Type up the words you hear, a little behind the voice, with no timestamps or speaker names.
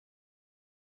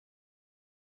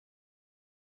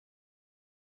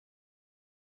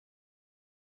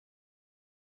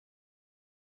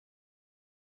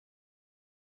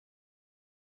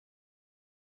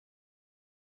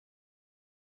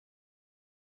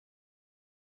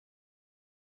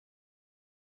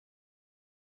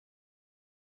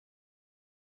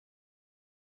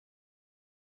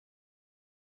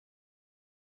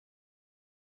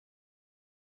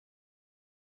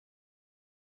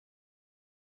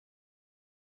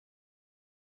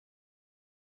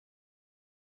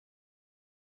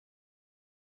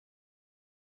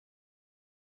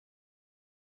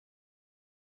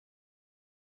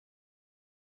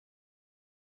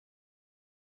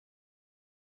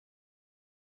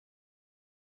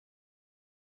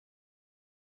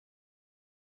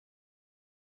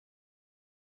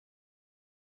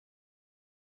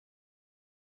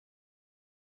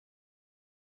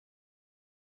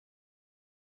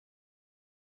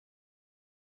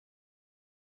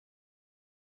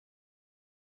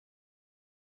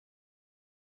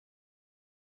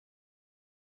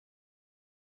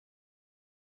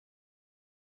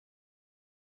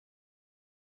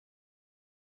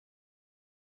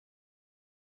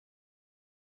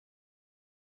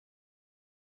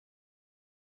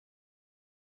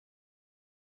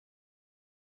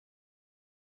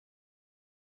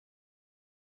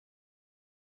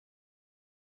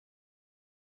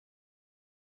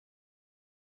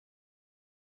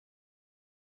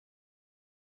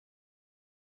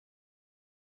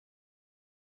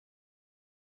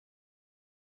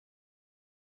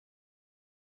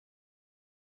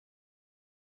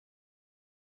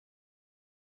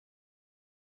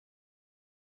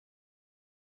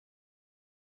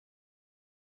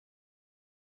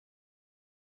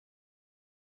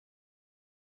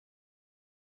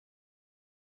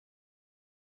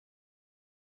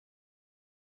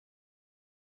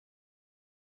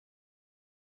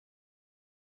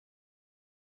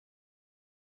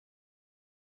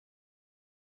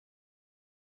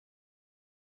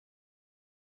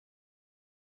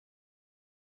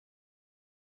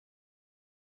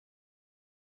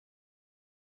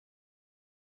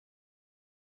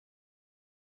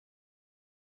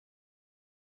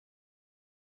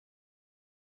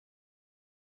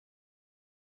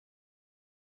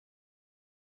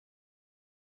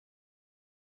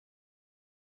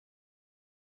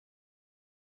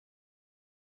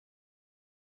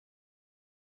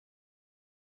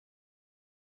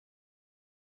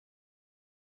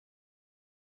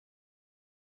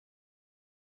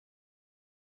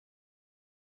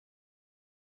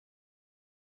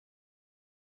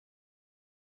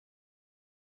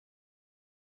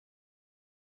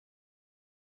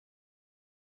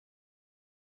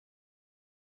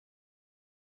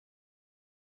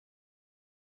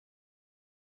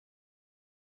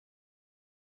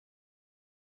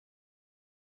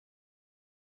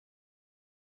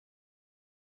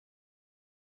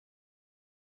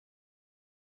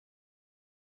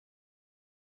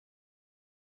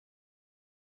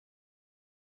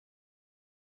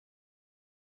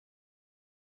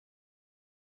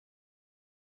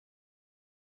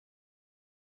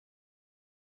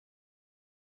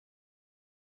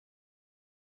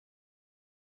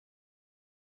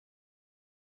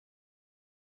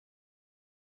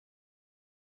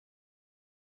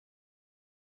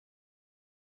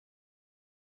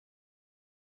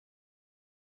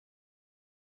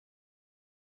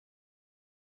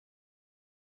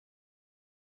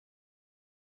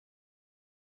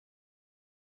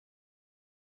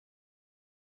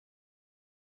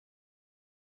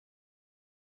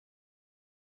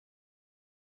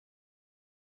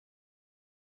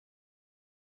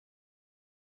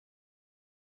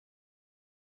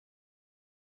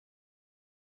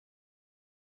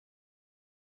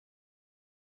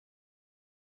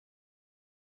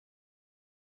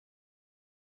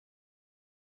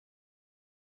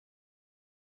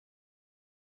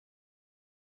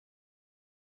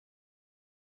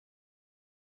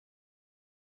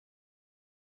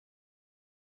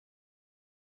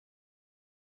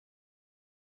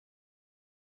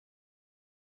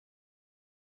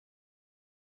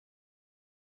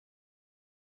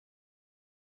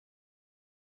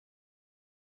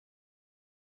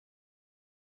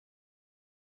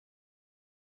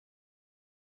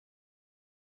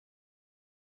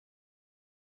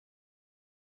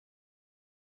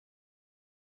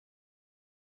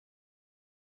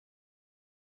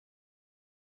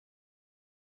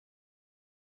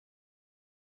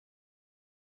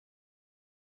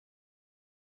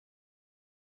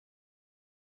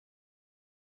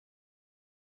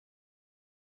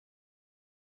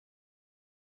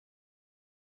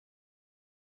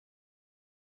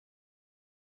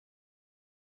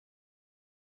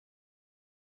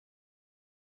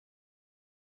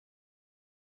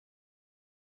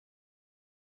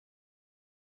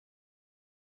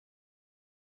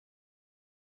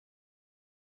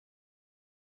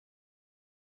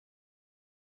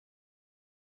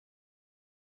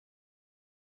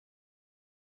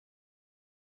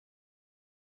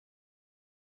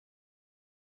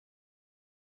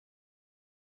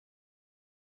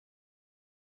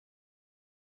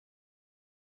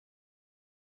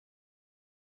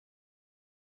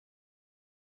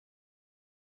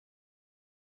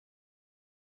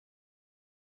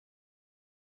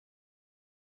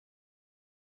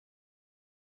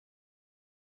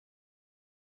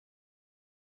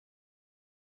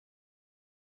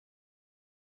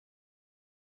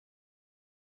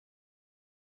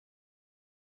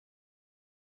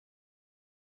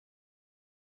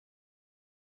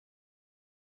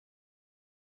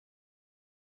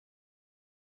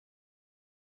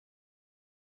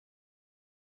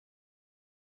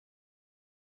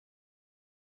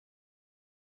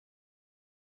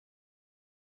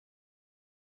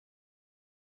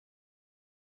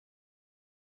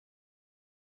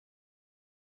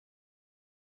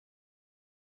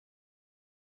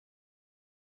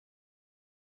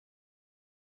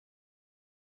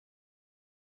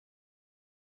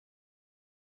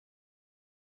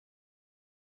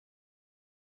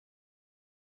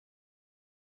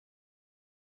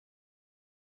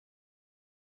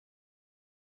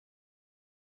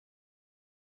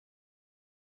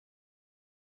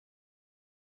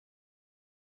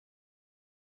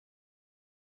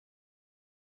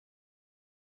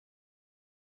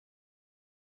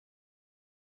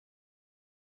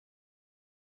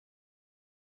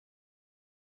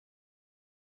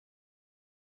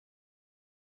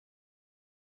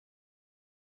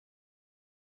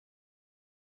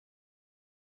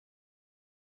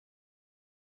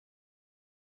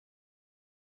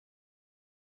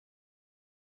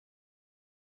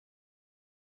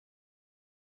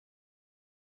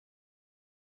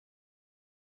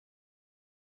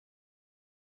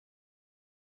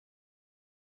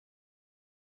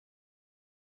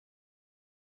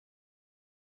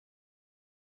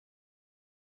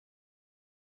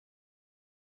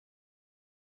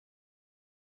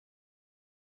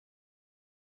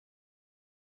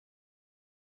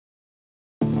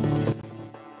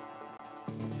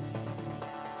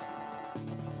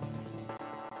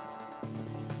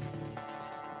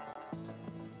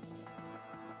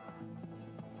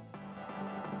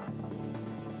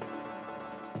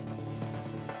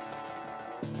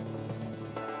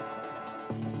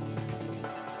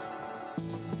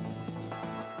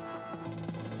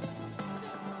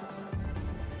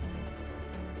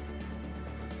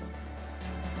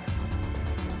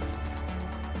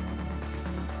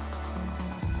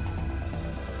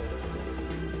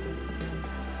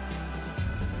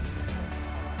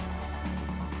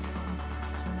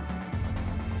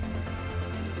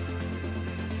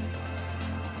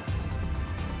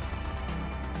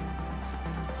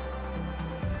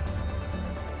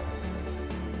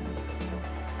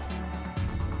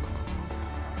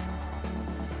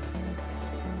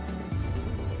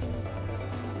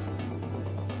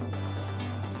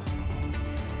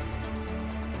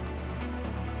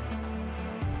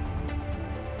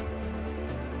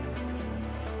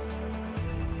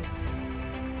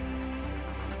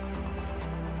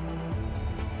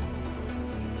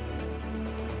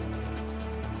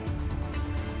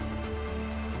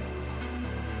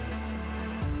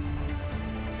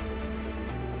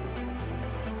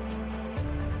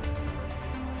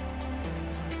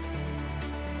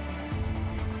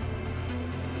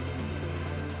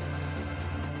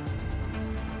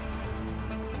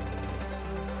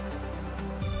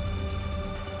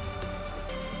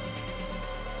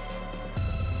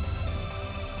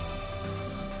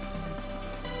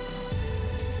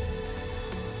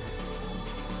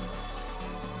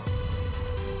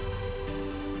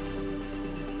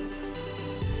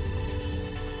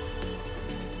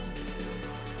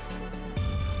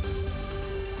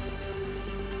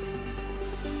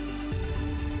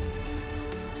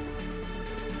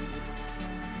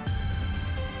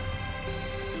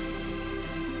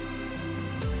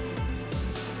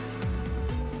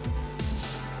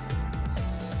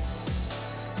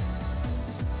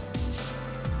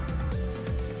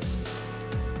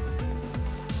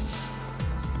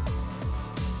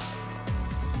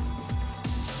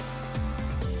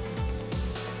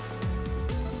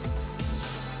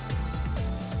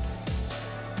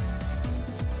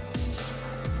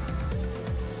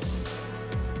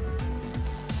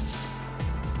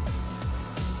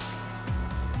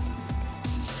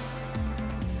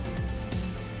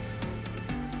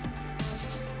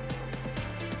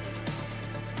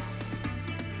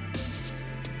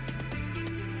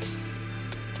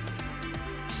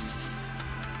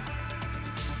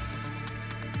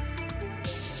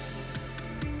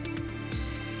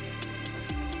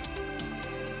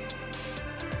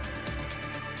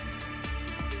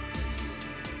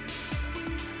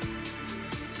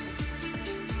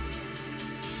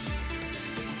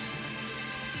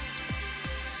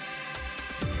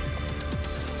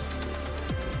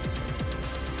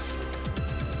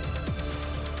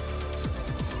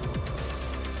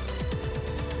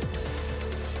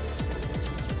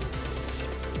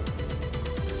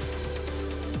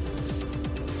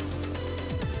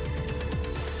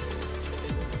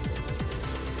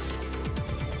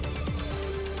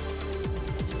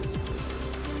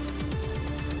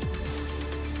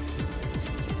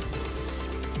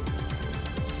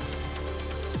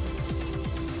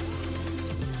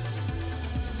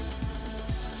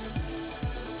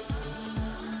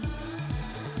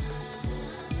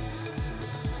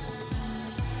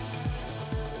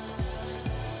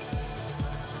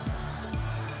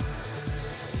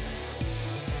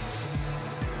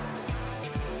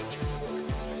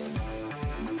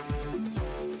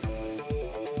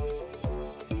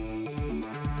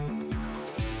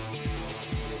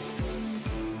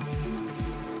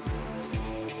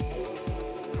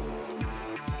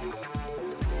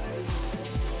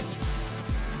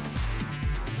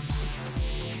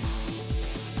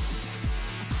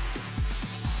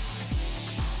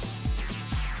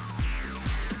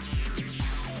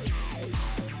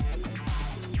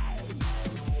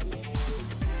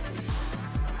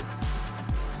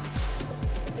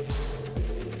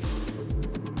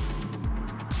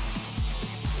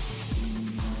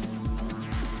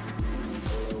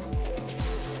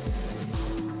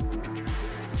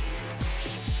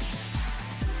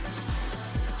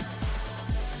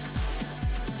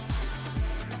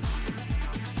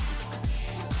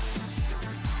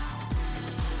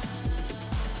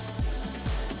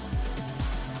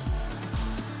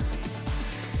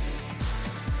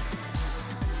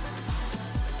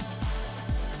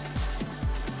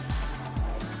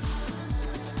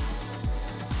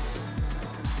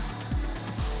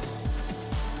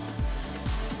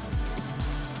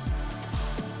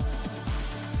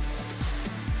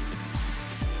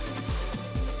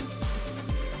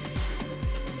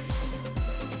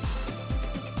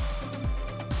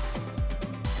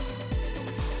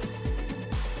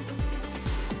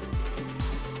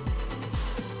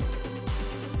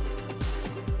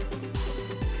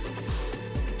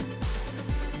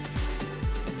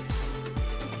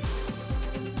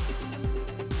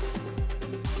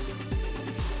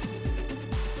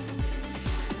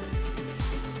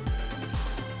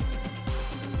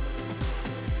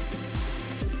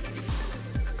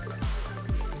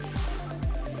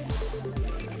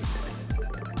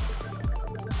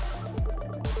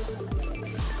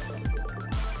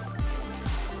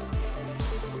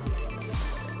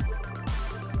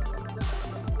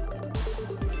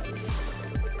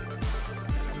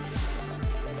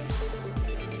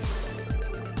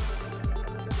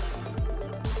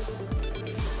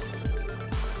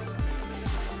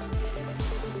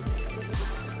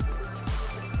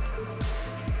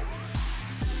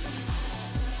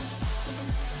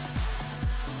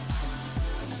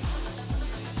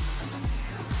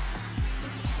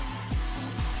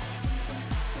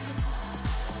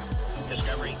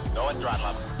Go and throttle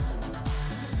up.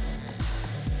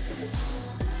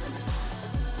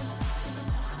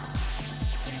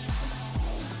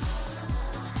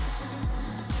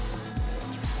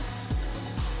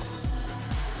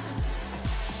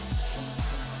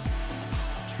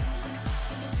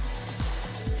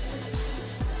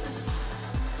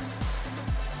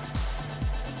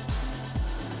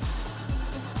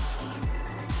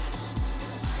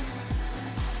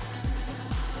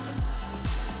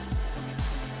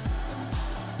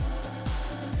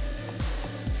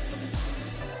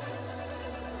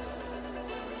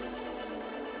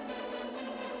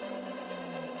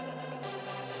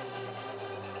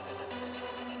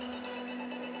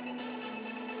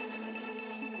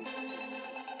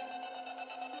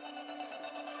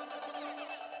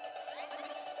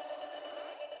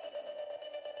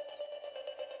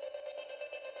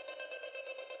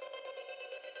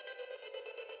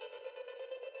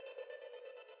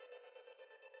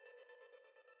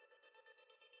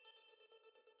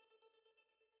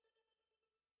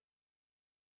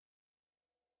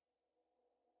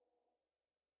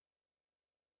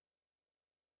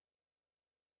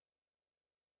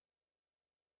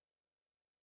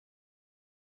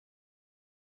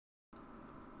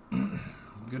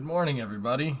 Good morning,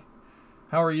 everybody.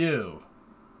 How are you?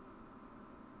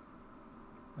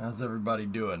 How's everybody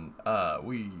doing?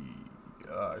 We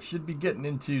should be getting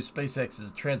into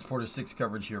SpaceX's Transporter-6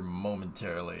 coverage here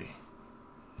momentarily.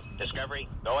 Discovery,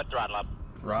 go and throttle up.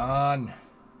 Ron,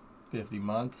 50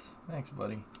 months. Thanks,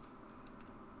 buddy.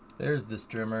 There's the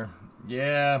trimmer.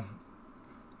 Yeah.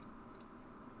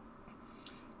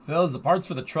 Fellas, the parts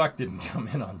for the truck didn't come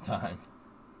in on time.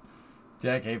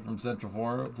 Jack A from Central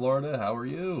Florida, how are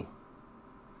you?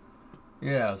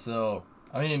 Yeah, so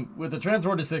I mean, with the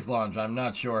Transporter-6 launch, I'm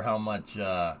not sure how much, you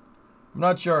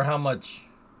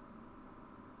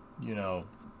know,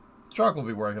 truck will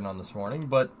be working on this morning.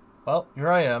 But well,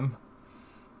 here I am.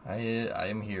 I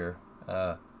am here.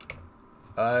 I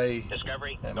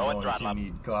Discovery, am go and going throttle to up.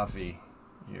 need coffee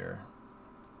here.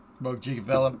 Smoke Chica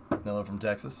fella, hello from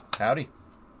Texas. Howdy.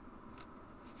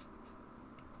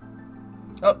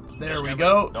 Oh, there we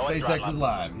go. SpaceX is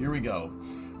live. Here we go.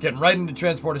 Getting right into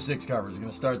Transporter-6 coverage.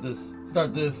 Gonna start this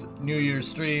New Year's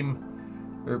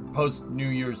stream, or post New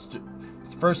Year's,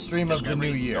 first stream of the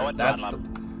new year. That's the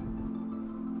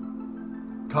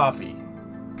coffee,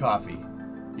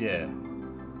 yeah,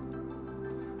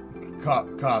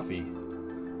 coffee.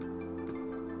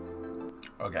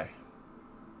 Okay.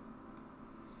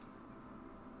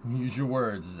 Use your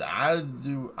words.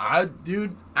 Dude, I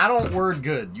don't word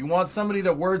good. You want somebody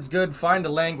that words good? Find a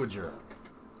languager.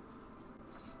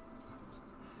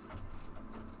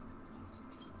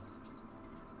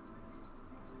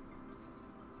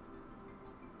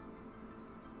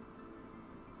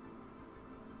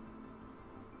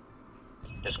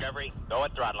 Discovery, go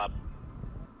and throttle up.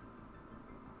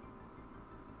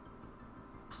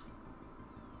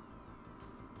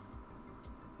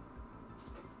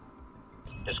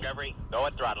 Discovery, go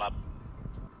and throttle up.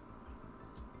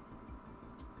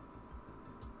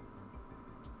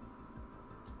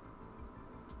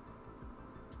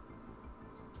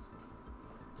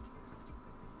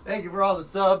 Thank you for all the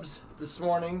subs this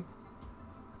morning.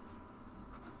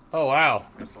 Oh, wow.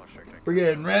 We're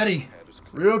getting ready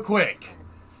real quick.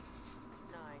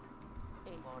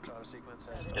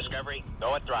 Discovery,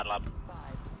 go and throttle up. 5,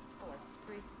 4,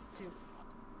 3, 2,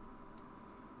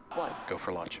 1. Go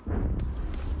for launch.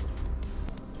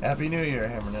 Happy New Year,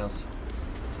 Hammernails.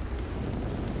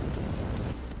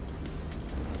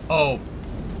 Oh,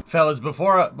 fellas,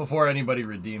 before anybody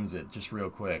redeems it, just real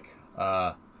quick.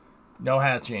 No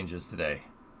hat changes today.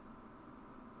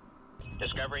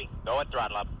 Discovery, go and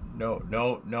throttle up.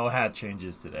 No hat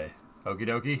changes today. Okie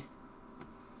dokie.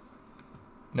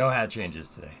 No hat changes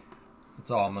today. That's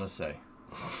all I'm gonna say.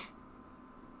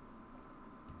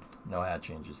 No hat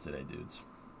changes today, dudes.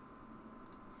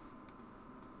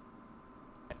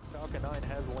 Falcon 9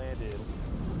 has landed.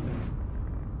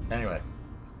 Anyway.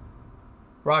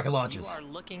 Rocket launches. You are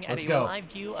looking Let's at go. a live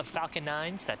view of Falcon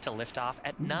 9 set to lift off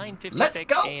at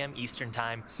 9:56 a.m. Eastern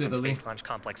Time from Silly. Space Launch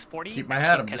Complex 40. Keep my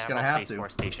hat, I'm Cape just gonna Canaveral have Space to.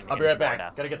 Force Station I'll be in right back.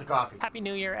 Florida. Gotta get the coffee. Happy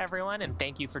New Year, everyone, and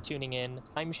thank you for tuning in.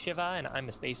 I'm Shiva, and I'm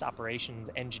a space operations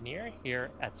engineer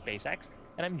here at SpaceX,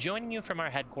 and I'm joining you from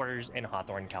our headquarters in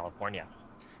Hawthorne, California.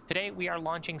 Today, we are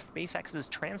launching SpaceX's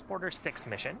Transporter-6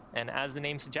 mission, and as the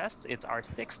name suggests, it's our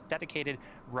 6th dedicated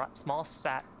small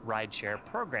sat rideshare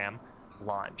program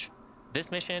launch. This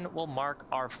mission will mark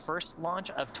our first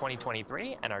launch of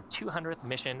 2023 and our 200th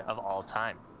mission of all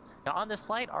time. Now on this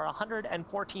flight are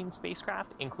 114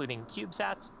 spacecraft, including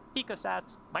CubeSats,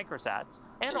 picosats, microsats,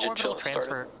 and Engine orbital chill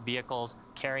transfer vehicles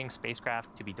carrying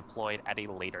spacecraft to be deployed at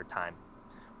a later time.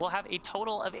 We'll have a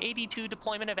total of 82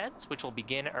 deployment events, which will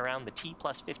begin around the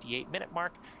T+58 minute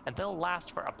mark, and they'll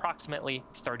last for approximately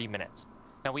 30 minutes.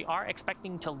 Now, we are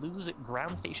expecting to lose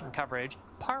ground station coverage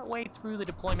partway through the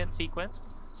deployment sequence,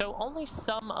 so only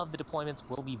some of the deployments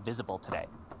will be visible today.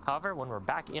 However, when we're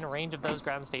back in range of those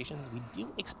ground stations, we do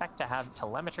expect to have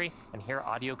telemetry and hear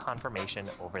audio confirmation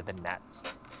over the nets.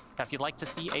 Now, if you'd like to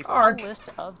see a full list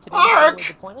of today's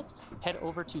deployments, head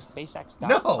over to SpaceX.com.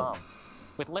 No.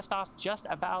 With liftoff just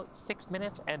about 6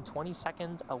 minutes and 20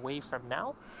 seconds away from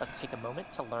now, let's take a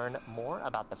moment to learn more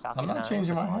about the Falcon 9. I'm not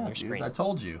changing my on your hat, dude. screen. I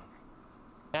told you.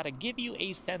 Now, to give you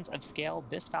a sense of scale,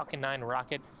 this Falcon 9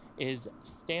 rocket is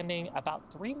standing about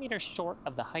 3 meters short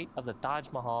of the height of the Taj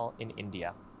Mahal in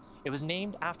India. It was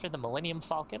named after the Millennium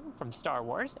Falcon from Star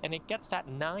Wars, and it gets that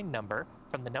 9 number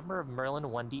from the number of Merlin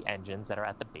 1D engines that are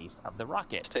at the base of the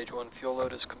rocket. Stage 1 fuel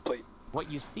load is complete. What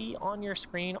you see on your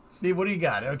screen... Steve, what do you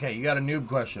got? Okay, you got a noob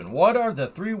question. What are the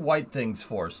 3 white things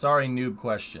for? Sorry, noob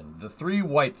question. The 3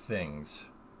 white things.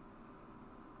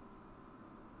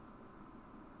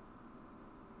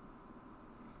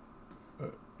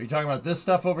 Are you talking about this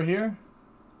stuff over here?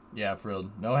 Yeah, for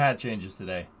real. No hat changes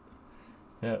today.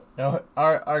 Yeah, no,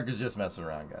 Ark is just messing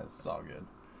around, guys. It's all good.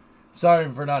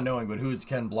 Sorry for not knowing, but who's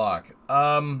Ken Block?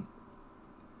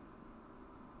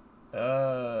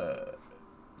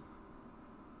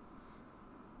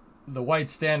 The white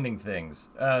standing things.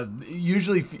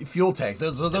 Usually fuel tanks.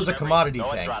 Those are commodity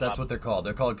tanks. That's what they're called.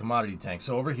 They're called commodity tanks.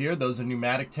 So over here, those are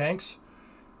pneumatic tanks.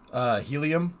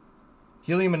 Helium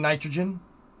and nitrogen.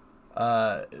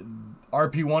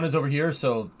 RP1 is over here,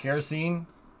 so kerosene.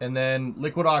 And then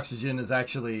liquid oxygen is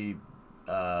actually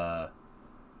that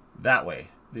way.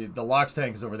 The LOX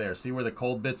tank is over there. See where the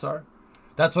cold bits are?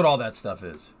 That's what all that stuff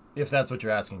is, if that's what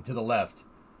you're asking. To the left.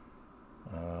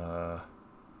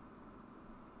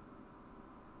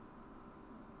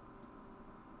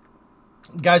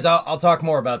 Guys, I'll talk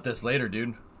more about this later,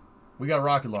 dude. We got a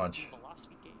rocket launch.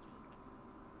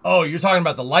 Oh, you're talking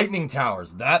about the lightning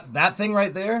towers. That thing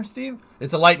right there, Steve?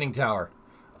 It's a lightning tower.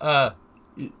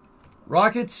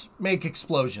 Rockets make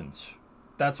explosions.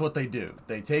 That's what they do.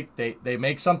 They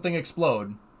make something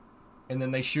explode, and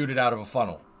then they shoot it out of a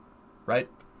funnel, right?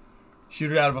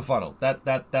 Shoot it out of a funnel. That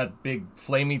big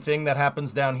flamey thing that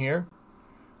happens down here.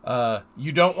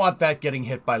 You don't want that getting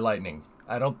hit by lightning.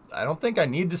 I don't think I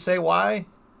need to say why.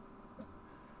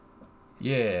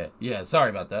 Yeah. Sorry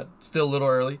about that. Still a little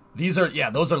early.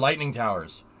 Those are lightning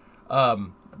towers.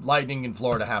 Lightning in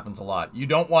Florida happens a lot. You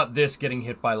don't want this getting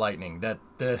hit by lightning.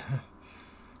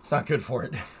 It's not good for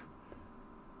it.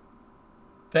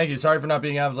 Thank you. Sorry for not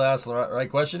being able to ask the right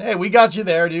question. Hey, we got you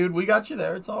there, dude. We got you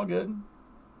there. It's all good.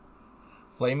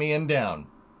 Flamey and down.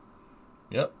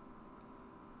 Yep.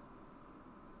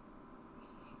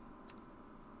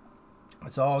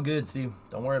 It's all good, Steve.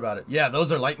 Don't worry about it. Yeah,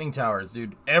 those are lightning towers,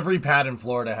 dude. Every pad in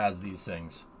Florida has these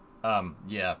things.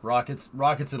 Yeah, rockets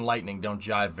and lightning don't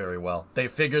jive very well. They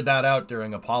figured that out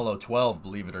during Apollo 12,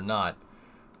 believe it or not.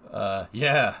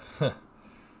 Yeah.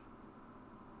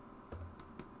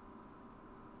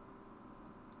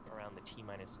 Around the T-2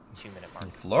 minute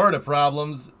mark. Florida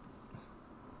problems.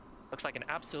 Looks like an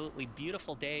absolutely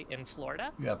beautiful day in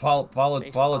Florida. Yeah, Apollo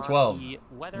 12. The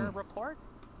weather report,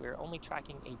 we're only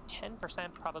tracking a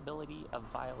 10% probability of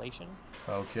violation.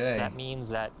 Okay. So that means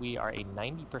that we are a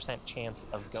 90% chance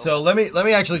of going. So let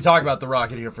me actually talk about the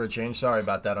rocket here for a change. Sorry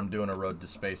about that. I'm doing a road to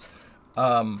space.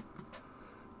 Sorry,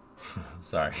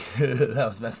 that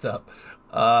was messed up.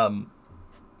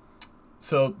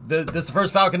 So this is the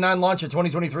first Falcon 9 launch of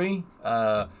 2023.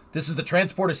 This is the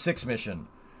Transporter-6 mission.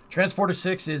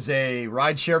 Transporter-6 is a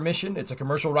rideshare mission. It's a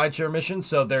commercial rideshare mission.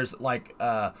 So there's like,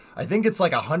 I think it's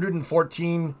like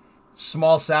 114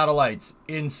 small satellites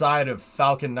inside of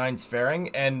Falcon 9's fairing.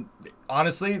 And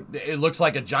honestly, it looks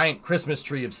like a giant Christmas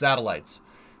tree of satellites.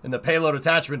 And the payload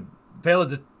attachment,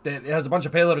 it has a bunch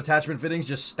of payload attachment fittings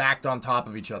just stacked on top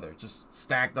of each other. Just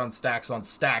stacked on stacks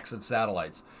of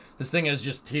satellites. This thing has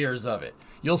just tiers of it.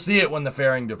 You'll see it when the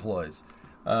fairing deploys.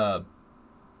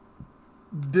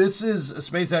 This is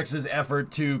SpaceX's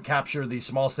effort to capture the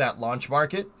small sat launch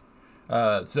market.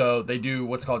 So they do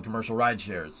what's called commercial ride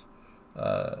shares,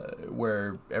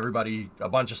 where a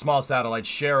bunch of small satellites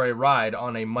share a ride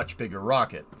on a much bigger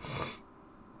rocket.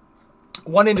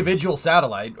 One individual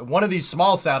satellite, one of these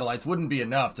small satellites wouldn't be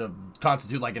enough to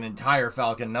constitute like an entire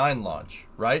Falcon 9 launch,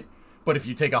 right? But if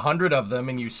you take 100 of them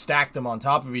and you stack them on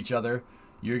top of each other,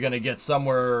 you're going to get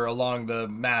somewhere along the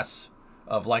mass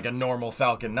of like a normal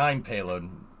Falcon 9 payload,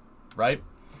 right?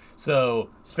 So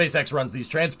SpaceX runs these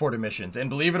transporter missions, and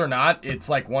believe it or not, it's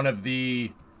like one of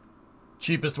the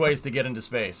cheapest ways to get into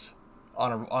space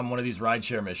on one of these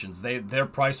rideshare missions. Their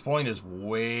price point is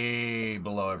way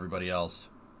below everybody else.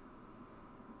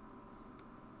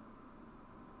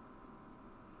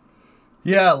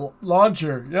 Yeah,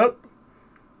 launcher. Yep.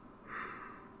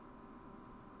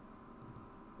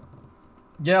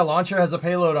 Yeah, launcher has a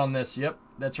payload on this. Yep,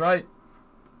 that's right.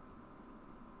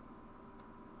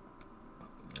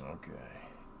 Okay.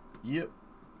 Yep.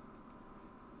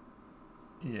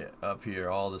 Yeah, up here.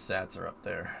 All the sats are up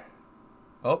there.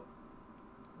 Oh.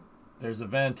 There's a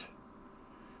vent.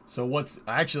 So what's...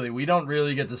 Actually, we don't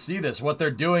really get to see this. What they're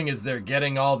doing is they're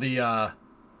getting all the...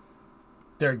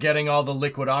 They're getting all the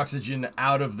liquid oxygen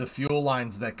out of the fuel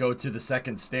lines that go to the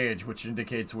second stage, which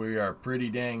indicates we are pretty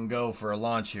dang go for a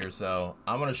launch here. So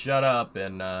I'm going to shut up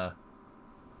and... to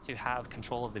have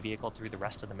control of the vehicle through the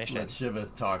rest of the mission. Let Shiva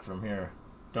talk from here.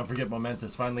 Don't forget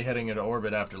Momentous finally heading into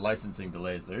orbit after licensing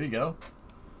delays. There you go.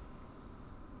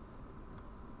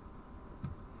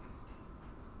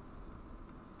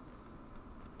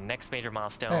 Next major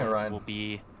milestone Hey, Ryan. will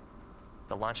be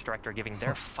the launch director giving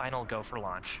their final go for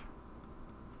launch.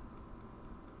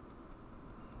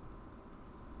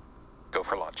 Go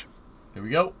for launch. Here we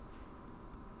go.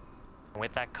 And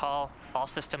with that call, all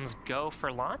systems go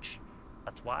for launch.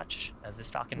 Let's watch as this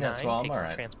Falcon 9 Yes, well, I'm takes all the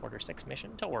right. Transporter-6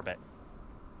 mission to orbit.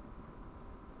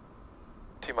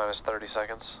 T-minus 30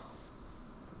 seconds.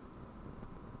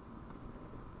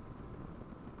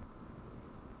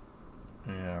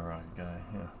 Yeah, right, guy.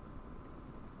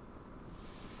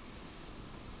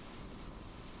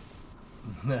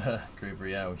 Yeah. Creeper,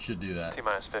 yeah, we should do that.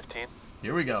 T-minus 15.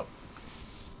 Here we go.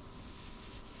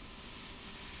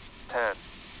 10,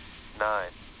 9,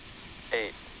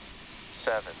 8,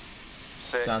 7,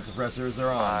 6, Sound suppressors are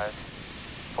on. 5,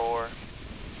 4,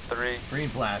 3, Green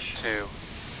flash. 2,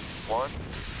 1.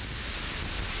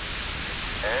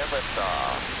 And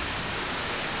liftoff.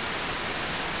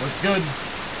 Looks good.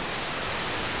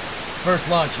 First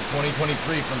launch of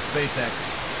 2023 from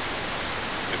SpaceX.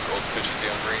 Good goals pitching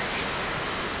down range.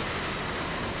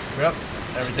 Yep,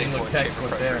 everything looked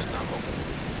textbook there.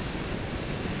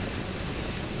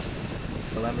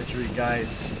 Telemetry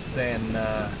guys saying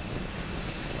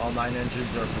all 9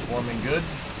 engines are performing good.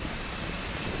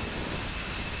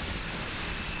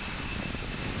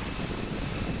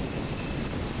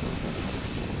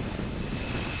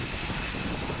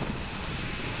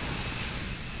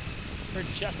 We're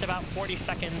just about 40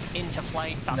 seconds into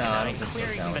flight. Falcon No, I 9 don't think so,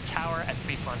 clearing Callie. the tower at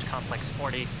Space Launch Complex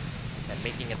 40 and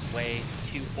making its way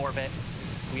to orbit.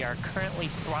 We are currently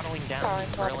throttling down Power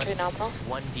the telemetry Merlin nominal.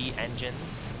 1D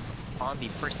engines on the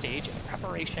first stage in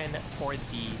preparation for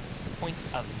the point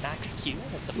of max Q.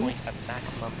 That's the point of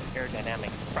maximum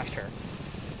aerodynamic pressure.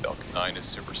 Falcon 9 is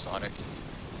supersonic.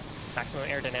 Maximum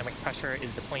aerodynamic pressure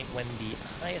is the point when the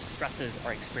highest stresses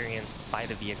are experienced by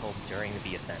the vehicle during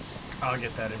the ascent. I'll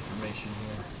get that information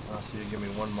here. I'll see you. Give me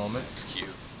one moment. It's Q.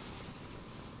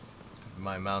 If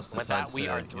my mouse With that, decides we to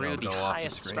are through the go off the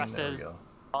highest screen, there we stresses go.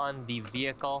 on the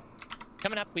vehicle.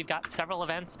 Coming up, we've got several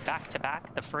events back to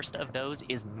back. The first of those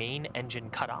is main engine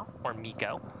cutoff, or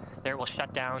MECO. There will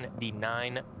shut down the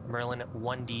 9 Merlin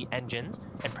 1D engines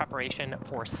in preparation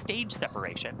for stage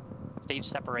separation. Stage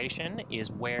separation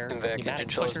is where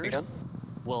pneumatic pushers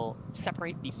will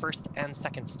separate the first and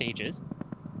second stages.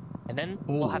 And then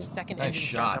we'll have second nice engine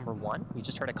shot. start number 1. We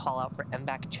just heard a call out for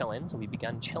MVAC chill-in, so we've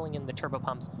begun chilling in the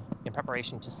turbopumps in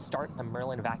preparation to start the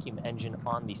Merlin vacuum engine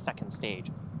on the second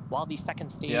stage. While the second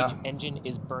stage engine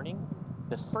is burning,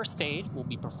 the first stage will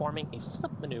be performing a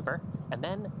flip maneuver, and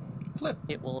then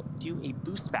it will do a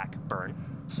boost back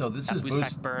burn. So this That is boost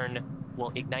back burn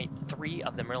will ignite 3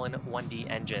 of the Merlin 1D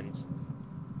engines.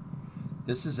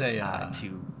 This is a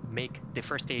to make the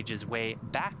first stage's way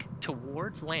back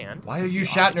towards land. Why So are you we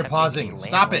Shatner attempting pausing? a land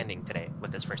Stop it. landing today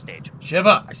with this first stage.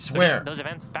 Shiva, I So swear. again, those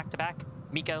events back to back.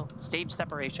 MECO, stage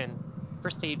separation,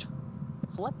 first stage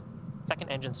flip, second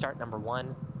engine start number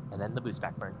 1, and then the boost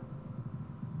back burn.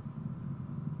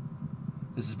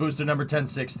 This is booster number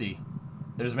 1060.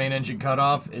 There's main engine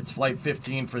cutoff. It's flight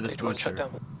 15 for this Stage 1 booster.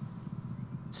 shutdown.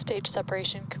 Stage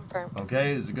separation confirmed.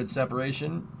 Okay, this is a good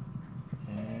separation.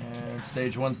 And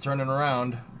stage 1's turning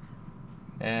around.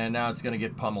 And now it's going to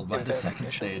get pummeled by the second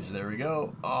stage. There we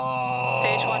go. Oh.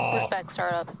 Stage 1 boost back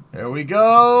startup. There we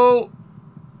go.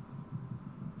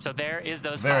 So there is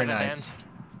those Very 5 nice. events.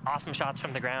 Awesome shots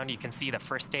from the ground. You can see the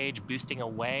first stage boosting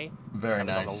away. Very That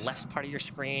was on nice. the left part of your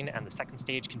screen, and the second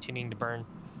stage continuing to burn.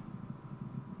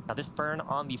 Now this burn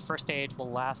on the first stage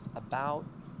will last about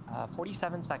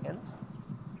 47 seconds.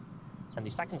 And the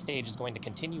second stage is going to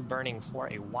continue burning for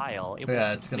a while. It will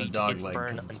Yeah, it's gonna complete its dogleg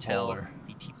burn 'cause it's until polar.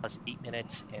 the T+8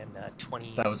 minutes and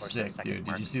 20 That was or so sick, second dude.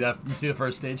 mark. Did you see that? You see the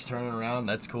first stage turning around?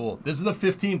 That's cool. This is the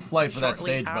 15th flight for that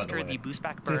Shortly stage, by the after way. the boost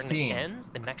back burn 15. ends,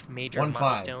 the next major 1-5.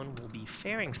 milestone will be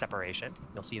fairing separation.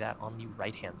 You'll see that on the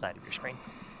right-hand side of your screen.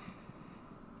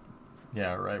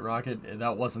 Yeah, right, Rocket?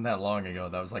 That wasn't that long ago.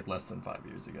 That was like less than 5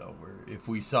 years ago. Where if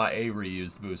we saw a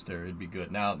reused booster, it'd be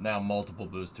good. Now multiple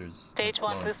boosters. Stage have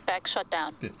 1 flown boost back shut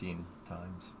down. 15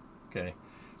 times. Okay.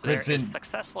 So there Gridfin. is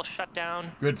successful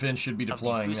shutdown Gridfin should be of the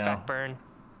deploying boost now. back burn.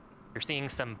 You're seeing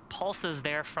some pulses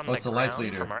there from Oh, the it's a ground life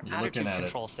leader. from our You're looking attitude at it.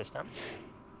 control system.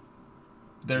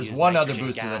 There's Use one other nitrogen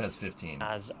booster that gas has 15.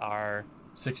 as our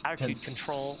attitude 10,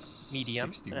 control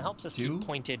medium, and it helps us 62, keep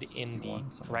pointed in the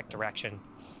 61, something correct like that. direction.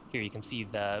 Here you can see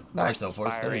the Nice, bursts though,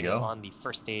 Forrest. There you firing go. on the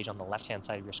first stage on the left-hand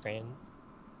side of your screen,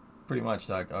 Pretty much,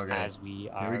 Doc. Okay. as we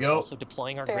are go. also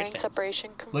deploying our Fairing grid fins.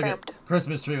 separation Look confirmed. at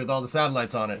Christmas tree with all the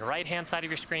satellites on On it. the right-hand side of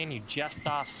your screen, you just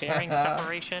saw fairing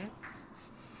separation.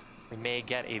 We may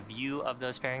get a view of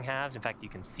those fairing halves. In fact, you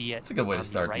can see it That's a good way to on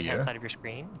start the the right-hand year. side of your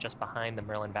screen, just behind the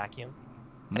Merlin vacuum.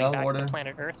 No Heading back water. to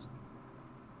planet Earth.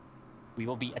 We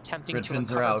will be attempting Grid to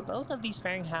fins are recover out. both of these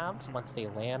fairing halves once they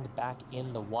land back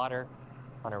in the water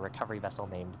on a recovery vessel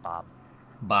named Bob.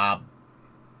 Bob.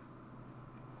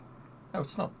 No,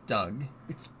 it's not Doug.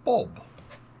 It's Bob.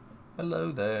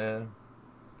 Hello there.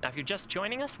 Now, if you're just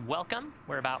joining us, welcome.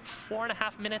 We're about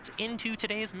 4.5 minutes into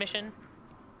today's mission.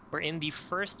 We're in the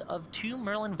first of 2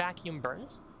 Merlin vacuum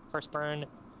burns. First burn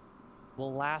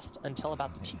will last until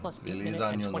about the T+8 Feliz minute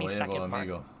and año 22nd nuevo, mark.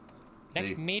 amigo.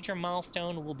 Next Sí. major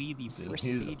milestone will be the first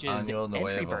Feliz stage's año entry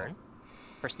nuevo. burn.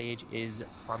 First stage is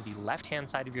on the left-hand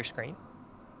side of your screen.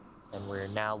 And we're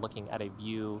now looking at a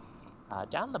view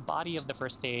down the body of the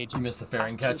first stage. You missed the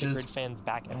fairing past 2 of the catches. grid fins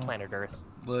back at planet Earth.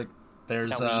 Look, there's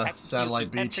Now we execute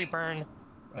Satellite the entry Beach burn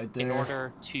right in there.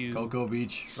 order to Cocoa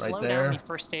Beach slow right down there. the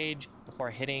first stage before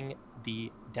hitting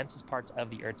the densest parts of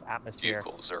the Earth's atmosphere.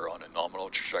 Vehicles are on a nominal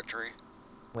trajectory.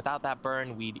 Without that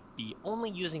burn, we'd be only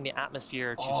using the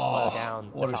atmosphere to Oh, slow down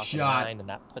what the a Falcon shot. 9, and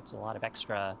that puts a lot of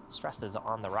extra stresses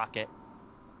on the rocket.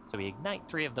 So we ignite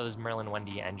 3 of those Merlin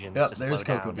 1D engines Yep, to there's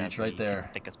slow Cocoa down Beach as right we there. hit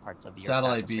the thickest parts of the Earth's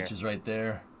Satellite atmosphere. Beach is right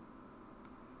there.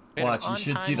 We had an Watch, you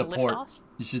should see the on-time port. liftoff,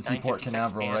 You should see Port 9:56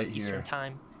 Canaveral a.m. right Eastern here.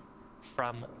 Time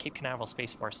from Cape Canaveral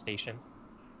Space Force Station.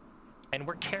 And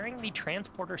we're carrying the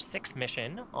Transporter-6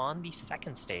 mission on the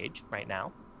second stage right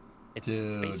now. It's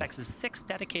Dude. SpaceX's 6th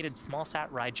dedicated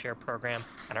small-sat rideshare program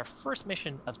and our first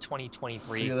mission of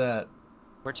 2023. Look at that.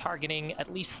 We're targeting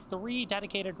at least 3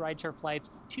 dedicated rideshare flights,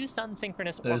 2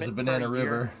 sun-synchronous There's orbit the Banana per year.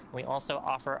 River. We also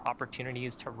offer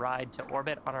opportunities to ride to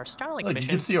orbit on our Starlink Look, mission. you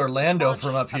can see Orlando launch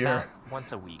from up about here.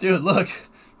 once a week. Dude, look.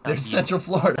 Now, There's these Central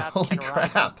small Florida. sats Holy can ride from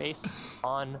crap. space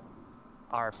on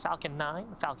our Falcon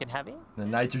 9, Falcon Heavy. The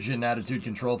nitrogen attitude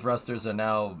control thrusters are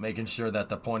now making sure that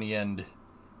the pointy end...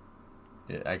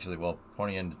 Actually, well,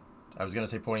 pointy end... I was going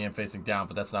to say pointy end facing down,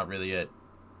 but that's not really it.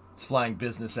 It's flying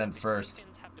business end first.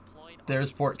 Fins have deployed on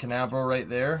There's Port Canaveral right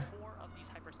there. 4 of these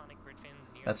hypersonic grid fins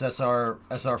near That's the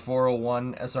SR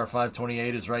 401, SR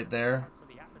 528 is right there. parts of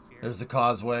the atmosphere. There's the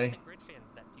causeway. The grid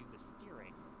fins that do the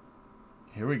steering.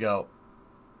 Here we go.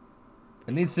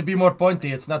 It needs to be more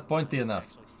pointy. It's not pointy enough.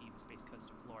 Actually see the space coast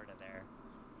of Florida there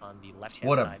on the left-hand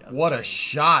What side of a the screen.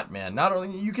 shot, man! Not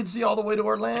only you can see all the way to Next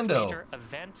Orlando. major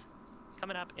event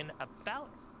coming up in about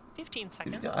 15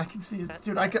 seconds. Yeah, I can see it, Set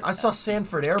dude. I saw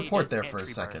Sanford stages Airport there for a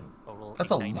entry second. burn will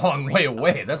That's a ignite long 3 way of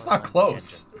away. the That's not Merlin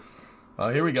close. engines.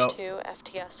 Oh, here we go. Stage 2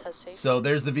 FTS has saved. So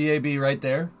there's the VAB right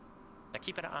there. Now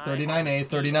keep an eye 39A, on the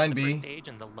scheme on the 39B. first stage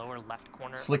in the lower left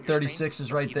corner of Slick your screen. 36 is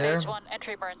You'll right see there. Stage 1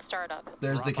 entry burn startup.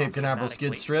 There's the Drop Cape off Canaveral skid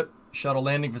automatically. strip. Shuttle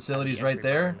landing facilities the right entry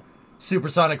there. burn.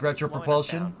 Supersonic retro Slowing us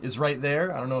propulsion down. is right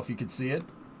there. I don't know if you can see it.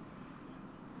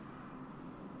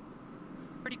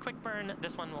 Pretty quick burn.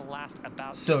 This one will last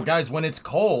about. So 20 guys, when it's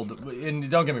cold, and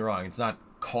don't get me wrong, it's not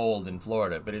cold in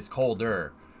Florida, but it's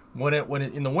colder. When it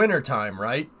in the winter time,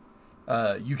 right?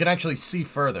 You can actually see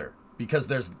further because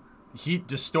there's heat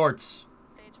distorts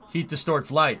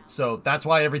light. So that's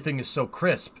why everything is so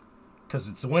crisp, because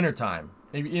it's the winter time.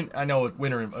 I know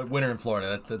winter in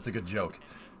Florida. That's a good joke.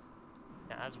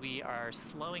 Now, as we are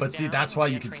slowing But see, down that's and why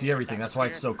you entering can see the everything. That's why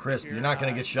it's so atmosphere, crisp. if You're not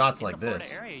gonna get shots in like the Florida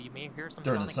this area, you may hear some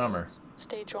during the sonic summer. booms.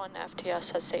 Stage 1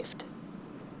 FTS has saved.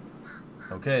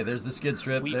 Okay, there's the skid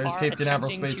strip. We There's are Cape Canaveral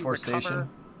attempting Space to Force recover Station.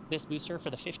 this booster for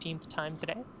the 15th time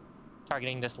today,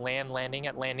 targeting this landing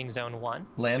at landing zone 1.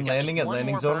 Land We've got landing just at one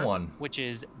landing more zone burn, 1. which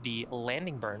is the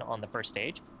landing burn on the first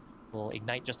stage. We'll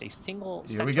ignite just a single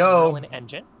Here we central go. Merlin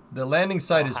engine. The landing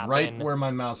site will is right happen, where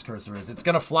my mouse cursor is. It's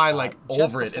gonna fly like just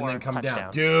over it and then before come down.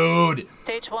 touchdown. Dude!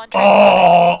 Stage 1.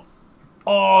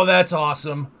 Oh, that's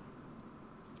awesome.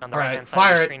 On the All right, right-hand side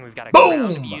fire of the it. screen, we've got a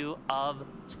Boom! ground view of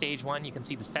stage 1. You can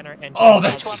see the center engine. Oh,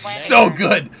 that's Stage so 1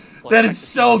 good. We'll That expect is to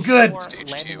see so the good. 4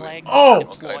 Stage landing 2 legs Oh!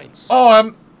 deployed guidance.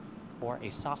 Oh, for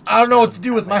a soft I don't know what to touchdown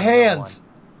do with at my landing zone hands.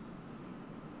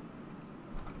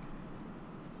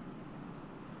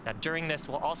 1. Now, during this,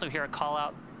 we'll also hear a call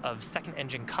out of second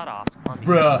engine cutoff on the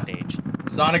Bruh. second stage.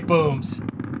 Sonic booms.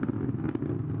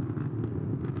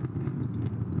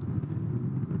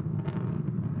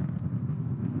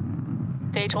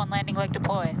 Stage 1 landing leg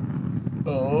deploy.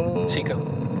 Oh. Stage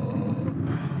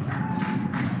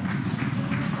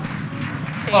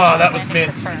Oh, 1 that was landing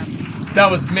mint. confirmed. That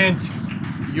was mint.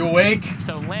 You awake?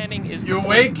 So landing is You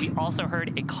complete. awake? We also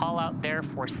heard a call out there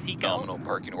for Seco. Nominal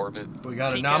parking orbit. We got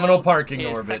a Seco nominal parking is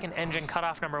orbit. second engine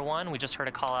cutoff number 1. We just heard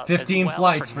a call out 15 as well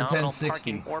flights for for nominal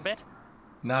 1060. parking orbit.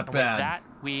 Not And bad. with that,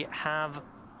 we have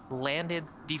landed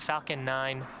the Falcon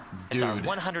 9. It's our Dude.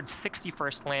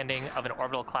 161st landing of an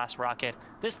orbital class rocket.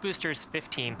 This booster's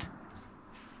 15th.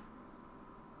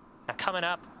 Now coming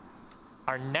up,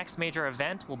 our next major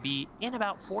event will be in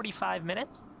about 45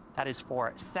 minutes. That is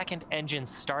for second engine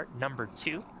start number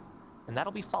 2. And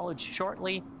that'll be followed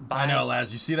shortly by I know,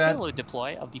 Laz. You see that? payload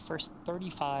deploy of the first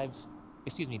 35,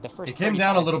 excuse me, the first It came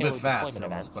down a 35 little bit payload fast,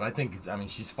 deployment almost, events. but I think it's, I mean,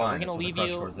 she's So fine. we're That's going what to the leave crush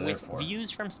you cores are there with for.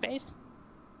 views from space,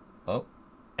 Oh,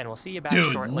 and we'll see you back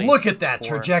dude, shortly. look at that for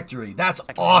trajectory. That's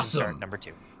second engine start awesome. number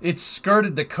 2. It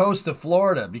skirted the coast of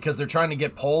Florida because they're trying to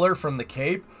get polar from the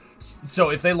Cape. So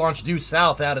if they launch due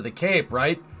south out of the Cape,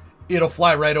 right, it'll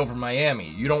fly right over Miami.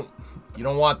 You don't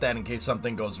want that in case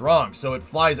something goes wrong. So it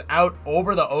flies out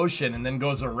over the ocean and then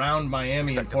goes around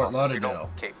Miami and Expect Fort the muscle signal.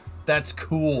 Lauderdale. Okay. That's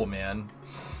cool, man.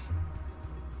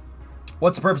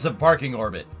 What's the purpose of parking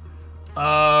orbit?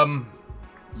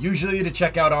 Usually to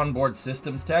check out onboard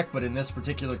systems tech, but in this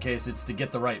particular case, it's to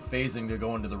get the right phasing to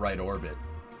go into the right orbit.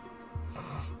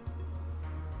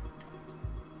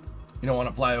 You don't want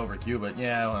to fly over Cuba.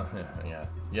 Yeah, well, yeah.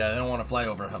 They don't want to fly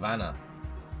over Havana.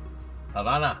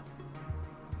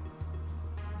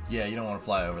 Yeah, you don't want to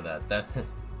fly over that.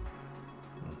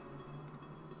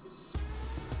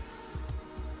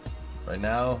 Right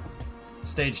now,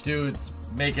 stage 2, it's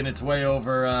making its way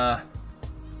over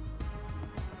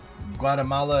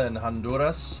Guatemala and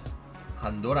Honduras.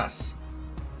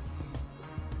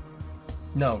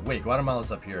 No, wait,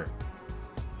 Guatemala's up here.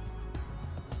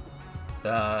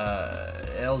 No.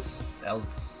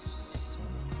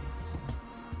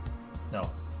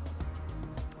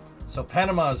 So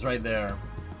Panama's right there.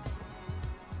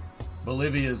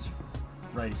 Bolivia's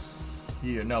right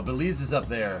here. No, Belize is up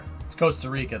there. It's Costa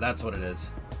Rica, that's what it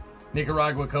is.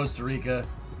 Nicaragua, Costa Rica,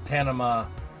 Panama,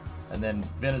 and then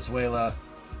Venezuela,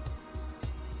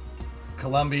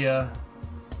 Colombia.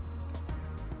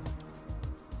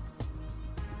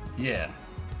 Yeah,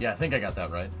 I think I got that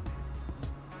right.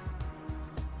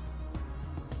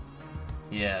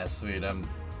 Yeah, sweet.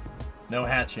 No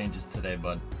hat changes today,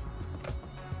 bud.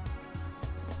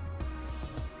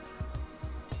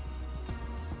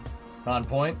 On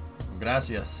point.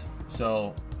 Gracias.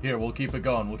 So here, we'll keep it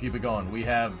going. We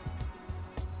have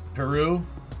Peru,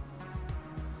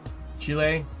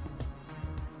 Chile,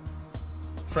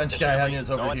 French guy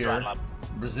is over here,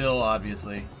 Brazil,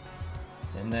 obviously,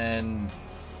 and then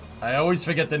I always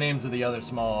forget the names of the other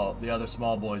small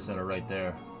boys that are right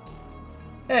there.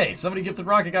 Hey, somebody gifted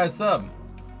Rocket Guy a sub.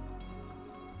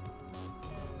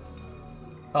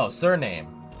 Oh, surname.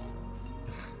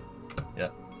 Yeah.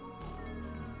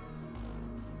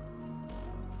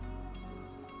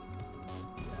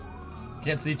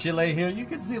 Can't see Chile here. You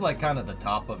can see like kind of the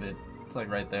top of it. It's like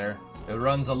right there. It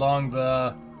runs along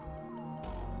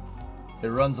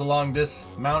this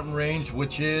mountain range,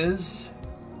 which is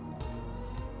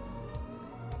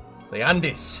the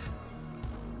Andes.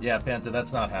 Yeah, Panther,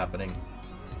 that's not happening.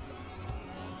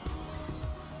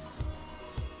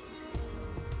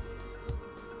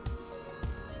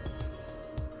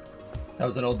 That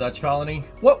was an old Dutch colony.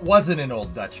 What wasn't an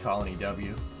old Dutch colony,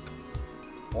 W?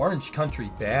 Orange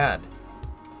country bad.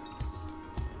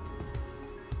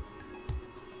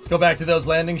 Let's go back to those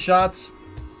landing shots.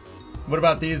 What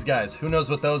about these guys? Who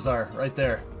knows what those are? Right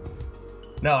there.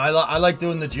 No, I like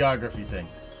doing the geography thing.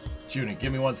 Junie,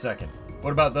 give me 1 second.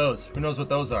 What about those? Who knows what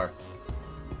those are?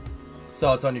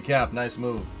 Saw it's on your cap. Nice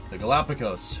move. The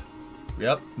Galapagos.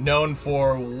 Yep. Known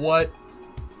for what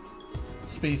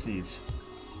species?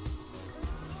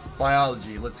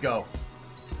 Biology. Let's go.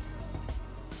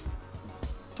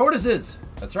 Tortoises.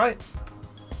 That's right.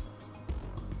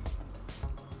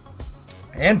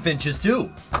 And finches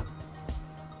too.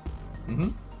 Mm-hmm.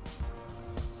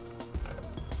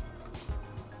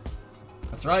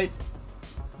 That's right.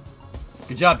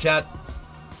 Good job, chat.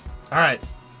 All right.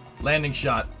 Landing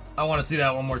shot. I want to see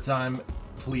that one more time,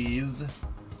 please.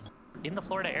 In the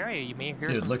Florida area, you may hear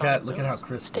Dude, some look sonic at how booms.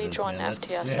 crisp Stage it is, 1 man. That's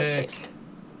FTS has sick. saved.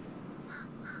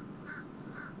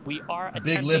 We are Big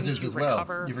attempting lizards to as well.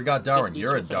 recover You forgot this Darwin. booster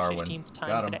You're a for the Darwin. 15th time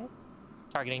Got him. today,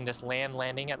 targeting this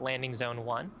landing at landing zone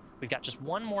 1. We've got just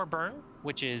one more burn,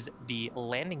 which is the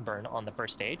landing burn on the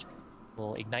first stage.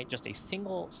 We'll ignite just a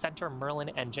single center Merlin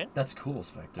engine. That's cool,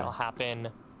 Spectre. That'll happen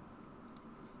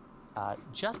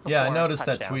just before Yeah, I noticed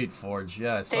that touchdown. tweet, Forge.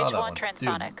 Yeah, I saw Stage that 1 one.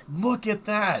 transonic. Dude, look at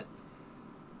that.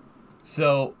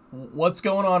 So, what's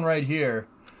going on right here?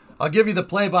 I'll give you the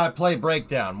play-by-play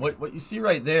breakdown. What you see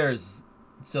right there is,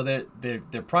 so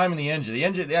they're priming the engine. The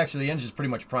engine's pretty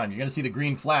much primed. You're gonna see the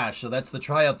green flash. So that's the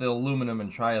triethyl aluminum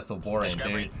and triethyl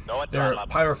borane. They're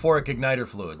pyrophoric igniter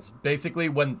fluids. Basically,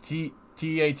 when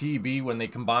TATB, when they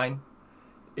combine,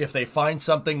 if they find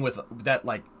something with that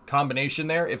like combination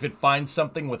there, if it finds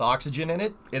something with oxygen in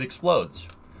it, it explodes.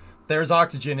 There's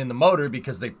oxygen in the motor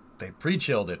because they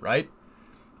pre-chilled it, right?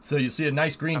 So you see a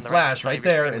nice green flash right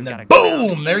there, and then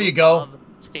boom, there you go.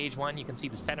 Stage 1, you can see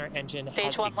the center engine Stage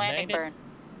has 1 landing ignited.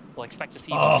 burn. We'll expect to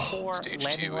see Oh. the 4 Stage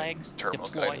landing 2 legs terminal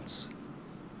deployed guidance.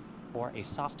 for a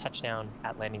soft touchdown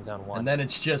at landing zone 1. And then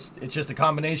it's just a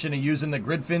combination of using the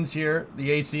grid fins here, the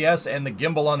ACS, and the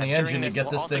gimbal on the During engine to get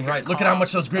we'll this also thing get a right. Look at how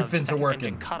much those grid of fins are second working.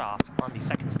 engine cutoff on the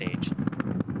second stage.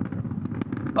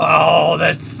 Oh,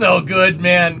 that's so good,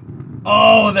 man.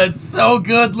 Oh, that's so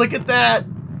good. Look at that.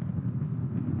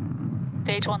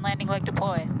 Stage 1 landing leg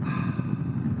deploy.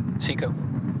 Seco.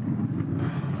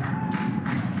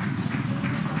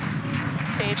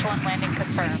 Stage 1 landing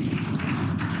confirmed.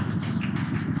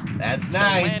 That's So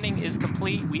nice. landing is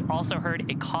complete. We also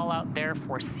heard a call out there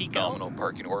for Seco. Nominal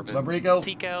parking orbit. Fabrico.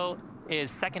 Seco is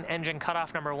second engine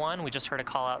cutoff number 1. We just heard a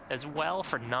call out as well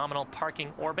for nominal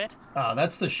parking orbit. Oh,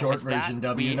 that's the short With that, version,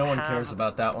 W. we No one have cares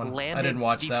about that one. I landed didn't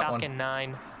watch the that Falcon one.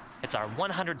 9. It's our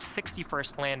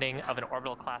 161st landing of an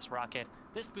orbital class rocket.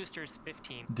 This booster's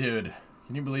 15. Dude,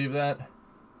 can you believe that?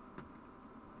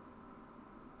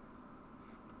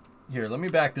 Here, let me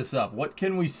back this up. What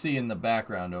can we see in the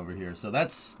background over here? So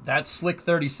that's Slick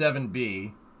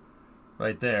 37B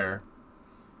right there.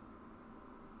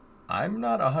 I'm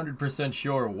not 100%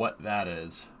 sure what that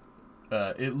is.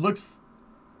 It looks...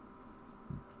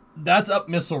 That's up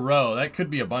Missile Row. That could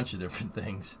be a bunch of different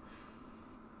things.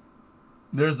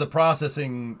 There's the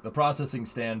processing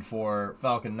stand for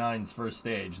Falcon 9's first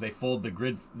stage. They fold the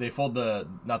grid... They fold the...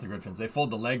 Not the grid fins. They fold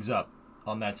the legs up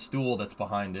on that stool that's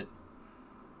behind it.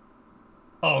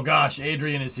 Oh gosh,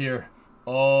 Adrian is here.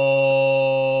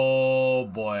 Oh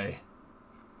boy.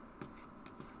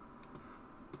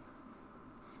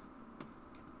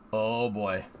 Oh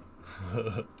boy.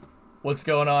 What's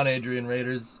going on, Adrian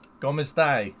Raiders? ¿Cómo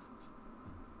estai?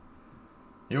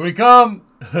 Here we come.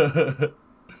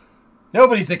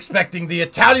 Nobody's expecting the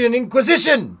Italian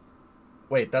Inquisition.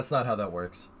 Wait, that's not how that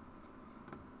works.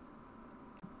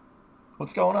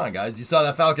 What's going on, guys? You saw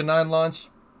that Falcon 9 launch?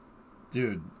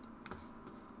 Dude.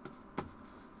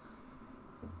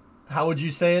 How would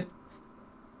you say it?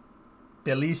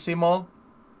 Bellissimo?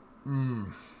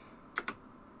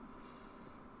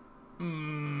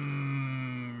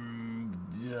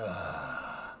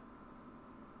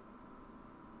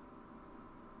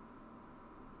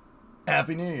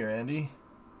 Happy New Year, Andy.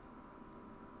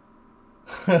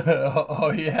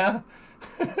 Oh, yeah?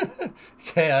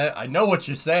 Okay, I know what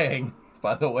you're saying,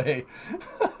 by the way.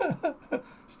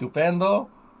 Stupendo.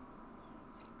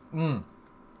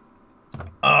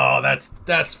 Oh, that's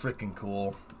freaking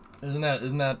cool. Isn't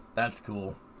that that's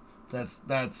cool.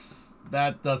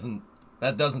 That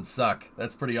doesn't suck.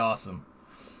 That's pretty awesome.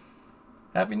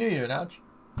 Happy New Year, Notch.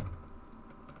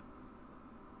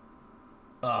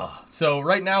 So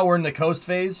right now we're in the coast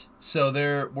phase. So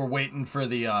we're waiting for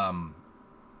the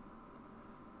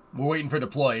we're waiting for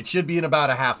deploy. It should be in about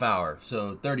a half hour,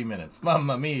 so 30 minutes.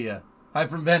 Mamma mia. Hi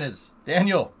from Venice.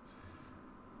 Daniel.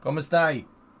 Come stai?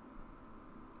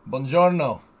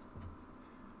 Buongiorno.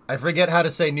 I forget how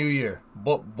to say New Year.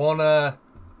 Buona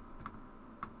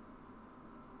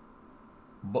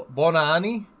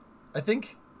anni, I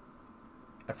think.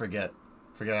 I forget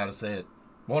how to say it.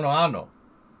 Buono anno.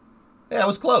 Yeah, it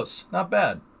was close. Not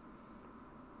bad.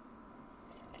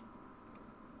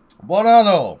 Buon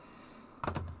anno.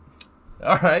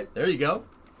 All right, there you go.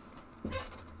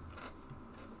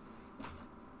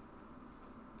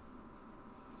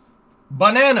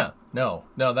 Banana. No,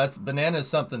 that's banana is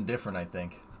something different, I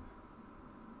think.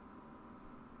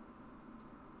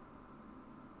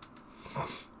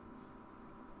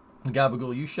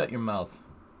 Gabagool, you shut your mouth.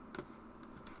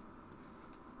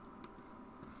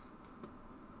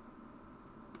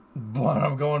 But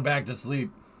I'm going back to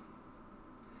sleep.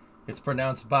 It's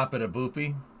pronounced Bapida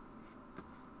Boopy.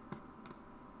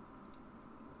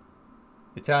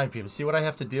 Italian people, see what I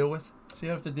have to deal with? See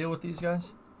what I have to deal with these guys?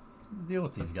 Deal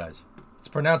with these guys. It's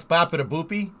pronounced Bapida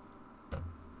Boopy.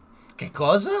 Que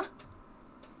cosa?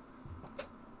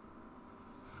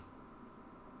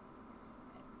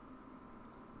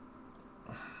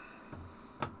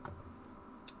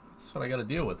 That's what I gotta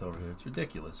deal with over here. It's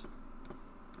ridiculous.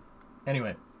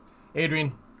 Anyway,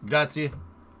 Adrian, grazie.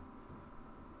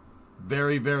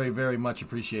 Very, very, very much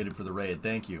appreciated for the raid.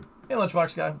 Thank you. Hey,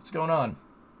 Lunchbox guy, what's going on?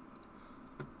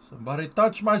 Somebody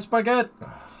touch my spaghetti.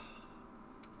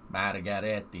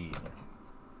 Margaretti.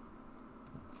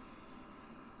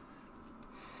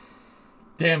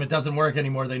 Damn, it doesn't work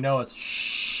anymore. They know us.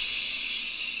 Shh.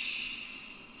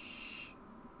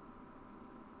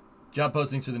 Job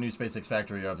postings for the new SpaceX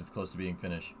factory are close to being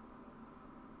finished.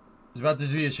 There's about to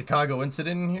be a Chicago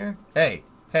incident in here. Hey.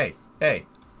 Hey. I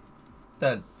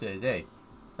don't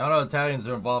know Italians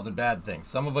are involved in bad things.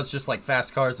 Some of us just like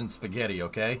fast cars and spaghetti,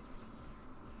 okay?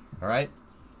 Alright?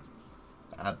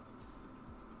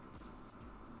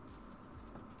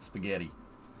 Spaghetti.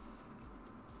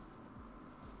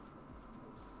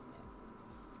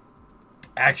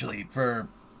 Actually, for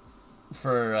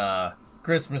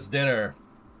Christmas dinner,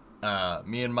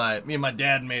 me and my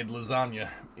dad made lasagna.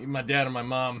 My dad and my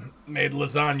mom made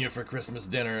lasagna for Christmas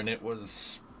dinner, and it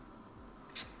was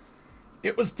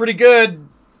pretty good.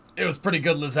 It was pretty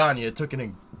good lasagna. It took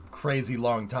a crazy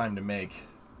long time to make.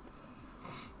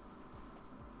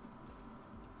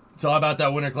 So how about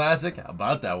that Winter Classic? How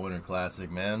about that Winter Classic,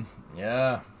 man?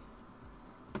 Yeah.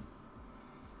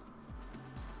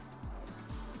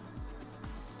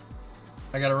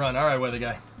 I gotta run. All right, weather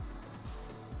guy.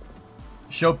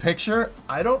 Show picture?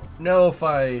 I don't know if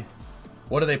I...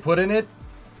 What do they put in it?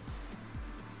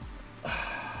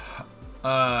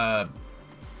 I'm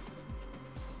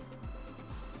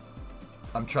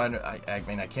trying to... I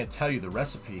mean, I can't tell you the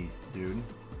recipe, dude.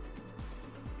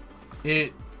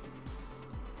 It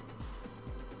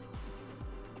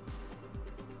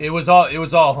was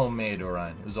all homemade,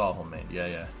 Orion. It was all homemade.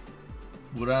 Yeah.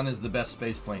 Uran is the best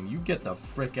space plane. You get the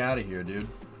frick out of here, dude.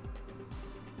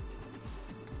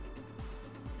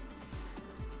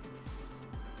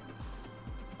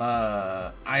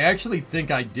 I actually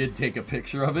think I did take a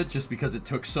picture of it just because it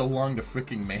took so long to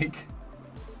freaking make.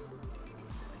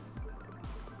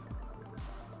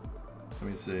 Let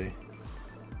me see.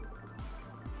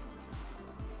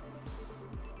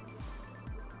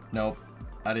 Nope.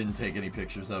 I didn't take any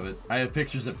pictures of it. I have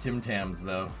pictures of Tim Tams,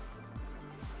 though.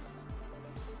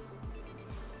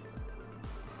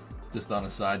 Just on a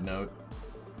side note.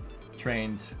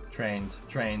 Trains,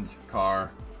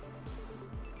 car.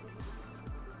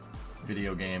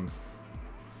 Video game.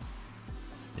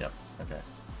 Yep, okay.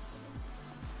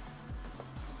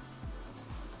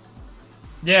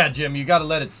 Yeah, Jim, you gotta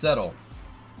let it settle.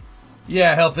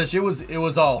 Yeah, Hellfish, it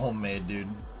was all homemade, dude.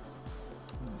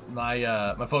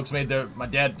 My folks made my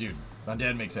dad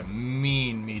makes a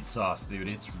mean meat sauce, dude.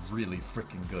 It's really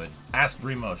freaking good. Ask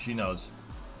Brimo, she knows.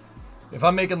 If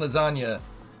I'm making lasagna,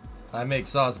 I make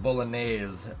sauce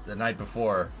bolognese the night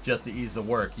before just to ease the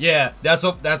work. Yeah, that's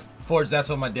what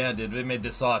my dad did. They made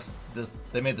the sauce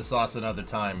another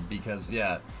time because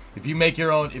yeah, if you make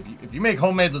your own, if you make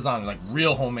homemade lasagna, like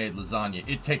real homemade lasagna,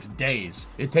 it takes days.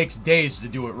 It takes days to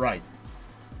do it right.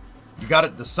 You got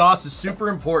it. The sauce is super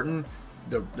important.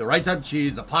 The right type of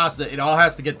cheese, the pasta, it all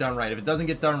has to get done right. If it doesn't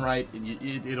get done right,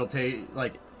 it'll take,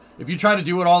 like, if you try to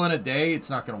do it all in a day, it's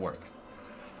not going to work.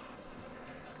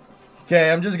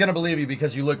 Okay, I'm just going to believe you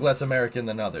because you look less American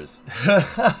than others.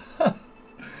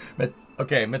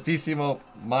 Okay, Matissimo,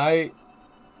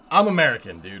 I'm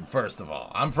American, dude, first of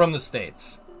all. I'm from the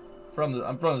States.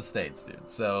 I'm from the States, dude.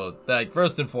 So, like,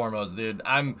 first and foremost, dude,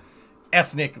 I'm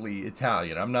ethnically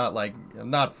Italian. I'm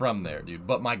not from there, dude.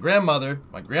 But my grandmother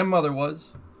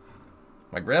was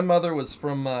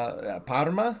from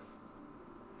Parma.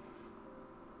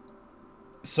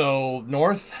 So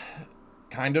north,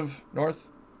 kind of north.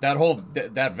 That whole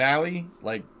that valley,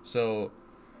 like, so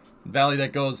valley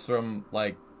that goes from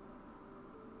like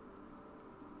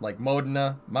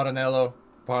Modena, Maranello,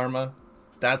 Parma.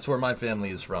 That's where my family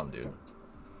is from, dude.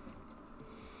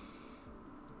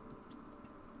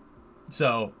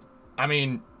 So, I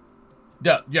mean,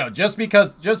 just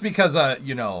because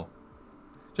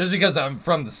I'm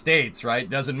from the States, right,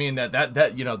 doesn't mean that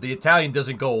the Italian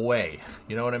doesn't go away.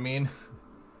 You know what I mean?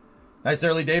 Nice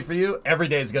early day for you. Every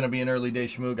day is gonna be an early day,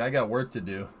 Schmoog. I got work to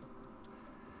do.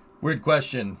 Weird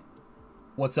question.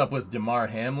 What's up with DeMar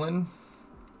Hamlin?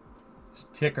 His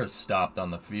ticker stopped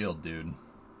on the field, dude.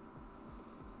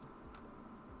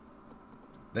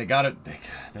 They got it.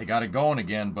 They got it going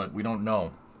again, but we don't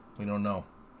know. We don't know.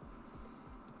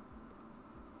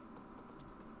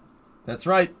 That's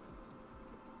right.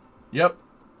 Yep.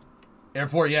 Air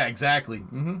Force. Yeah, exactly.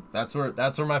 That's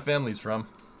where my family's from.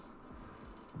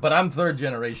 But I'm third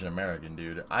generation American,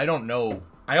 dude. I don't know.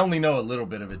 I only know a little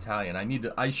bit of Italian.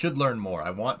 I should learn more. I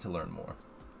want to learn more.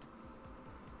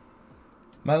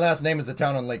 My last name is a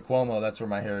town on Lake Como. That's where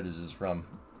my heritage is from.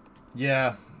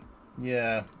 Yeah.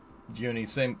 Yeah. Junie,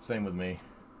 same with me.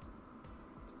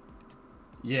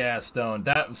 Yeah, Stone.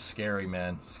 That was scary,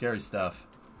 man. Scary stuff.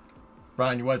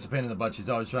 Brian, your wife's a pain in the butt. She's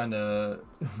always trying to...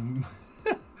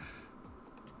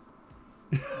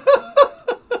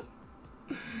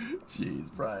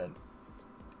 Jeez, Brian.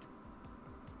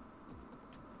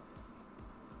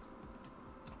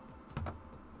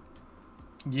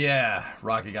 Yeah,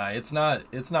 Rocket Guy. It's not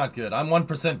good. I'm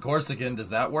 1% Corsican. Does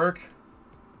that work?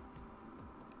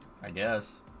 I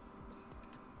guess.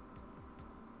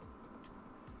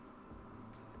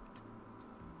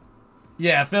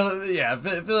 Yeah,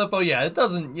 Filippo, yeah, it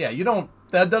doesn't, yeah, you don't,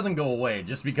 that doesn't go away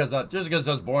just because I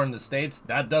was born in the States.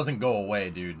 That doesn't go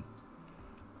away, dude.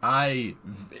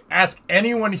 Ask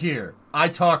anyone here. I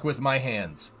talk with my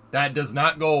hands. That does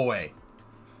not go away.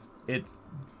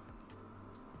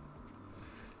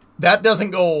 That doesn't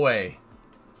go away.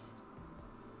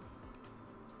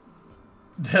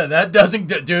 That doesn't,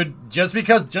 dude, just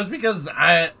because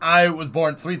I was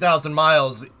born 3,000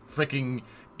 miles freaking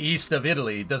east of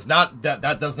Italy does not, that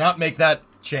does not make that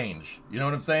change. You know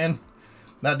what I'm saying?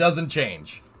 That doesn't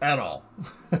change at all.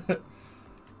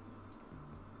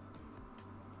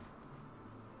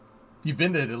 You've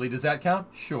been to Italy, does that count?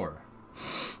 Sure.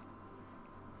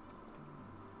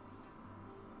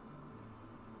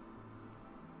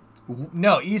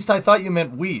 No, east, I thought you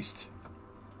meant west.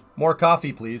 More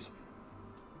coffee, please.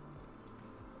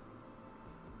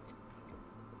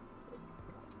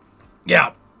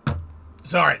 Yeah.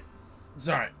 Sorry.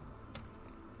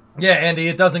 Yeah, Andy,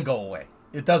 it doesn't go away.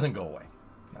 It doesn't go away.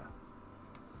 No.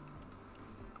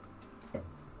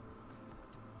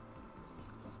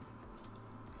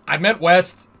 I meant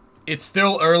west. It's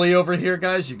still early over here,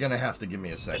 guys. You're going to have to give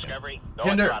me a second. Discovery,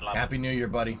 Kinder, Happy New Year,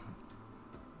 buddy.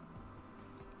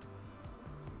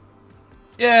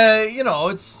 Yeah, you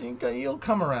know, you'll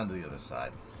come around to the other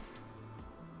side.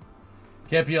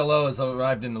 KPLO has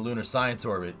arrived in the lunar science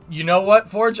orbit. You know what,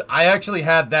 Forge? I actually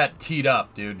had that teed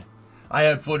up, dude. I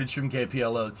had footage from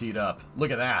KPLO teed up. Look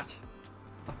at that.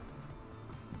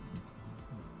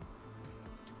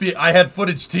 I had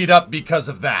footage teed up because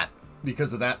of that.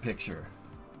 Because of that picture.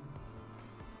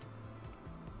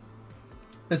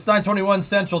 It's 9:21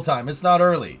 Central Time. It's not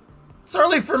early. It's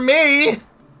early for me!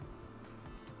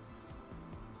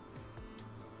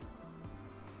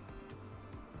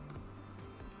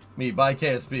 Me, buy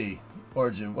KSB.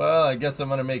 Origin. Well, I guess I'm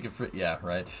gonna make it free. Yeah,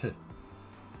 right.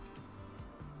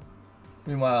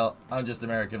 Meanwhile, I'm just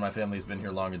American. My family's been here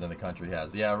longer than the country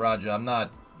has. Yeah, Roger, I'm not.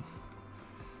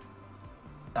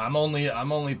 I'm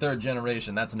only third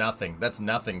generation. That's nothing. That's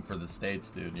nothing for the States,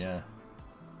 dude. Yeah.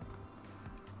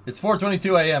 It's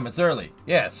 4:22 a.m. It's early.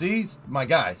 Yeah, see? My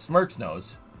guy, Smirks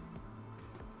knows.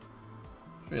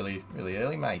 It's really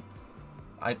early, mate.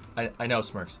 I know,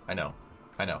 Smirks. I know.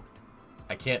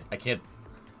 I can't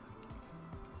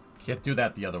do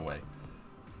that the other way.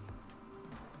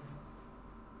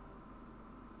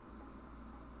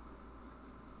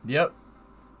 Yep.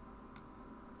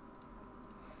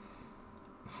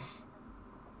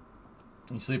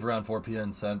 You sleep around 4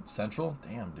 p.m. Central?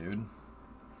 Damn, dude.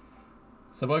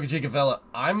 So, Boca Chica fella,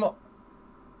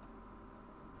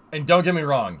 and don't get me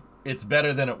wrong, it's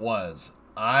better than it was.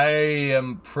 I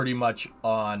am pretty much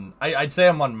on, I'd say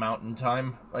I'm on mountain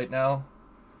time right now.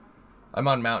 I'm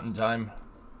on mountain time.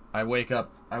 I wake up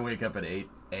at 8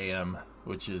 a.m.,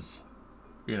 which is,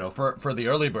 you know, for the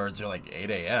early birds, they're like 8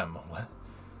 a.m.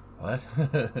 What?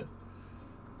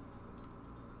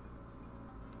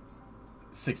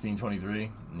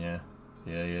 16:23. Yeah.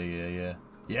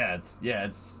 Yeah, it's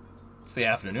the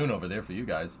afternoon over there for you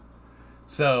guys.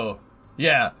 So,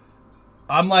 yeah.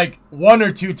 I'm like 1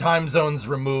 or 2 time zones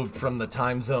removed from the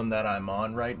time zone that I'm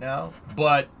on right now,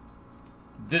 but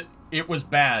it was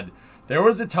bad. There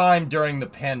was a time during the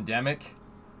pandemic,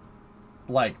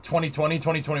 like 2020,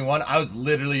 2021, I was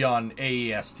literally on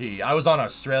AEST. I was on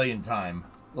Australian time,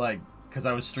 like, because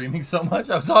I was streaming so much.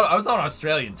 I was on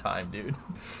Australian time, dude.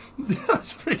 I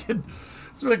was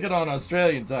freaking on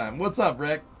Australian time. What's up,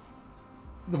 Rick?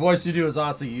 The voice you do is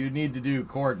Aussie. You need to do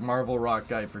Korg Marvel Rock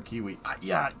guy for Kiwi.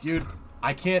 Yeah, dude.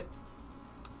 I can't.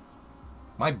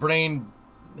 My brain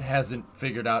hasn't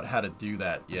figured out how to do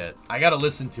that yet. I gotta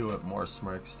listen to it more,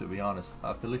 Smirks, to be honest. I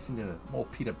have to listen to more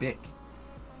Peter Bick.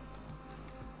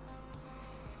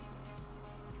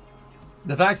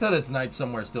 The fact that it's night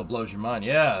somewhere still blows your mind.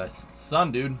 Yeah,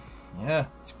 sun, dude. Yeah,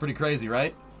 it's pretty crazy,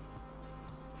 right?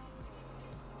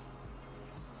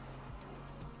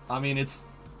 I mean, it's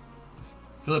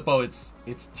Filippo, it's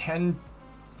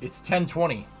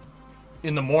 10:20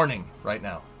 in the morning right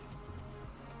now.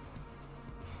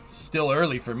 Still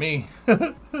early for me.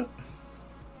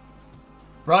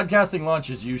 Broadcasting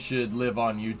launches, you should live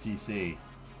on UTC.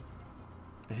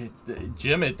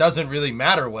 Jim, it doesn't really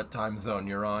matter what time zone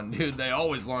you're on, dude. They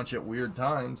always launch at weird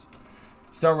times.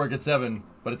 Start work at 7,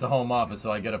 but it's a home office,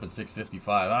 so I get up at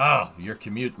 6:55. Ah, your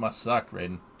commute must suck,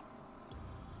 Raiden.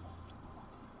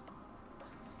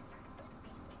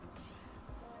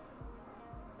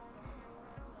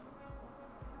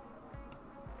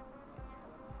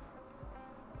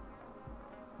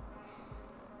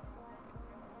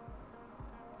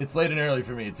 It's late and early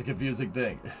for me. It's a confusing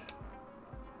thing.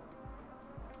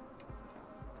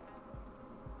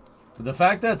 The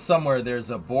fact that somewhere there's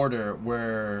a border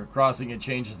where crossing it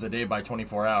changes the day by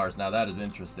 24 hours. Now that is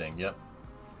interesting. Yep.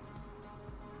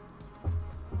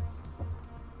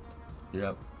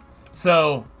 Yep.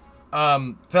 So,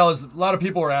 fellas, a lot of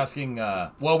people were asking,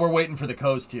 well, we're waiting for the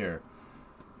coast here.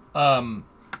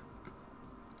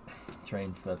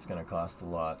 Trains, that's going to cost a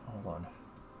lot. Hold on.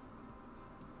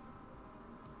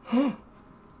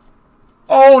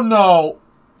 Oh no!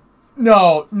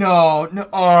 No, no, no.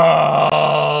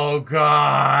 Oh,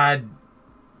 God.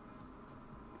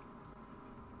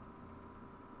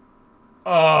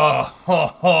 Oh, ho,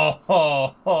 ho,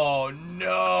 ho, ho,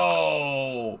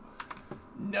 no.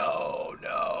 No,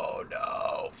 no,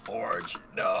 no. Forge,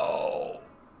 no.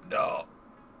 No.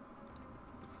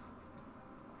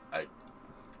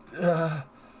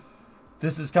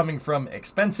 This is coming from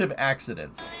expensive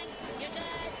accidents.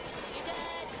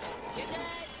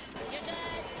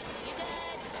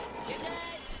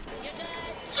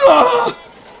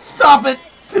 Stop it!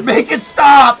 Make it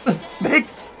stop! Make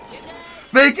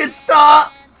it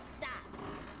stop! Stop.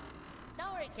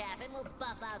 Don't worry, Captain. We'll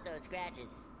buff out those scratches.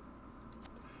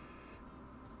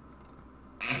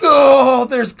 Oh,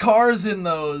 there's cars in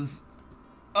those.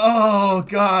 Oh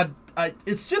God,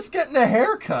 it's just getting a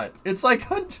haircut. It's like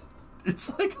unwrapping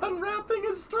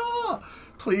a straw.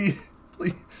 Please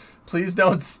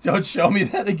don't show me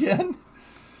that again.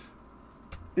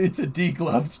 It's a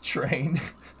degloved train.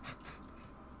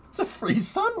 It's a free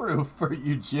sunroof for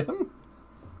you, Jim.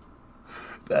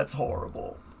 That's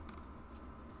horrible.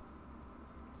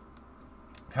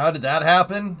 How did that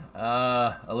happen?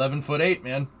 11'8",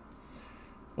 man.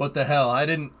 What the hell? I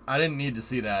didn't need to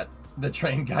see that. The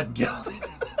train got gilded.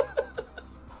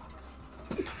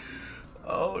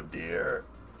 Oh dear.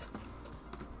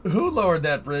 Who lowered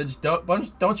that bridge?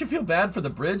 Don't you feel bad for the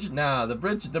bridge? Nah, the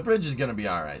bridge is gonna be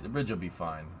all right. The bridge will be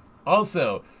fine.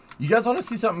 Also, you guys want to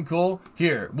see something cool?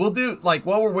 Here, we'll do, like,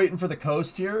 while we're waiting for the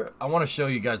coast here, I want to show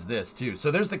you guys this, too.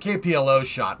 So there's the KPLO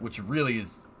shot, which really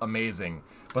is amazing.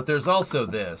 But there's also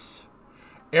this.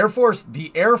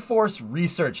 The Air Force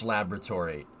Research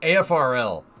Laboratory,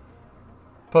 AFRL,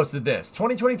 posted this.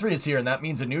 2023 is here, and that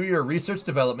means a new year of research,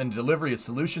 development, and delivery of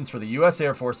solutions for the U.S.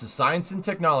 Air Force's Science and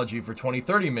Technology for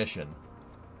 2030 mission.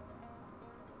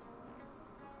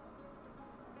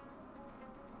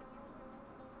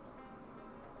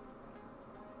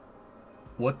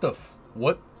 What the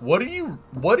what are you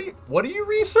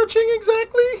researching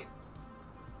exactly?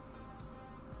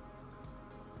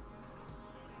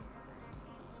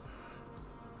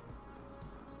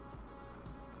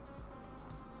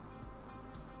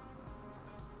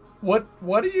 What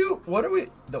are we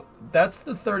that's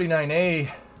the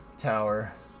 39A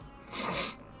tower.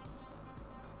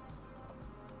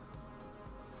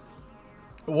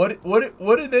 What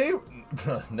do they?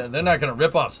 They're not gonna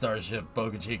rip off Starship,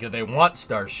 Boca Chica. They want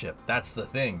Starship. That's the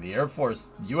thing. The Air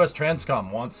Force, U.S.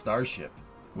 Transcom wants Starship,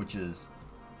 which is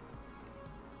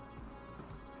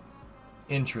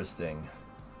interesting.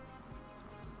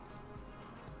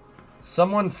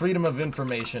 Someone Freedom of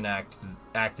Information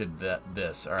acted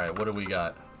this. All right, what do we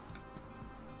got?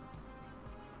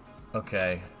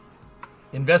 Okay.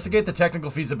 Investigate the technical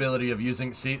feasibility of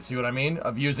using, see what I mean?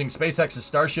 Of using SpaceX's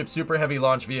Starship Super Heavy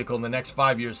launch vehicle in the next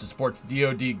 5 years to support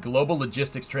DoD global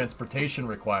logistics transportation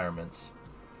requirements.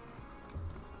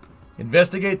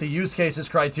 Investigate the use cases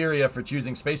criteria for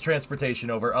choosing space transportation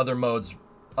over other modes,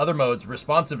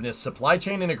 responsiveness, supply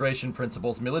chain integration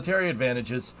principles, military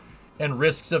advantages, and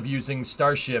risks of using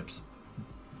Starship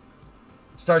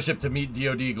to meet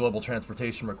DoD global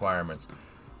transportation requirements.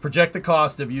 Project the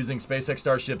cost of using SpaceX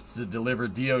Starships to deliver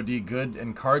DoD good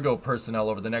and cargo personnel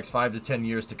over the next 5 to 10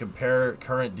 years to compare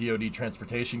current DoD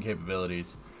transportation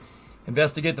capabilities.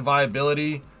 Investigate the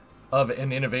viability of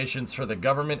and innovations for the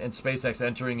government and SpaceX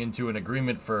entering into an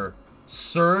agreement for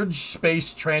surge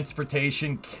space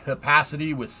transportation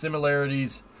capacity with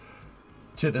similarities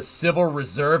to the Civil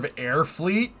Reserve Air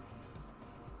Fleet.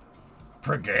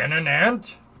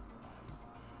 Pregnant?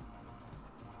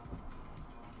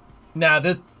 Nah,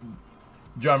 this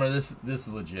drummer, this is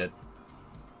legit.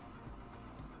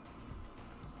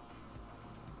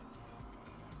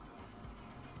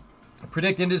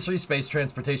 Predict industry space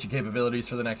transportation capabilities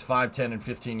for the next 5, 10, and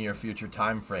 15-year future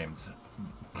time frames.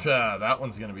 That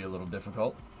one's going to be a little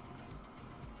difficult.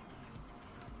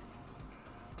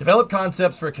 Develop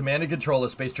concepts for command and control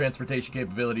of space transportation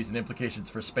capabilities and implications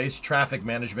for space traffic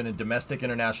management and domestic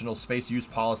international space use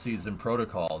policies and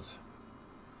protocols.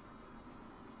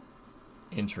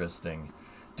 Interesting.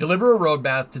 Deliver a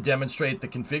roadmap to demonstrate the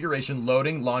configuration,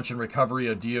 loading, launch, and recovery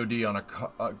of DoD on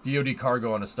a DoD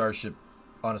cargo on a starship,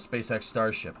 on a SpaceX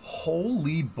Starship.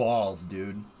 Holy balls,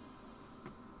 dude.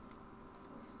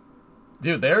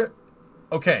 Dude, they're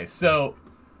okay. So,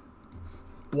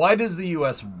 why does the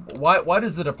U.S. Why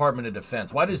does the Department of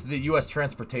Defense? Why does the U.S.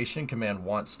 Transportation Command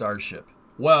want Starship?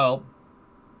 Well,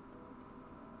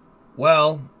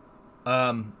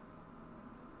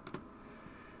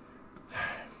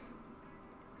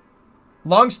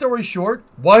 long story short,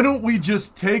 why don't we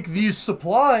just take these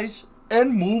supplies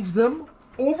and move them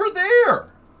over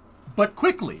there? But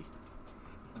quickly.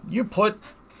 You put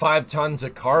 5 tons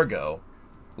of cargo,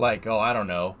 like, oh, I don't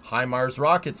know, HIMARS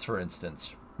rockets, for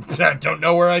instance. I don't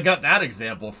know where I got that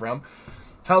example from.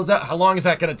 How long is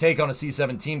that going to take on a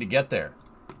C-17 to get there?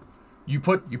 You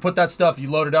put that stuff, you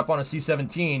load it up on a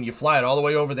C-17, you fly it all the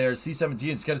way over there.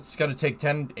 C-17, it's going to take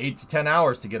 8 to 10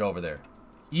 hours to get over there.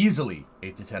 Easily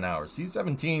 8 to 10 hours.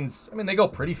 C-17s, I mean, they go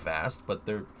pretty fast, but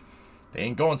they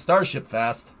ain't going Starship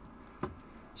fast.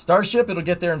 Starship, it'll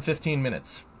get there in 15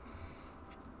 minutes.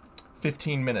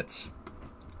 15 minutes.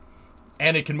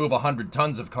 And it can move 100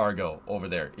 tons of cargo over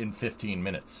there in 15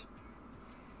 minutes.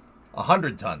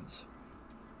 100 tons.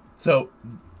 So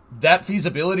that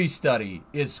feasibility study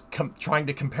is trying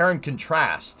to compare and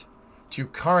contrast to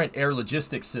current air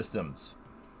logistics systems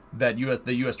that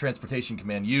the U.S. Transportation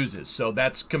Command uses. So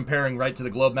that's comparing right to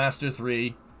the Globemaster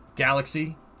 3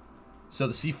 Galaxy. So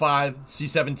the C-5,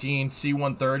 C-17,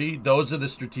 C-130, those are the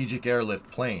strategic airlift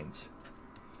planes,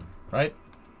 right?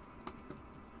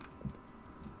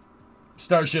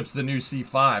 Starship's the new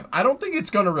C-5. I don't think it's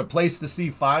going to replace the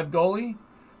C-5 goalie,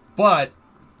 but,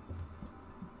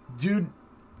 dude,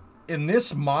 in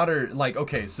this modern, like,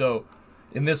 okay, so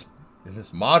in this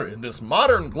modern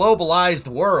globalized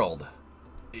world,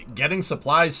 getting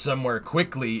supplies somewhere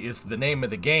quickly is the name of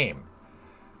the game.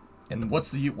 And what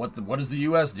does the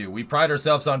U.S. do? We pride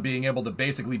ourselves on being able to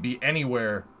basically be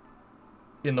anywhere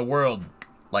in the world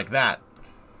like that.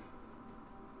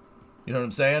 You know what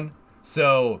I'm saying?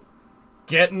 So,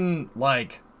 getting,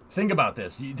 like, think about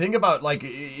this. You think about, like,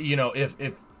 you know,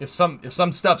 if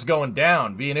some stuff's going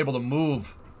down, being able to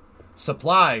move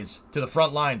supplies to the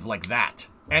front lines like that,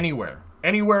 anywhere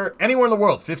in the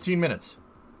world, 15 minutes.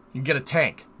 You can get a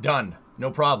tank done,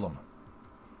 no problem.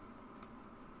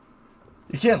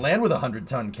 You can't land with a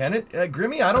 100-ton, can it?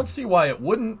 Grimmy, I don't see why it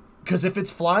wouldn't. Because if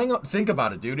it's flying, think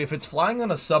about it, dude. If it's flying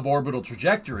on a suborbital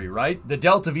trajectory, right? The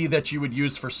delta V that you would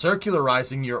use for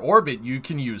circularizing your orbit, you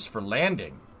can use for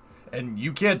landing. And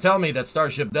you can't tell me that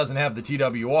Starship doesn't have the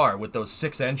TWR with those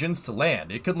 6 engines to land.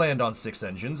 It could land on 6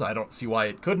 engines. I don't see why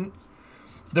it couldn't.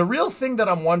 The real thing that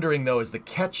I'm wondering, though, is the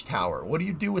catch tower. What do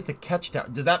you do with the catch tower?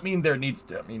 Does that mean that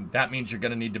means you're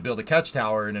going to need to build a catch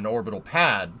tower in an orbital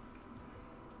pad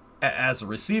as a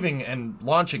receiving and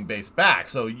launching base back.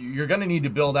 So you're going to need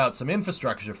to build out some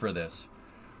infrastructure for this.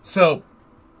 So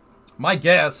my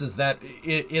guess is that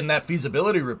in that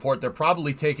feasibility report, they're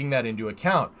probably taking that into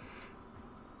account.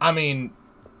 I mean,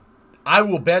 I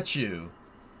will bet you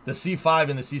the C-5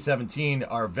 and the C-17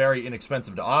 are very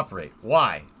inexpensive to operate.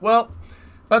 Why? Well,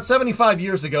 about 75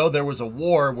 years ago, there was a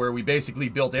war where we basically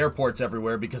built airports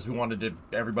everywhere because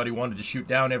everybody wanted to shoot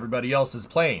down everybody else's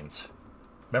planes.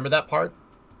 Remember that part?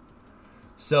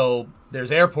 So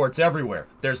there's airports everywhere.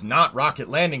 There's not rocket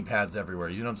landing pads everywhere.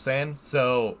 You know what I'm saying?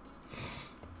 So,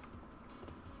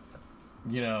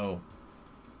 you know,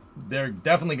 they're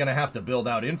definitely going to have to build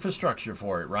out infrastructure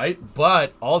for it, right?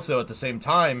 But also at the same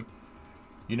time,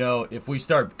 you know, if we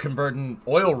start converting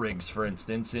oil rigs, for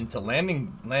instance, into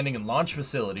landing and launch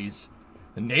facilities,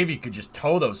 the Navy could just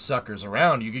tow those suckers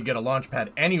around. You could get a launch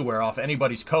pad anywhere off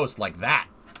anybody's coast like that.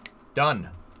 Done.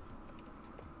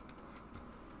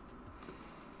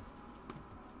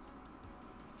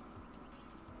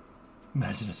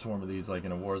 Imagine a swarm of these like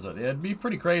in a war zone. It'd be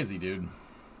pretty crazy, dude.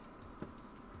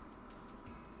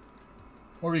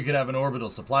 Or you could have an orbital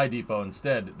supply depot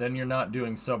instead. Then you're not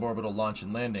doing suborbital launch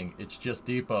and landing. It's just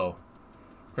depot.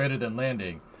 Greater than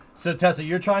landing. So, Tessa,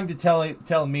 you're trying to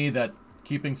tell me that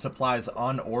keeping supplies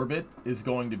on orbit is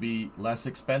going to be less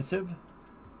expensive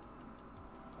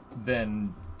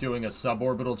than doing a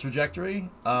suborbital trajectory?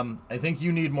 I think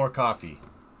you need more coffee.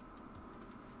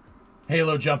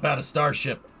 Halo jump out of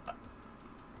Starship.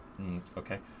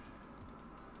 Okay.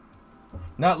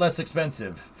 Not less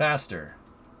expensive. Faster.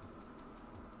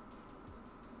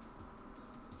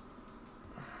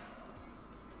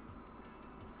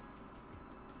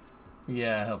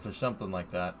 Yeah, hell, for something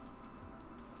like that.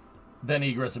 Then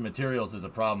egress of materials is a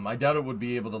problem. I doubt it would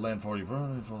be able to land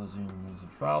 44. Is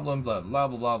a problem. Blah, blah,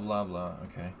 blah, blah, blah, blah.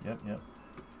 Okay, yep.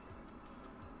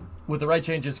 With the right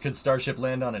changes, could Starship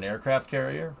land on an aircraft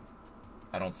carrier?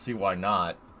 I don't see why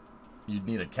not. You'd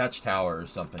need a catch tower or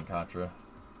something, Contra.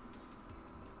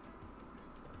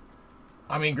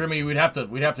 I mean, Grimmy, we'd have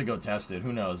to go test it.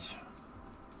 Who knows?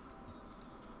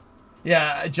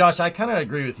 Yeah, Josh, I kind of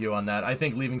agree with you on that. I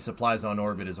think leaving supplies on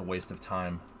orbit is a waste of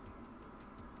time.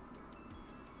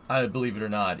 I believe it or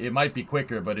not. It might be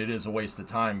quicker, but it is a waste of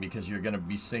time because you're going to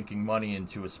be sinking money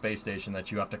into a space station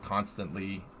that you have to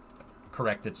constantly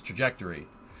correct its trajectory.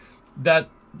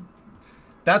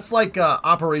 That's like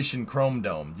Operation Chrome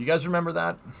Dome. Do you guys remember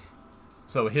that?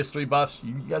 So history buffs,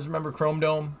 you guys remember Chrome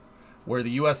Dome? Where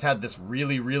the U.S. had this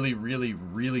really, really, really,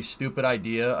 really stupid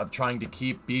idea of trying to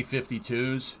keep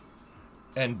B-52s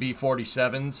and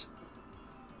B-47s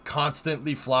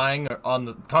constantly flying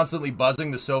constantly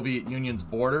buzzing the Soviet Union's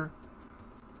border,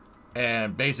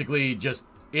 and basically just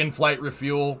in-flight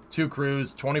refuel, 2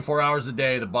 crews, 24 hours a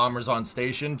day, the bombers on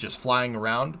station, just flying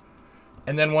around.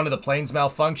 And then one of the planes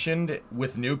malfunctioned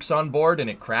with nukes on board, and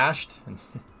it crashed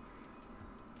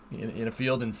in a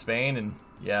field in Spain, and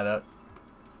that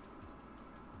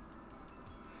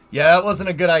wasn't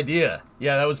a good idea.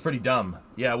 Yeah, that was pretty dumb.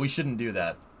 Yeah, we shouldn't do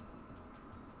that.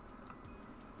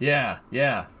 Yeah.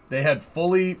 They had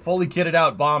fully kitted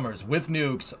out bombers with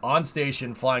nukes on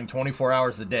station flying 24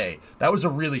 hours a day. That was a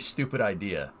really stupid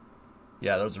idea.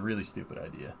 Yeah, that was a really stupid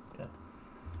idea. Yeah.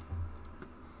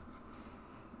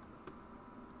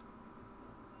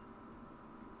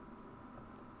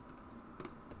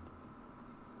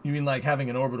 You mean like having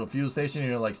an orbital fuel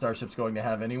station, like Starship's going to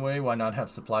have anyway? Why not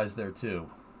have supplies there too?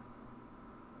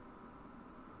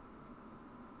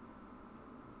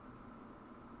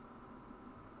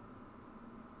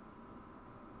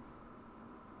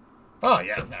 Oh,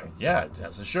 yeah,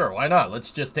 sure, why not?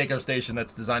 Let's just take our station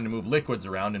that's designed to move liquids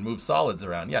around and move solids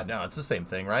around. Yeah, no, it's the same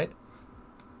thing, right?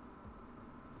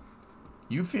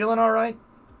 You feeling all right?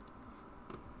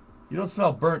 You don't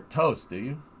smell burnt toast, do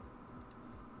you?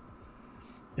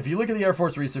 If you look at the Air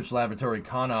Force Research Laboratory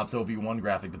ConOps OV1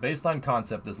 graphic, the baseline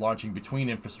concept is launching between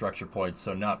infrastructure points,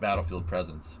 so not battlefield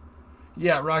presence.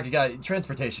 Yeah, Rocket Guy,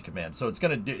 Transportation Command. So it's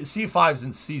going to do... C5s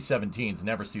and C-17s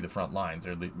never see the front lines.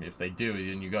 Or if they do,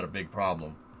 then you got a big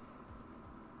problem.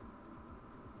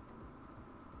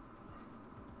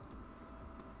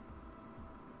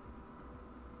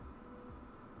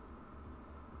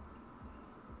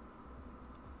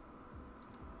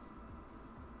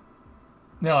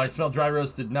 No, I smell dry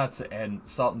roasted nuts and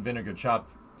salt and vinegar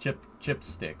chip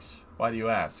sticks. Why do you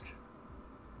ask?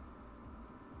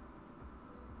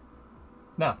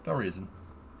 No reason.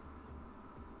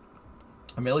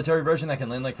 A military version that can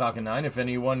land like Falcon 9. If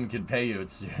anyone could pay you,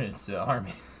 it's the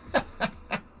Army.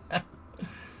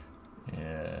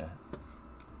 Yeah.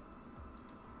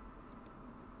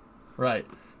 Right.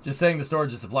 Just saying the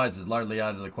storage of supplies is largely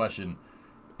out of the question.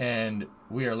 And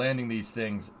we are landing these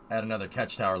things at another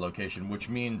catch tower location, which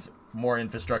means more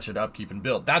infrastructure to upkeep and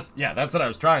build. That's what I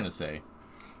was trying to say.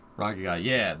 Rocket Guy.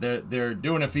 Yeah, they're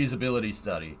doing a feasibility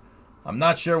study. I'm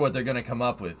not sure what they're gonna come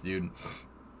up with, dude.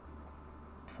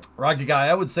 Rocket Guy,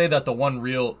 I would say that the one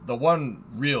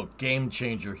real game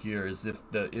changer here is if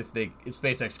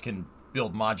SpaceX can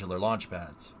build modular launch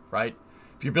pads, right?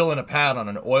 If you're building a pad on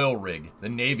an oil rig, the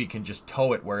Navy can just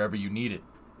tow it wherever you need it,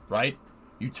 right?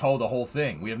 You tow the whole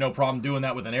thing. We have no problem doing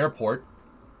that with an airport,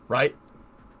 right?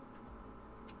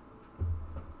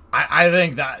 I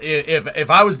think that if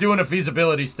I was doing a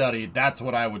feasibility study, that's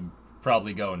what I would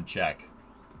probably go and check.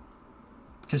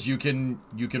 Because you can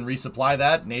resupply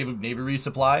that, Navy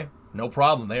resupply, no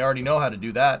problem. They already know how to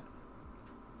do that.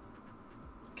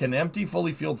 Can an empty,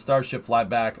 fully fueled Starship fly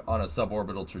back on a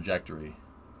suborbital trajectory?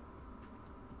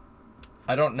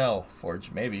 I don't know,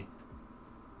 Forge. Maybe.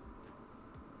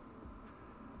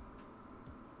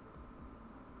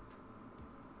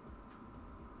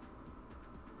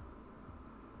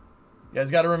 You guys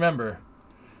got to remember,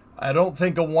 I don't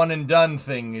think a one and done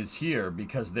thing is here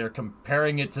because they're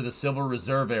comparing it to the Civil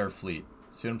Reserve Air Fleet.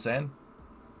 See what I'm saying?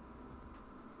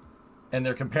 And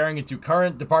they're comparing it to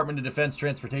current Department of Defense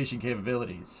transportation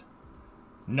capabilities.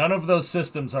 None of those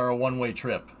systems are a one-way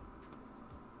trip.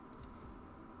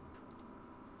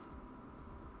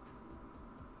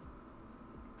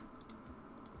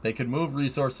 They could move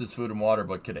resources, food, and water,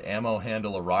 but could ammo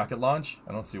handle a rocket launch?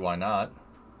 I don't see why not.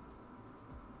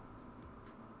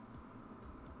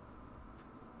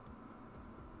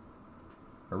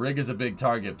 A rig is a big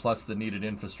target, plus the needed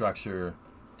infrastructure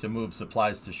to move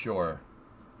supplies to shore.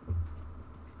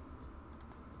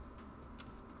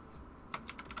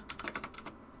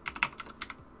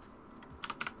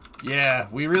 Yeah,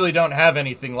 we really don't have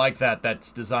anything like that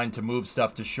that's designed to move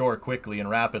stuff to shore quickly and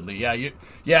rapidly. Yeah,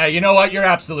 you know what? You're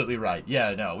absolutely right.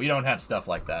 Yeah, no, we don't have stuff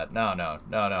like that. No.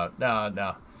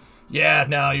 Yeah,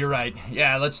 no, you're right.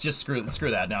 Yeah, let's just screw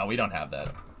that. No, we don't have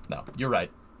that. No, you're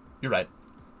right. You're right.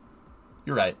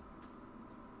 You're right.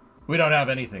 We don't have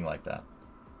anything like that.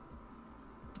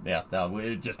 Yeah, no,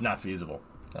 it's just not feasible.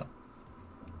 No.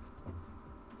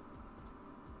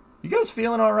 You guys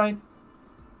feeling all right?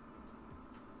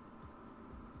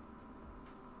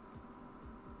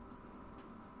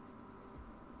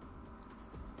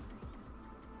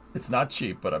 It's not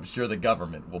cheap, but I'm sure the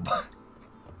government will buy.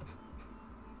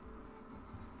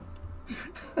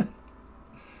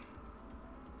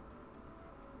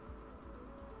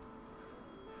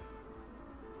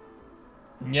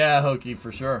 Yeah, Hokey,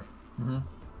 for sure.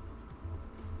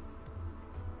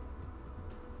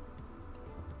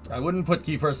 I wouldn't put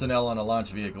key personnel on a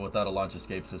launch vehicle without a launch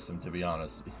escape system, to be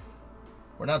honest.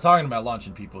 We're not talking about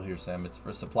launching people here, Sam. It's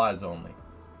for supplies only.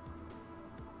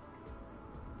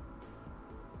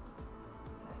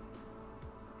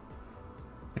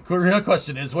 The real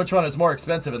question is, which one is more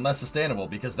expensive and less sustainable?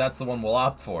 Because that's the one we'll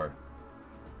opt for.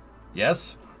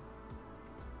 Yes?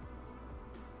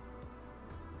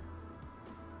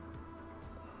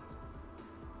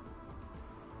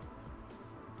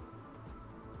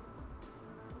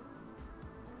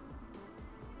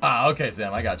 Ah, okay,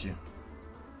 Sam, I got you.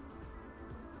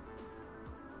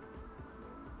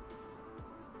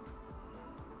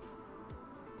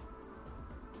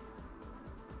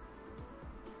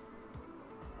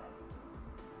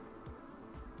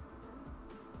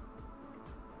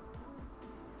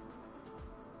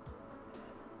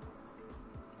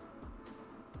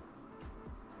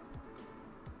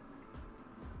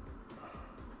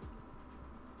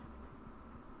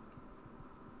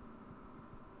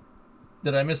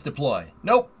 Did I misdeploy?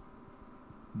 Nope.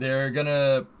 They're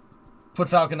gonna put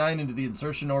Falcon 9 into the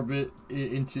insertion orbit.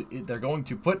 They're going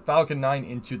to put Falcon 9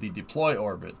 into the deploy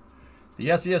orbit.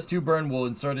 The SES-2 burn will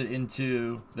insert it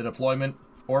into the deployment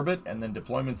orbit, and then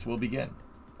deployments will begin.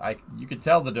 You could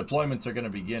tell the deployments are going to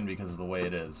begin because of the way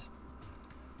it is.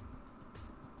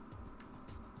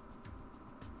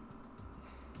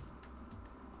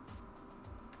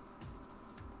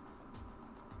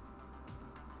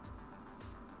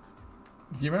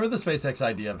 Do you remember the SpaceX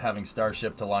idea of having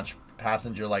Starship to launch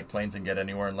passenger-like planes and get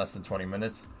anywhere in less than 20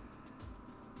 minutes?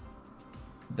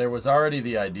 There was already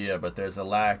the idea, but there's a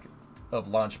lack of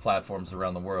launch platforms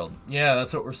around the world. Yeah,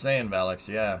 that's what we're saying, Valix,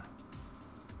 yeah.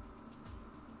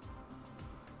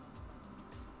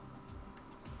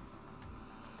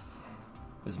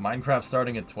 Is Minecraft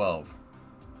starting at 12?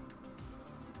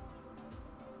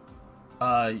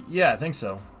 Yeah, I think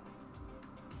so.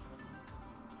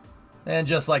 And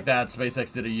just like that,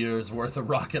 SpaceX did a year's worth of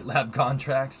Rocket Lab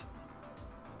contracts.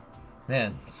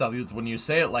 Man, so when you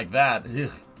say it like that,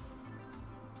 ugh.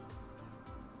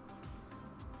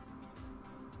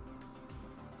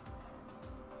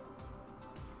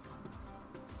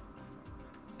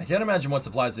 I can't imagine what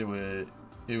supplies there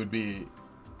would be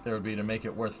to make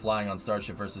it worth flying on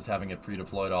Starship versus having it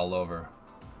pre-deployed all over.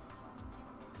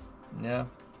 Yeah.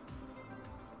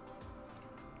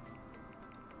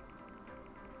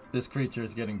 This creature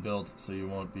is getting built, so you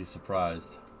won't be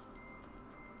surprised.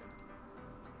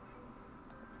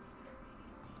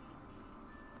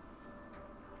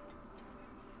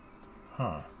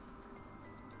 Huh.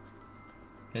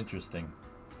 Interesting.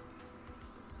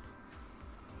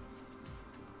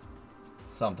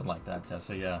 Something like that,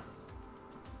 Tessa, yeah.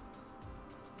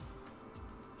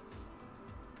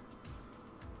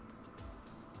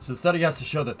 So the study has to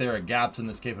show that there are gaps in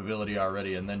this capability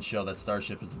already, and then show that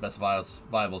Starship is the best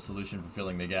viable solution for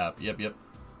filling the gap. Yep.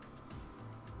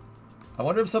 I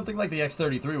wonder if something like the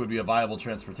X-33 would be a viable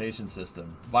transportation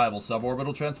system. Viable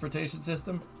suborbital transportation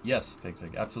system? Yes,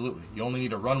 Pixig, absolutely. You only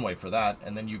need a runway for that,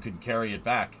 and then you could carry it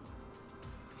back.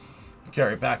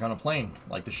 Carry it back on a plane,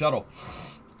 like the shuttle.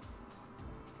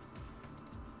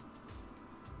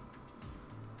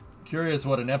 Curious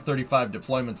what an F-35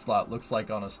 deployment slot looks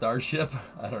like on a Starship.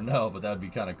 I don't know, but that would be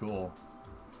kind of cool.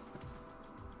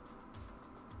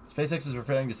 SpaceX is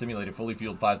preparing to simulate a fully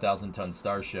fueled 5,000-ton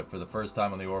Starship for the first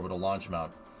time on the orbital launch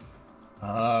mount.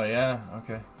 Oh, yeah.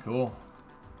 Okay, cool.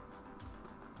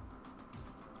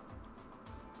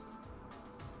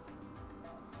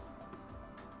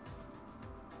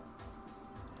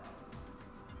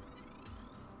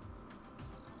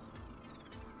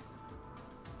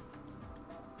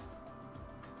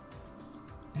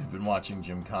 You've been watching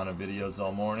Gymkhana videos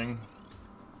all morning.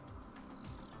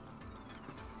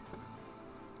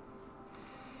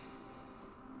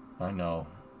 I know.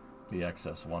 The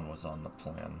XS-1 was on the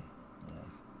plan.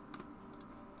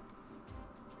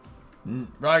 Yeah.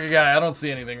 Rocket Guy, I don't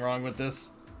see anything wrong with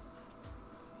this.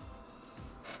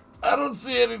 I don't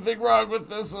see anything wrong with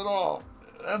this at all.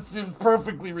 That seems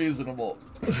perfectly reasonable.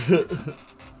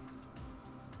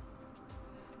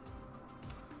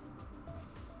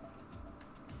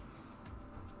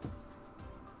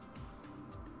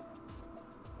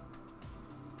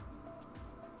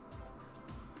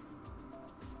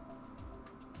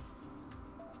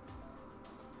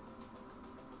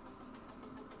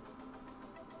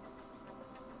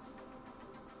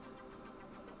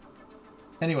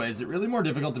 Anyway, is it really more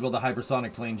difficult to build a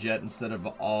hypersonic plane jet instead of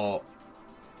all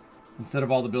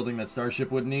the building that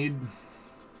Starship would need?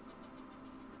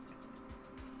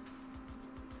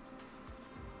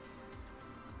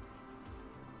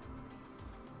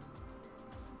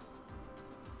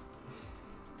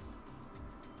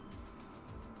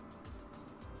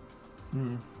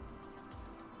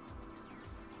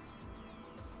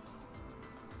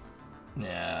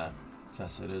 Yeah,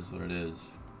 guess it is what it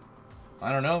is.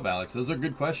 I don't know, Alex. Those are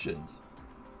good questions.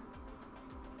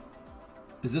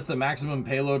 Is this the maximum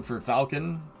payload for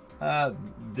Falcon?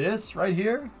 This right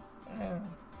here?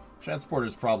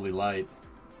 Transporter's probably light.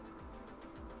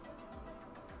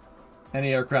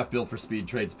 Any aircraft built for speed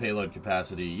trades payload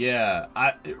capacity. Yeah,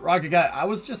 Rocket Guy, I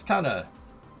was just kind of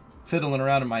fiddling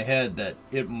around in my head that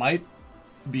it might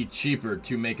be cheaper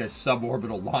to make a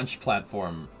suborbital launch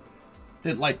platform.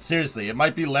 Like, seriously, it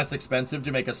might be less expensive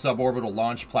to make a suborbital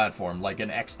launch platform like an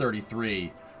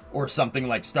X-33 or something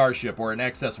like Starship or an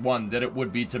XS-1 than it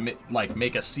would be to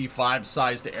make a C-5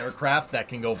 sized aircraft that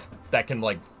can go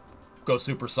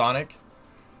supersonic.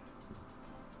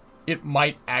 It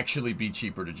might actually be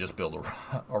cheaper to just build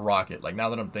a rocket. Like, now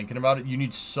that I'm thinking about it, you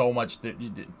need so much,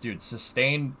 dude.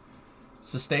 Sustained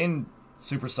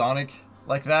supersonic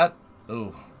like that.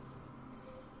 Ooh.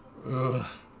 Ugh.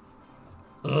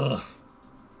 Ugh.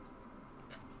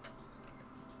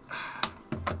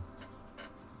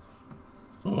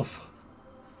 Oof.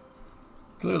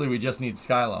 Clearly we just need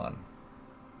Skylon.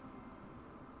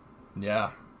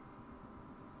 Yeah.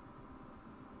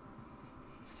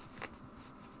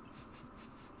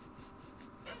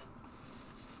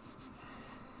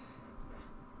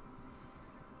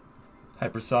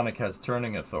 Hypersonic has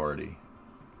turning authority.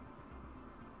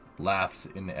 Laughs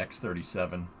in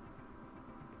X-37.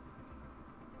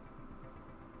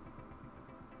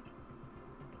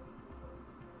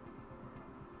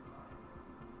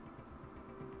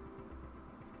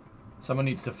 Someone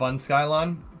needs to fund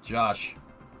Skylon? Josh.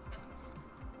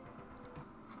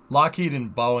 Lockheed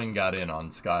and Boeing got in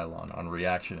on Skylon, on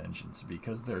reaction engines,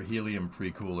 because their helium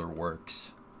pre-cooler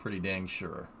works. Pretty dang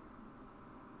sure.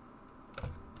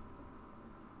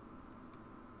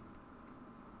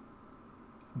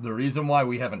 The reason why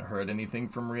we haven't heard anything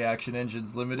from Reaction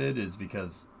Engines Limited is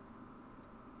because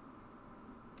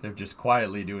they're just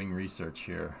quietly doing research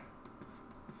here.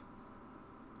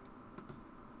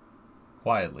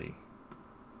 Quietly.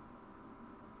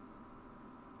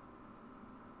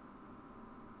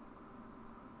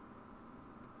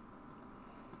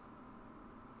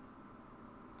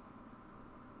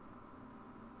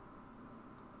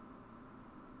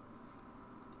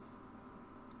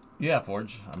 Yeah,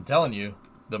 Forge. I'm telling you,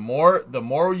 the more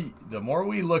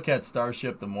we look at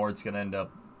Starship, the more it's gonna end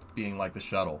up being like the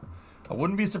shuttle. I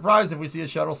wouldn't be surprised if we see a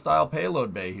shuttle-style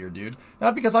payload bay here, dude.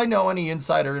 Not because I know any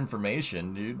insider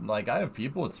information, dude. Like, I have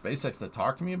people at SpaceX that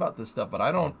talk to me about this stuff, but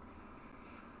I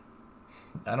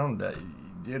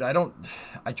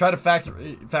try to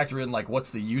factor in, like,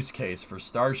 what's the use case for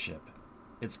Starship.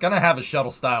 It's gonna have a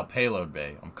shuttle-style payload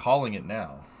bay. I'm calling it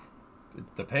now.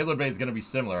 The payload bay is going to be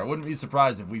similar. I wouldn't be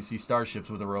surprised if we see Starships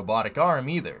with a robotic arm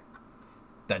either.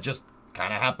 That just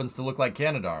kind of happens to look like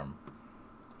Canadarm.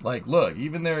 Like, look,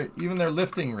 even their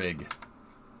lifting rig.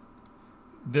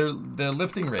 Their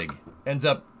lifting rig ends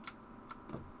up...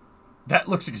 That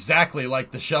looks exactly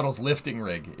like the shuttle's lifting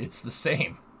rig. It's the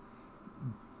same.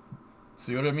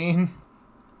 See what I mean?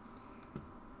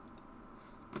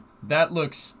 That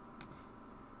looks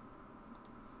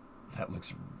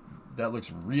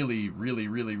really, really,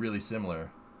 really, really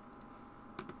similar.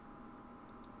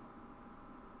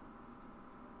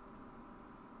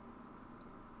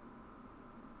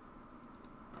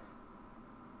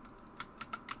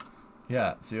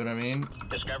 Yeah, see what I mean?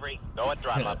 Discovery, go at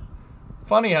throttle up.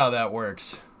 Funny how that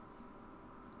works.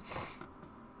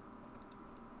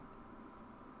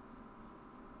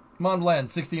 Mondland,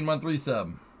 16-month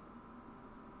resub.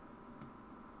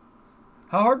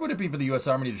 How hard would it be for the U.S.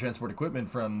 Army to transport equipment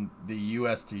from the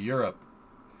U.S. to Europe?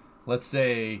 Let's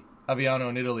say Aviano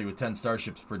in Italy with 10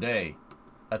 starships per day.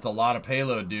 That's a lot of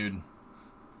payload, dude.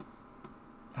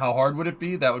 How hard would it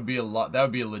be? That would be a lot. That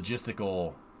would be a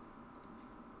logistical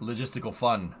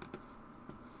fun.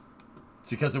 It's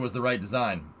because it was the right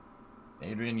design.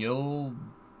 Adrian, you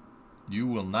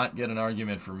will not get an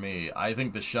argument from me. I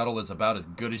think the shuttle is about as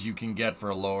good as you can get for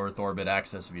a low Earth orbit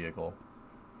access vehicle.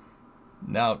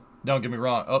 Now, don't get me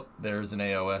wrong. Oh, there's an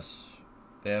AOS.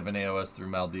 They have an AOS through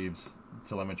Maldives.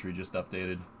 Telemetry just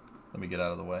updated. Let me get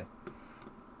out of the way.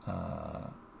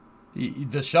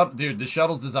 The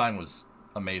shuttle's design was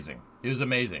amazing. It was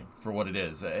amazing for what it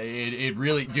is. It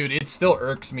really, dude, it still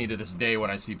irks me to this day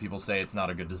when I see people say it's not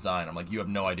a good design. I'm like, you have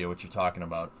no idea what you're talking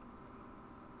about.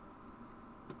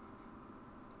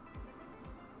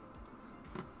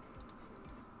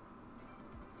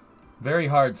 Very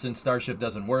hard since Starship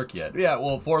doesn't work yet. Yeah,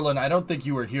 well, Forlin, I don't think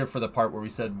you were here for the part where we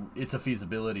said it's a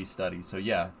feasibility study. So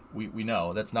yeah, we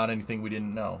know. That's not anything we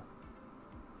didn't know.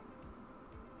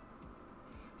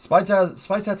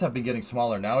 SpySats have been getting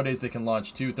smaller. Nowadays they can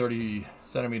launch 2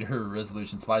 30-centimeter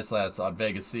resolution SpySats on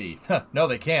Vega C. No,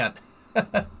 they can't.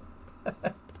 Welcome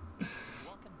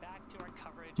back to our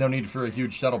coverage. No need for a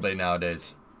huge shuttle bay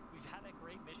nowadays. We've had a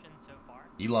great mission so far.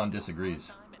 Elon disagrees.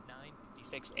 Time at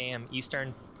 9:56 a.m.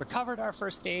 Eastern, recovered our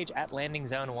first stage at landing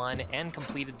zone 1 and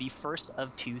completed the first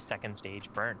of 2 second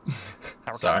stage burns.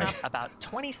 Now we're coming up about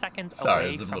 20 seconds away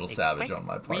it's a from little a savage quick on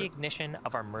my part. reignition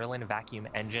of our Merlin vacuum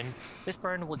engine. This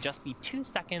burn will just be 2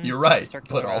 seconds You're right, to but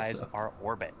circularize also- our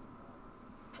orbit.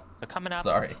 So coming up,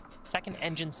 Sorry. second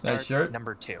engine Nice start shirt.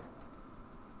 number 2.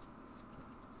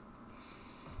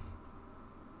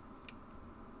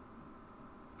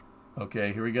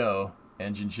 Okay, here we go.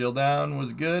 Engine chill down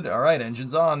was good. All right,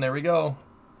 engine's on. There we go.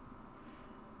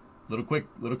 Little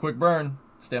quick burn.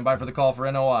 Stand by for the call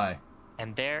for NOI.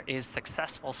 And there is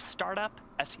successful startup,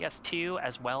 SES-2,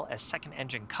 as well as second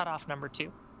engine cutoff number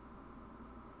 2.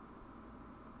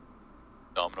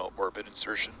 Nominal orbit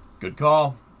insertion. Good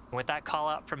call. With that call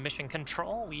out from mission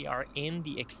control, we are in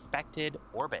the expected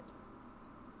orbit.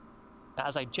 Now,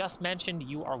 as I just mentioned,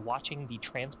 you are watching the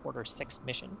Transporter-6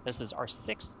 mission. This is our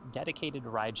 6th dedicated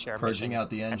rideshare Purging mission out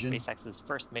the engine. and SpaceX's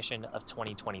first mission of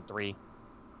 2023.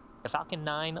 The Falcon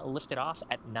 9 lifted off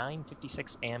at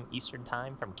 9:56 a.m. Eastern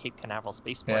Time from Cape Canaveral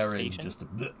Spaceport Station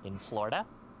in Florida.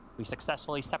 We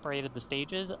successfully separated the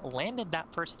stages, landed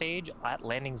that first stage at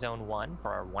landing zone 1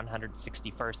 for our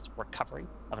 161st recovery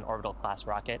of an orbital class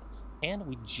rocket, and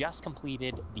we just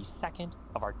completed the second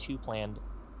of our 2 planned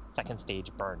second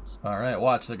stage burns. All right,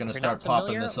 watch. They're going to If you're start not popping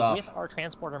familiar this off. with our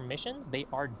transporter missions, they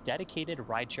are dedicated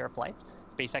rideshare flights.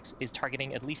 SpaceX is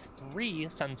targeting at least 3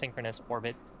 sun-synchronous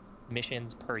orbit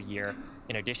missions per year,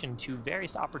 in addition to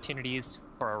various opportunities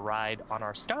for a ride on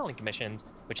our Starlink missions,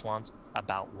 which launch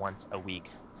about once a week.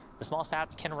 The small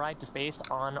sats can ride to space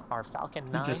on our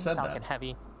Falcon 9, just said Falcon that?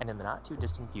 Heavy, and in the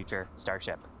not-too-distant future,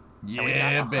 Starship. Yeah, And we've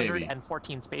got baby.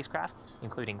 114 spacecraft,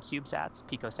 including CubeSats,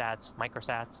 PicoSats,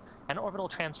 Microsats, and orbital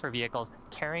transfer vehicles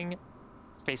carrying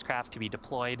spacecraft to be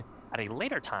deployed at a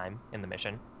later time in the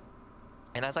mission.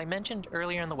 And as I mentioned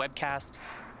earlier in the webcast,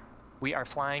 we are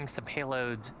flying some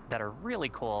payloads that are really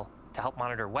cool to help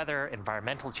monitor weather,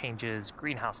 environmental changes,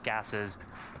 greenhouse gases,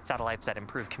 satellites that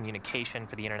improve communication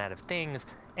for the Internet of Things,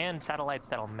 and satellites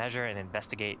that will measure and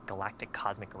investigate galactic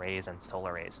cosmic rays and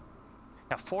solar rays.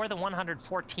 Now, for the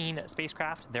 114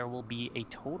 spacecraft, there will be a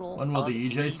total When will of the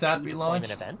EJ 82 sat be deployment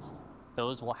launched? events.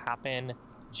 Those will happen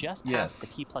just past the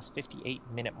T+58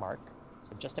 minute mark,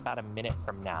 so just about a minute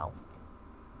from now.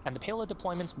 And the payload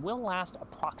deployments will last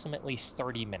approximately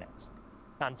 30 minutes.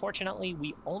 Now, unfortunately,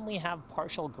 we only have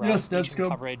partial ground station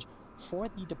coverage for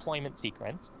the deployment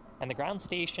sequence, and the ground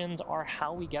stations are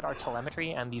how we get our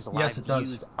telemetry and these live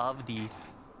views of the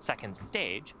second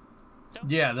stage. So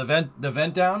Yeah, the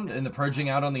vent down and the purging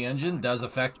out on the engine does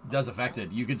affect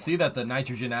it. You can see that the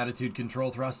nitrogen attitude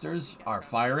control thrusters are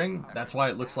firing. That's why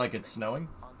it looks like it's snowing.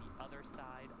 on the other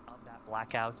side of that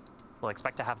blackout, we'll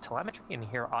expect to have telemetry and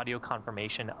hear audio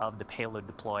confirmation of the payload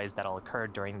deploys that'll occur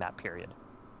during that period.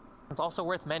 It's also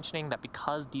worth mentioning that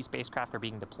because these spacecraft are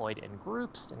being deployed in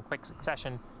groups in quick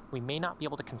succession, we may not be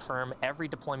able to confirm every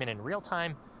deployment in real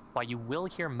time. While you will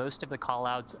hear most of the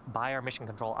callouts by our mission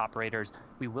control operators,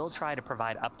 we will try to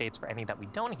provide updates for any that we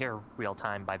don't hear real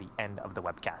time by the end of the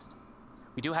webcast.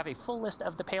 We do have a full list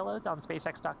of the payloads on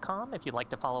SpaceX.com if you'd like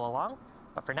to follow along,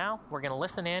 but for now, we're going to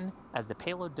listen in as the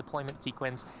payload deployment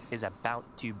sequence is about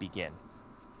to begin.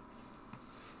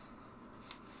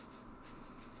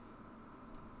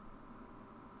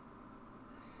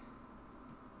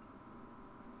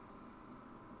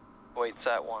 Wait,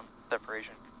 Sat-1,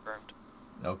 separation confirmed.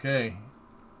 Okay.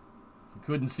 You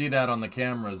couldn't see that on the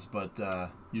cameras, but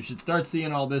you should start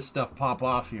seeing all this stuff pop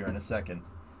off here in a second.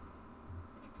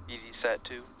 EV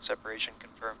Sat-2, separation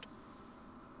confirmed.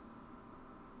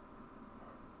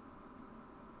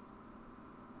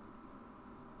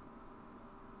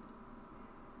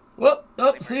 Whoop! Oh,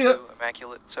 Lemur see ya! 2,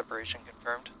 immaculate, separation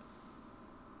confirmed.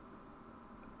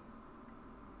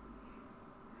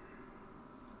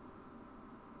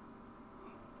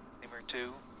 Lemur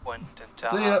 2, Quentin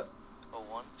See ya! Taha,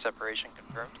 01, separation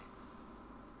confirmed.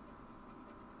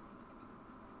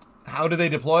 How do they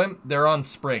deploy them? They're on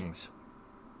springs.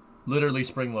 Literally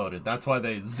spring-loaded. That's why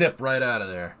they zip right out of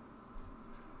there.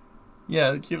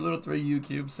 Yeah, the cute little 3U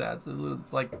CubeSats.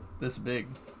 It's like this big.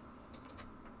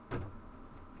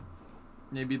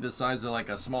 Maybe the size of like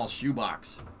a small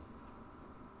shoebox.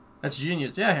 That's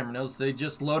genius. Yeah, Hammernose. They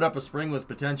just load up a spring with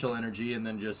potential energy and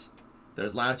then just...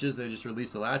 There's latches. They just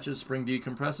release the latches. Spring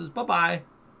decompresses. Bye-bye.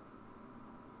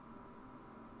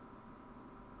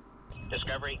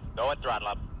 Discovery, go at throttle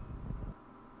up.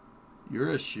 You're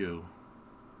a shoe.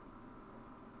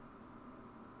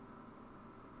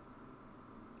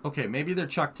 Okay, maybe they're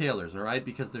Chuck Taylors, all right?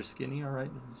 Because they're skinny, all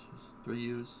right? It's just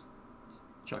 3Us. It's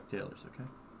Chuck Taylors, okay?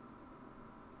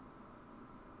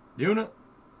 Doing it.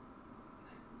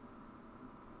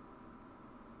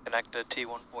 Connecta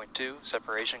T1.2,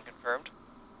 separation confirmed.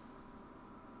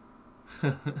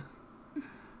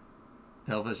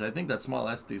 Hellfish, I think that small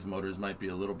Estes motors might be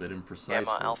a little bit imprecise Gamma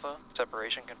for, Alpha,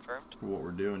 separation confirmed. for what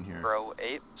we're doing here. Bro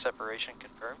 8, separation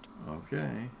confirmed.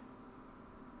 Okay.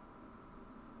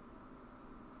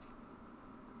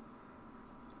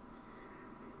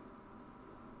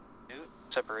 Newt,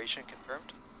 separation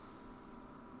confirmed.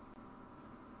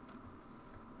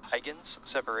 Huygens,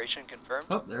 separation confirmed.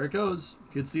 Oh, there it goes.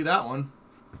 You could see that one.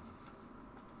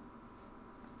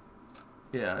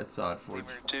 Yeah, I saw it for you.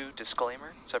 Lemur 2,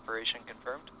 disclaimer, separation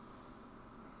confirmed.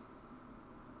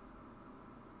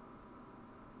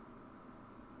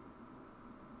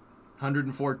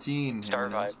 $114.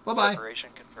 Starvibe, Bye-bye. separation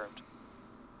confirmed.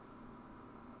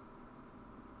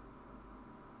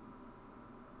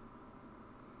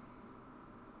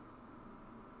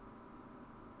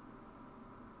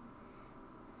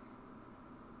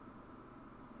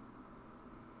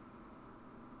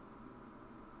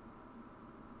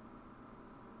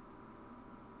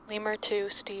 Lemur 2,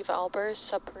 Steve Albers,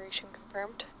 separation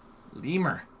confirmed.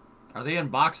 Lemur. Are they in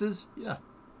boxes? Yeah.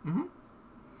 Mm-hmm.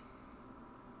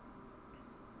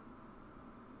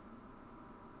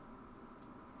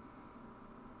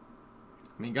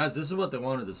 I mean, guys, this is what they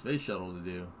wanted the space shuttle to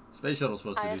do. Space shuttle's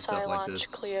supposed to do ISI stuff like launch this.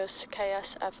 Cleos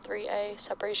KS-F3A,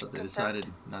 separation But they confirmed.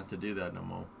 decided not to do that no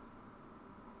more.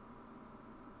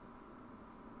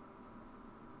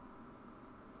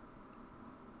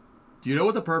 Do you know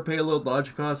what the per payload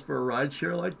launch cost for a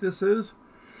rideshare like this is?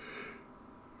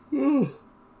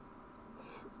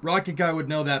 Rocket Guy would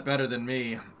know that better than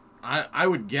me. I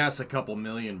would guess a couple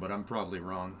million, but I'm probably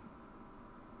wrong.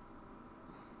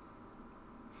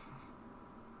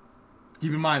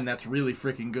 Keep in mind, that's really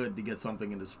freaking good to get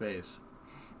something into space.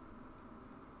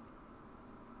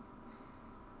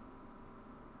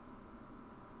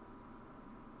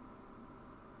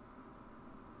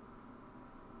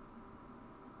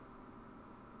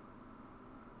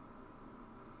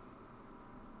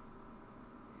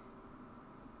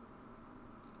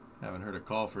 Haven't heard a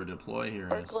call for a deploy here.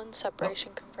 Berglund,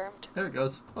 separation confirmed. There it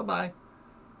goes. Bye-bye.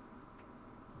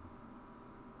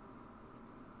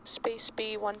 Space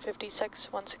B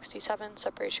 156, 167,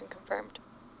 separation confirmed.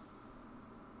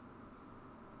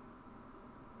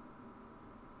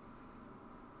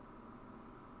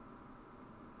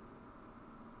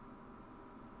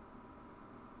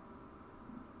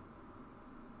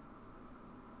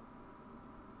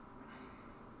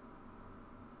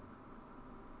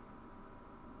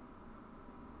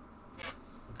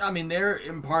 I mean, they're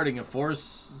imparting a force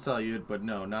salute, but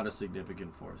no, not a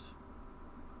significant force.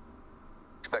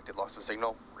 Expected loss of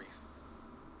signal, reef.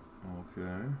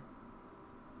 Okay.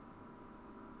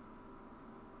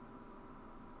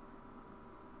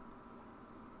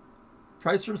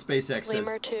 Price from SpaceX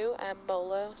Lemur 2 and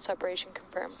Molo, separation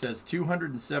confirmed. says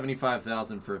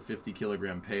 $275,000 for a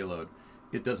 50-kilogram payload.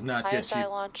 It does not get ISI cheap.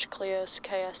 launch Kleos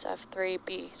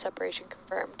KSF-3B, separation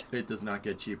confirmed. It does not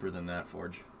get cheaper than that,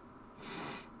 Forge.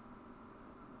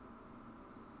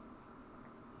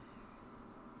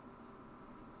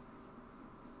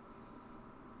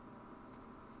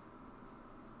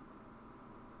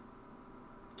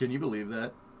 Can you believe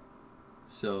that?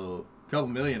 So, a couple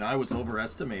million, I was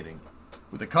overestimating.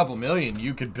 With a couple million,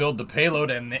 you could build the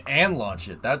payload and launch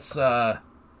it. That's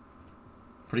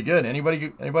pretty good.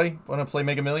 Anybody want to play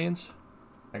Mega Millions?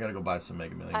 I gotta go buy some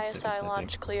Mega Millions tickets, ISI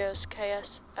launch Kleos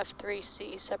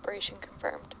KSF-3C, separation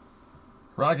confirmed.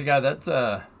 Rocket guy,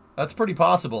 that's pretty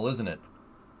possible, isn't it?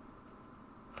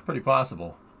 It's pretty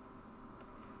possible.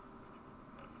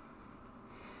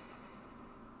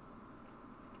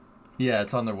 Yeah,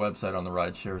 it's on their website on the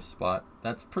rideshare spot.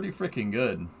 That's pretty freaking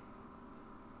good.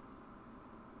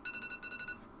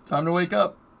 Time to wake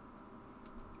up.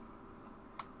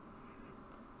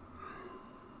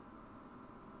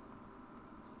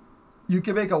 You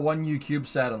can make a 1U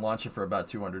CubeSat and launch it for about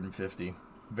 250.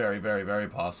 Very, very, very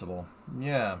possible.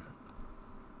 Yeah.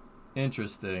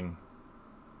 Interesting.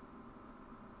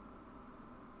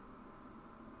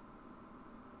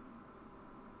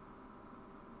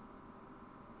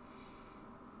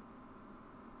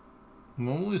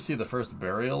 When will we see the first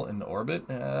burial in orbit?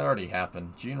 That already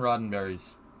happened. Gene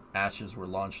Roddenberry's ashes were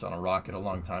launched on a rocket a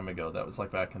long time ago. That was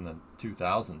like back in the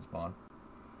 2000s, Bon.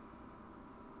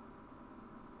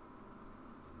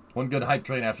 One good hype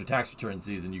train after tax return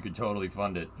season, you could totally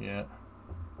fund it. Yeah.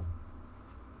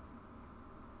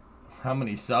 How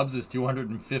many subs is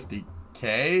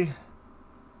 250K?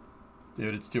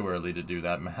 Dude, it's too early to do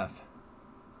that math.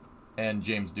 And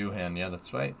James Doohan, yeah,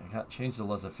 that's right. I got changed the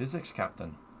laws of physics,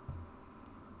 Captain.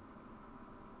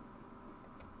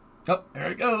 Oh,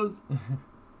 there it goes.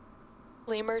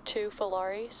 Lemur 2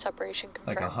 Filari, separation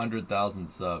confirmed. Like 100,000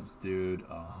 subs, dude.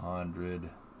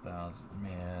 100,000.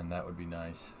 Man, that would be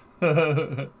nice.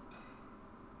 ISI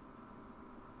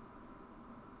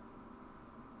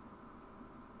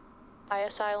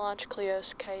launch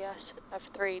Kleos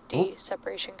KSF-3D,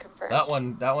 separation confirmed. That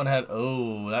one had a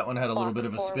little bit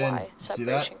of a spin. See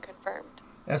that? Separation confirmed.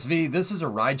 SV, this is a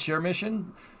rideshare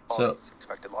mission. So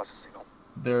expected loss of signal.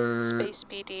 they're Space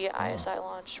BD ISI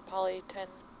launch Poly 10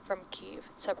 from Kyiv,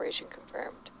 separation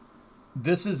confirmed.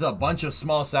 This is a bunch of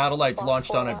small satellites Block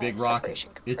launched on a 4Y, big rocket.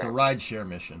 separation It's a confirmed. rideshare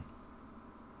mission.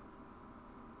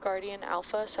 Guardian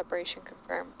Alpha, separation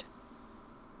confirmed.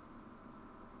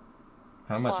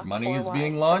 How much Block money is 4Y,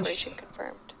 being launched? Separation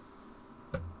confirmed.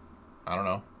 I don't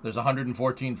know. There's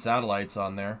 114 satellites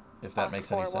on there, if that Block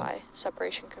makes any 4Y, sense.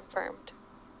 separation confirmed.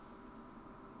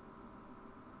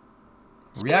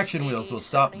 Reaction Space wheels BD will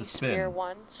stop Sony the Sphere spin.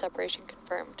 1, separation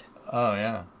confirmed. Oh,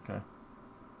 yeah. Okay.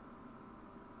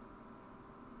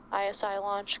 ISI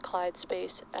launch Clyde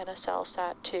Space NSL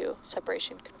Sat 2,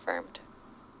 separation confirmed.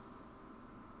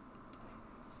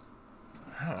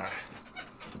 Huh.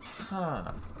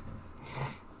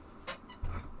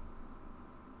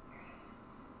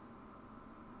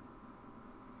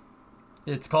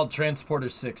 It's called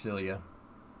Transporter-6, Ilya.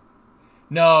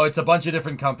 No, it's a bunch of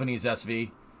different companies,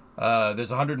 SV. There's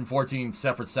 114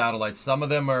 separate satellites. Some of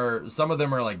them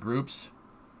are like groups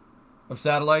of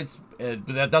satellites, but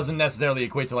that doesn't necessarily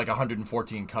equate to like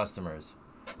 114 customers.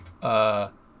 Yeah.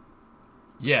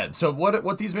 So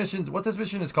what this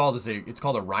mission is called is it's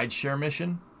called a rideshare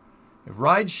mission.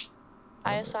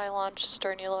 ISI launch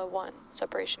Sternula 1,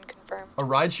 separation confirmed. A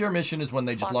rideshare mission is when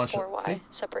they just Block launch 4Y, see?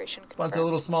 separation Bunch confirmed. of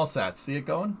little small sats. See it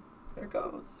going? There it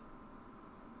goes.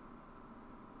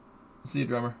 See you,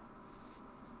 drummer.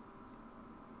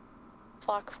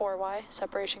 Flock 4Y,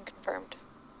 separation confirmed.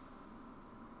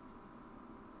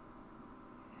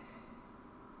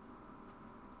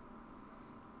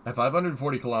 At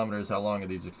 540 kilometers, how long are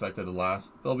these expected to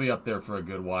last? They'll be up there for a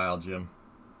good while, Jim.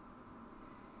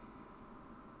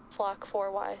 Flock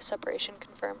 4Y, separation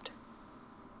confirmed.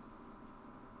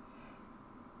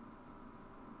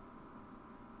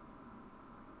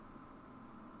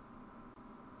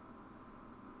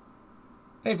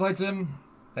 Hey, Flight Sim.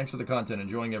 Thanks for the content.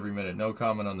 Enjoying every minute. No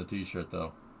comment on the t-shirt,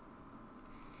 though.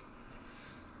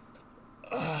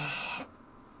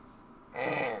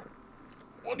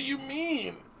 What do you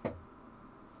mean?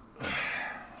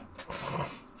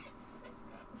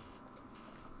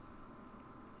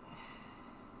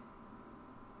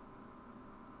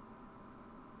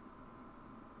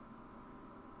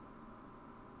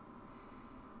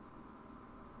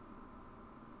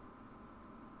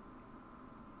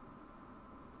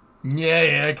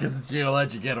 Yeah, because it's gonna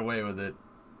let you get away with it.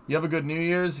 You have a good New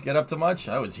Year's? Get up to much?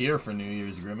 I was here for New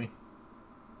Year's, Grimmy.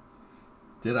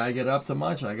 Did I get up to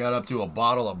much? I got up to a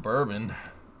bottle of bourbon.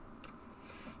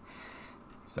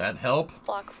 Does that help?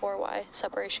 Block 4Y,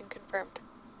 separation confirmed.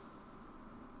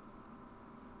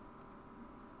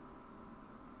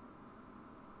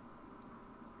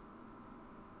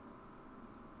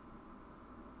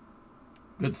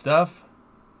 Good stuff?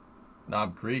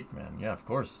 Knob Creek, man. Yeah, of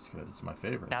course it's good. It's my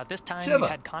favorite. Now, this time Shiva. we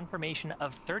had confirmation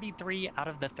of 33 out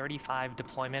of the 35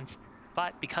 deployments,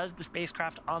 but because the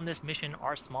spacecraft on this mission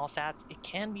are small sats, it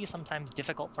can be sometimes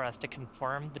difficult for us to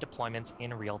confirm the deployments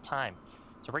in real time.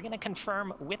 So we're going to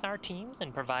confirm with our teams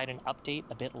and provide an update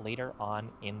a bit later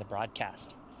on in the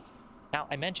broadcast. Now,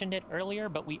 I mentioned it earlier,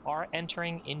 but we are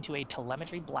entering into a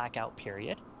telemetry blackout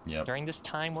period. Yep. During this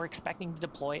time, we're expecting to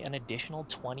deploy an additional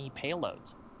 20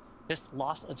 payloads. This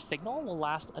loss of signal will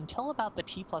last until about the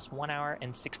T+1 hour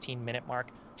and 16-minute mark,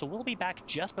 so we'll be back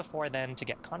just before then to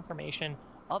get confirmation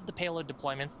of the payload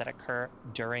deployments that occur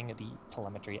during the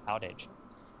telemetry outage,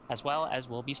 as well as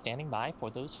we'll be standing by for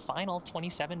those final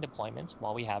 27 deployments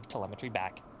while we have telemetry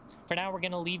back. For now, we're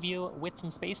going to leave you with some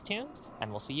space tunes, and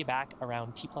we'll see you back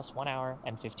around T+1 hour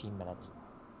and 15 minutes.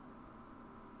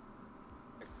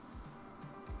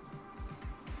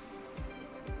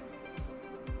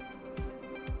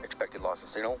 Expected loss of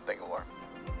signal, Bangalore.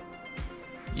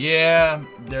 Yeah,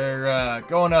 they're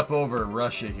going up over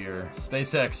Russia here.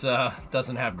 SpaceX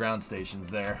doesn't have ground stations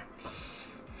there.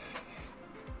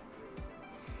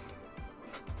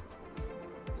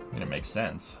 I mean, it makes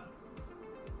sense.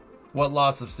 What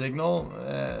loss of signal?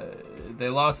 They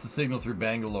lost the signal through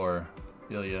Bangalore,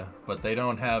 Ilya, but they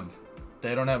don't have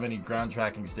any ground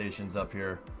tracking stations up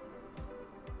here.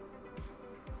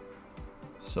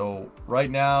 So right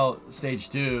now, stage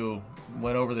 2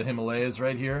 went over the Himalayas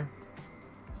right here,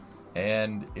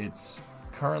 and it's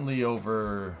currently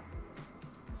over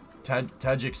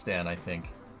Tajikistan, I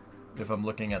think, if I'm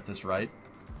looking at this right.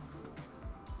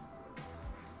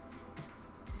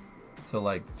 So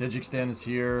like Tajikistan is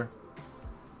here,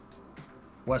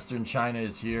 Western China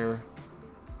is here,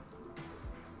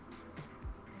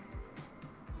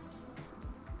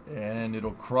 and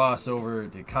it'll cross over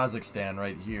to Kazakhstan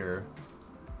right here.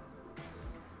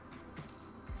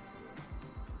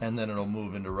 And then it'll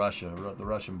move into Russia. The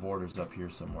Russian border's up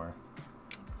here somewhere.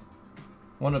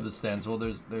 One of the stands. Well,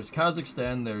 there's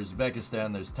Kazakhstan, there's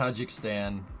Uzbekistan, there's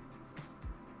Tajikistan.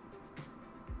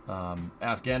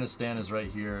 Afghanistan is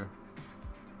right here.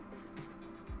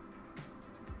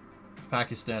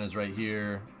 Pakistan is right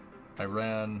here.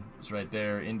 Iran is right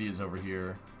there. India's over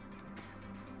here.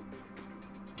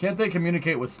 Can't they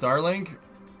communicate with Starlink?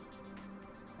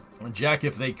 Jack,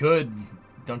 if they could,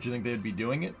 don't you think they'd be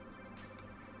doing it?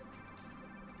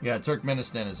 Yeah,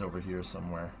 Turkmenistan is over here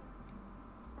somewhere.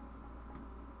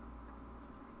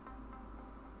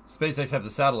 SpaceX have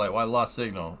the satellite. Why lost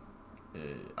signal?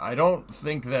 I don't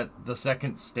think that the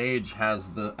second stage has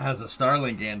a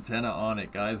Starlink antenna on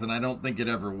it, guys, and I don't think it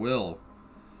ever will.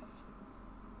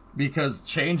 Because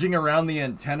changing around the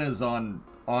antennas on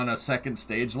a second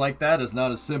stage like that is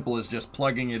not as simple as just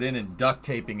plugging it in and duct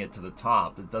taping it to the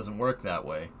top. It doesn't work that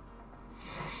way.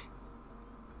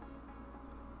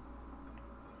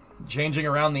 Changing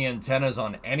around the antennas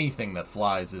on anything that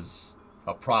flies is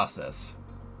a process.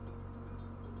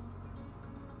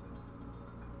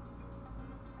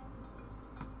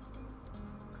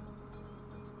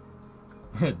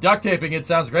 Duct taping it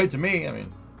sounds great to me. I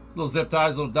mean, little zip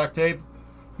ties, little duct tape.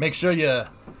 Make sure you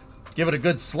give it a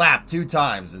good slap 2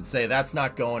 times and say that's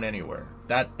not going anywhere.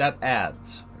 That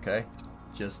adds, okay?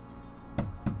 Just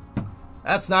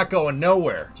that's not going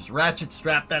nowhere. Just ratchet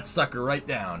strap that sucker right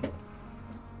down.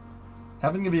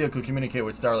 Having the vehicle communicate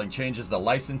with Starlink changes the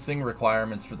licensing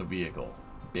requirements for the vehicle.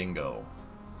 Bingo.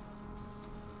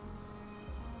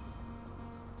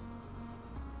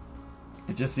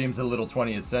 It just seems a little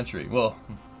 20th century. Well,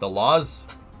 the laws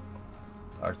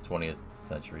are 20th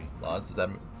century laws. Does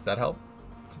that help?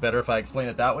 It's better if I explain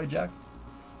it that way, Jack?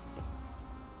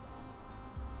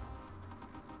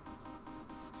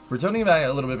 Returning back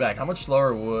a little bit back, how much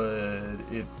slower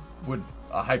would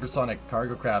a hypersonic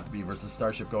cargo craft be versus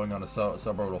Starship going on a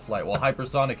suborbital flight? Well,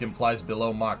 hypersonic implies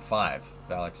below Mach 5,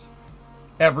 Alex.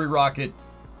 Every rocket,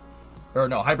 or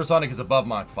no, hypersonic is above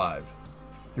Mach 5.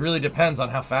 It really depends on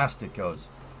how fast it goes.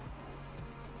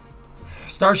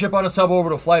 Starship on a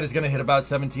suborbital flight is going to hit about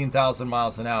 17,000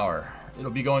 miles an hour.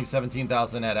 It'll be going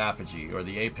 17,000 at apogee, or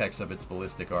the apex of its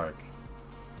ballistic arc.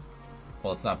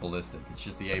 Well, it's not ballistic. It's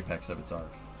just the apex of its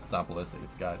arc. It's not ballistic.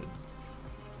 It's guided.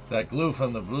 That glue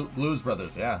from the Blues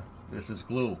Brothers, yeah. This is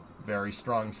glue. Very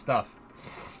strong stuff.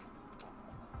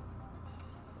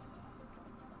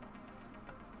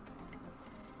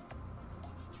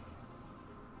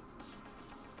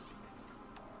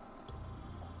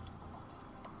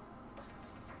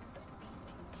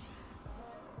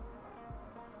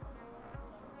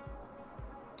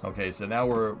 Okay, so now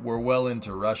we're well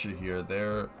into Russia here.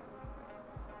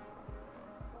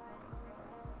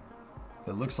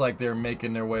 It looks like they're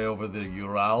making their way over the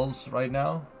Urals right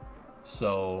now.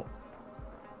 So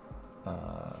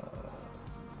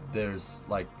there's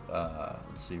like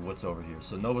let's see what's over here.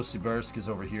 So Novosibirsk is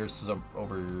over here,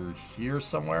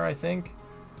 somewhere, I think.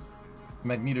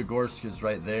 Magnitogorsk is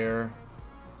right there.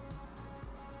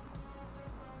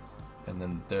 And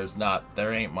then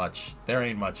there ain't much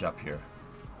up here.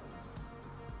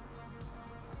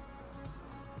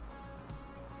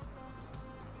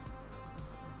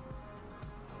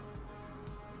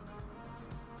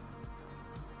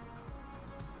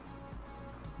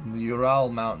 The Ural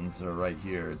Mountains are right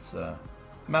here. It's a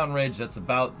mountain range that's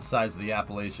about the size of the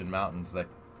Appalachian Mountains that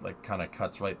like kind of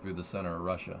cuts right through the center of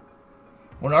Russia.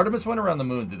 When Artemis went around the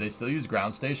moon, did they still use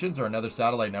ground stations or another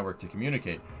satellite network to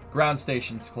communicate? Ground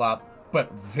stations, Klopp,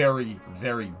 but very,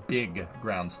 very big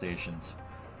ground stations.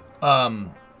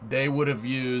 They would have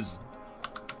used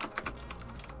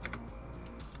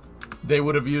the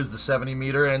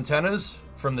 70-meter antennas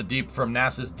from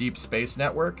NASA's Deep Space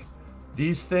Network.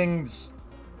 These things,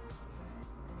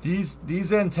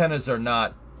 these antennas are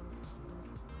not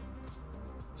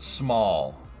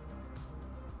small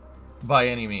by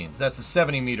any means. That's a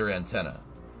 70-meter antenna.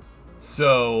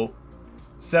 So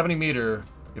 70 meter,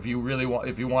 if you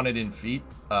want it in feet,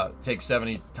 take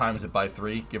 70 times it by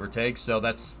 3, give or take. So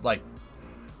that's like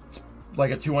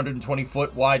a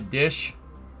 220-foot wide dish.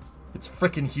 It's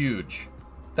freaking huge.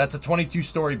 That's a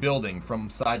 22-story building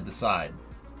from side to side.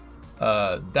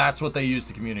 That's what they use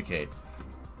to communicate.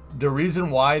 The reason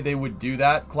why they would do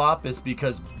that, Klopp, is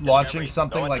because launching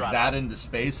something like that into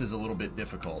space is a little bit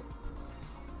difficult.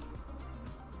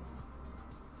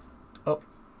 Oh.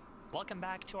 Welcome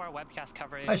back to our webcast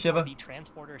coverage Hi, Shiva. of the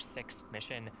Transporter-6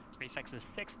 mission, SpaceX's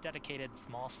 6th dedicated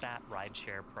small-sat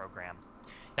rideshare program.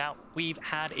 Now, we've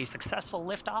had a successful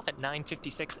liftoff at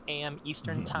 9:56 a.m.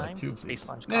 Eastern Time from Space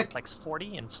Launch Complex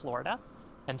 40 in Florida.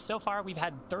 And so far, we've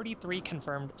had 33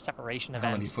 confirmed separation events.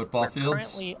 How many football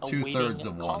fields? Currently 2/3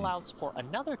 of one. Callouts for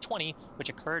another 20, which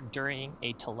occurred during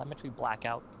a telemetry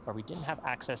blackout where we didn't have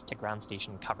access to ground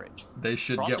station coverage. They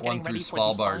should We're get one through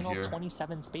Svalbard Svalbard here.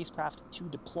 27 spacecraft to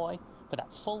deploy. For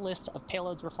that full list of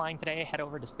payloads we're flying today, head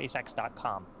over to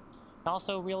SpaceX.com. And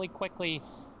also, really quickly,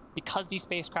 because these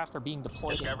spacecraft are being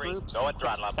deployed in groups in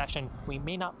quick succession, we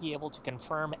may not be able to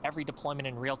confirm every deployment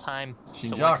in real time,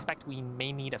 so we expect we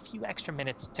may need a few extra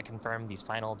minutes to confirm these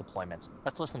final deployments.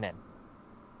 Let's listen in.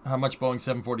 How much Boeing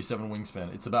 747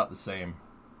 wingspan? It's about the same.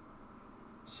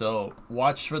 So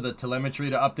watch for the telemetry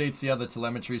to update. See how the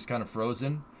telemetry is kind of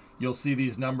frozen? You'll see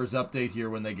these numbers update here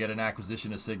when they get an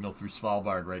acquisition of signal through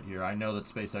Svalbard right here. I know that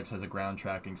SpaceX has a ground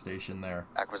tracking station there.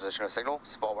 Acquisition of signal,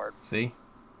 Svalbard. See?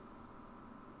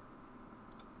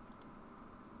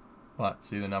 What?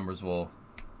 See, the numbers will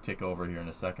tick over here in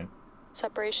a second.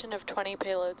 Separation of 20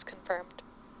 payloads confirmed.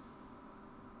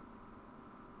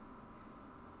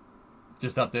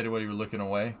 Just updated while you were looking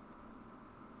away?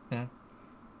 Yeah.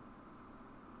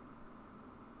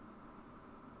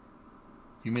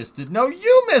 You missed it? No,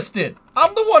 you missed it!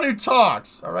 I'm the one who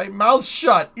talks! Alright? Mouth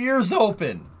shut, ears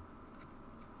open.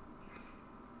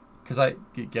 Because I...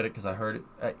 Get it? Because I heard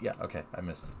it? Yeah, okay. I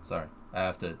missed it. Sorry. I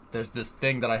have to... There's this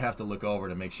thing that I have to look over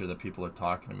to make sure that people are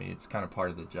talking to me. It's kind of part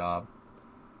of the job.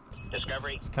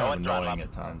 Discovery. It's kind of annoying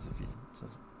at times if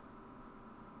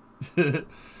you...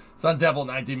 Sun Devil,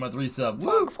 19-month resub.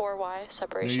 Woo! 4Y,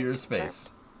 separation. New Year's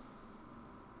space.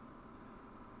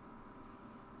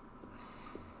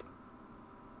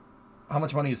 How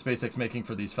much money is SpaceX making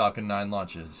for these Falcon 9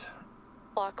 launches?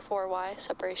 Block 4Y,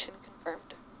 separation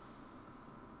confirmed.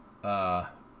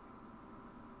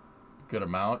 Good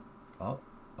amount. Oh.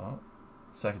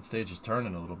 Second stage is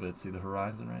turning a little bit. See the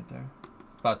horizon right there?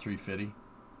 About 350.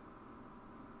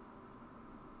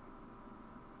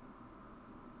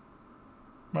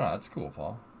 Oh, that's cool,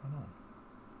 Paul. Hold on.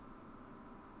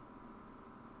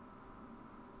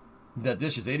 That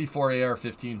dish is 84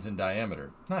 AR-15s in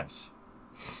diameter. Nice.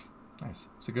 Nice.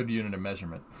 It's a good unit of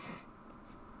measurement.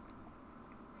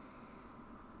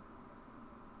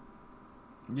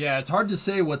 Yeah, it's hard to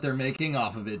say what they're making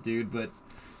off of it, dude, but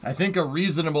I think a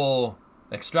reasonable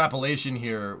extrapolation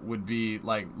here would be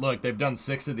like, look, they've done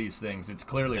 6 of these things. It's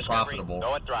clearly profitable.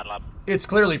 It's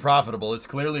clearly profitable. It's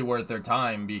clearly worth their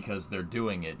time because they're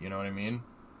doing it. You know what I mean?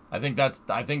 I think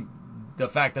the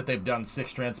fact that they've done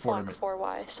 6 transporter... Block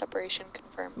 4Y, separation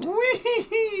confirmed.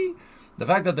 Whee! The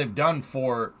fact that they've done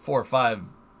 4 or 5...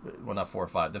 Well, not 4 or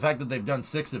 5. The fact that they've done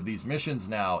 6 of these missions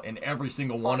now, and every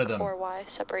single one of them... Block 4Y,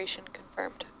 separation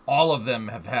confirmed. All of them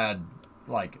have had,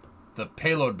 like, the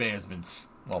payload bay has been,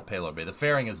 well, payload bay. The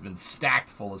fairing has been stacked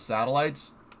full of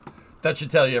satellites. That should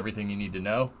tell you everything you need to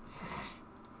know.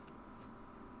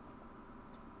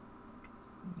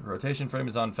 The rotation frame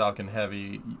is on Falcon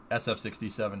Heavy.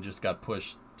 SF-67 just got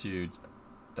pushed to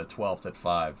the 12th at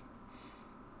 5.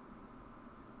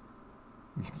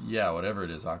 Yeah, whatever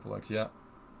it is, Aqualex, yeah.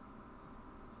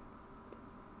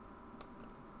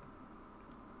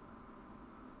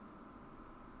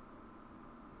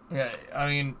 Yeah, I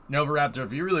mean, Novaraptor,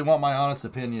 if you really want my honest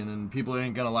opinion, and people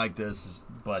ain't gonna like this,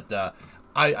 but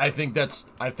I think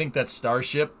that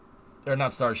Starship, or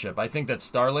not Starship, I think that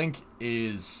Starlink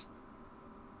is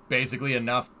basically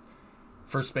enough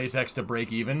for SpaceX to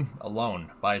break even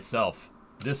alone by itself.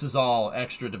 This is all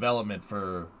extra development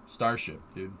for Starship,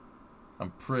 dude.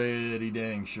 I'm pretty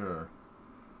dang sure.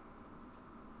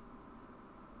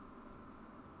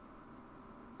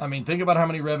 I mean, think about how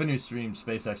many revenue streams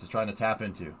SpaceX is trying to tap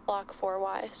into. Block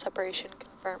 4Y, separation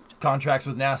confirmed. Contracts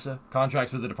with NASA,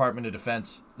 contracts with the Department of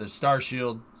Defense, there's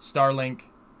Starshield, Starlink,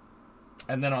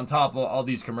 and then on top of all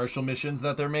these commercial missions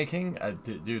that they're making,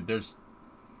 dude,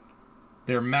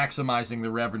 they're maximizing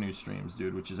the revenue streams,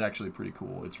 dude, which is actually pretty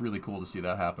cool. It's really cool to see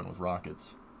that happen with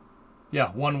rockets.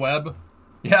 Yeah, OneWeb.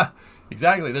 Yeah,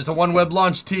 exactly. There's a OneWeb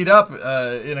launch teed up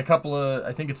in a couple of,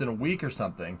 I think it's in a week or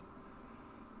something.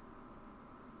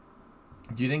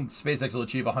 Do you think SpaceX will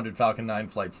achieve 100 Falcon 9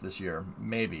 flights this year?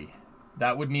 Maybe.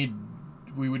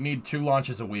 We would need 2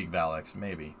 launches a week, Valex.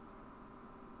 Maybe.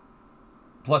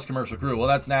 Plus commercial crew. Well,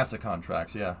 that's NASA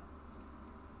contracts, yeah.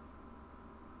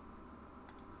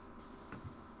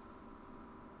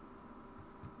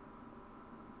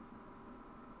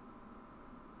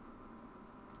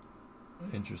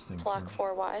 Interesting. Block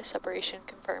 4Y, separation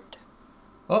confirmed.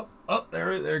 Oh,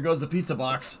 there goes the pizza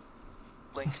box.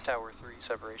 Link Tower 3,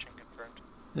 separation confirmed.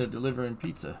 They're delivering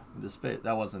pizza into space.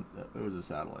 That wasn't, it was a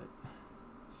satellite.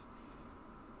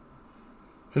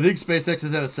 I think SpaceX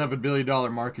is at a $7 billion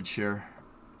market share.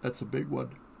 That's a big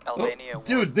one. Albania Oh,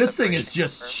 dude, this thing is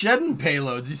just shedding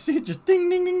payloads. You see it just ding,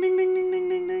 ding, ding, ding, ding, ding, ding,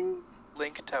 ding, ding.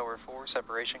 Link Tower 4,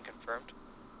 separation confirmed.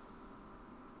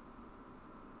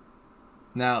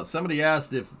 Now, somebody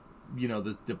asked if, you know,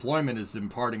 the deployment is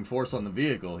imparting force on the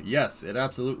vehicle. Yes, it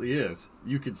absolutely is.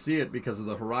 You can see it because of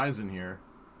the horizon here.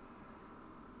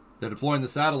 They're deploying the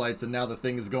satellites, and now the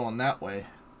thing is going that way.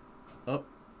 Oh.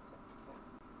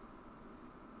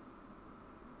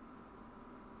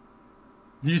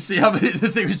 You see how the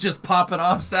thing was just popping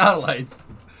off satellites?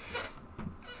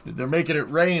 They're making it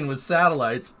rain with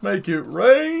satellites. Make it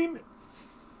rain!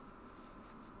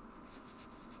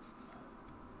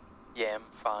 YAM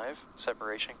 5,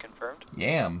 separation confirmed.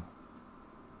 Yam.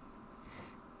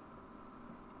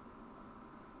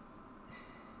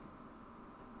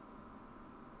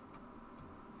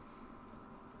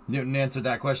 Newton answered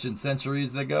that question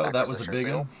centuries ago. That was a big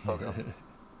one.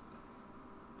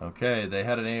 Okay, they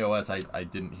had an AOS. I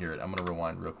didn't hear it. I'm going to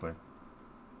rewind real quick.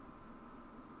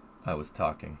 I was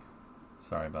talking.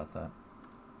 Sorry about that.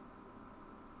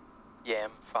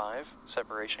 YAM 5,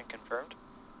 separation confirmed.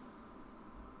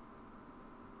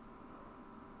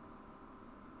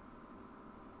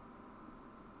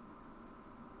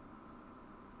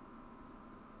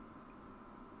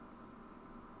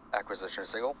 Acquisition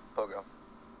signal, Pogo.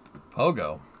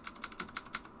 Pogo.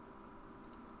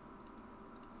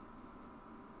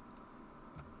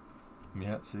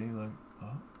 Yeah, see, like,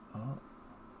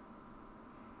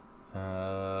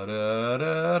 da da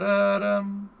da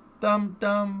dum dum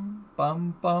dum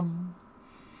bum bum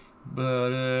ba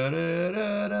da da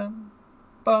da dum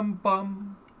bum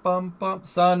bum bum bum.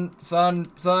 Sun.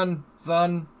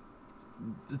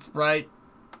 It's bright.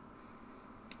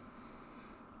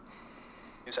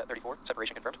 News at 34,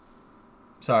 separation confirmed.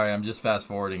 Sorry, I'm just fast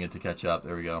forwarding it to catch up.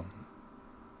 There we go.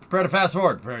 Prepare to fast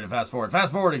forward. Prepare to fast forward.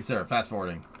 Fast forwarding, sir. Fast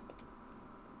forwarding.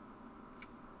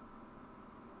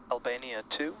 Albania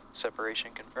 2, separation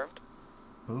confirmed.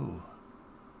 Ooh.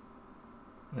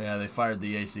 Yeah, they fired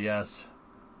the ACS.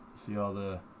 See all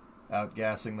the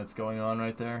outgassing that's going on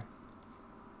right there?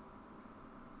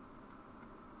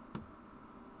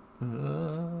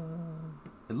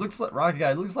 It looks like, Rocket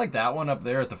Guy, it looks like that one up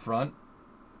there at the front.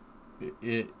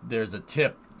 There's a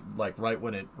tip, like right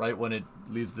when it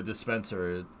leaves the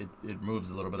dispenser, it moves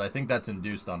a little bit. I think that's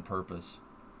induced on purpose.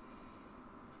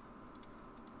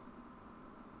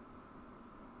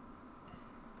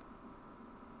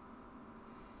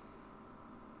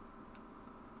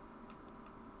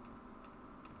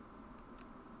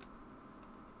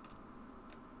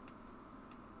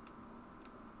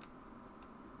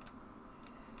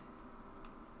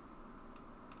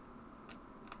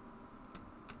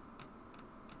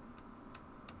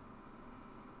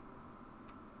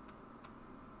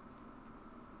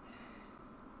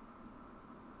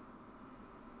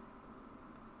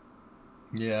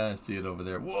 Yeah, I see it over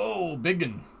there. Whoa,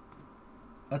 biggin.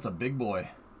 That's a big boy.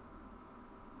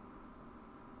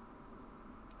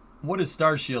 What is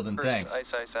Starshield, and First thanks?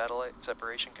 ISI satellite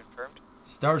separation confirmed.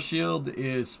 Starshield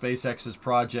is SpaceX's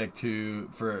project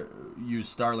for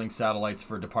use Starlink satellites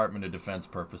for Department of Defense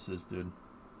purposes, dude.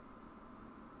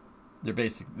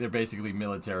 They're basically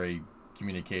military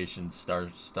communications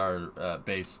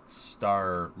based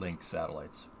Starlink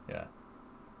satellites. Yeah.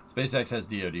 SpaceX has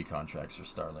DoD contracts for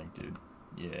Starlink, dude.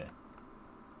 Yeah.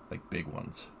 Like big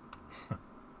ones.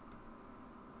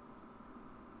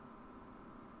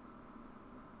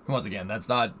 Once again,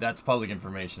 that's public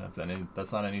information. That's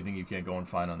not anything you can't go and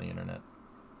find on the internet.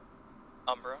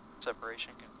 Umbra,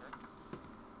 separation confirmed.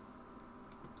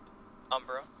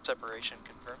 Umbra, separation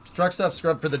confirmed. Is truck stuff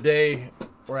scrubbed for the day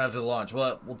or after the launch?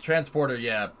 Well, Transporter,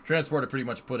 yeah. Transporter pretty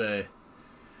much put a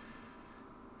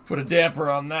damper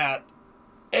on that.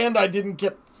 And I didn't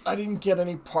get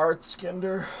any parts,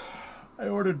 Kinder. I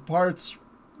ordered parts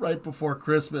right before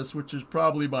Christmas, which is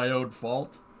probably my own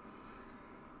fault.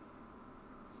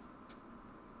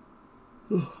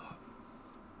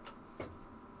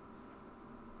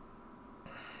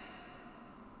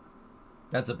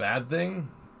 That's a bad thing?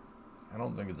 I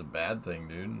don't think it's a bad thing,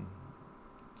 dude.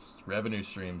 It's revenue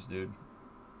streams, dude.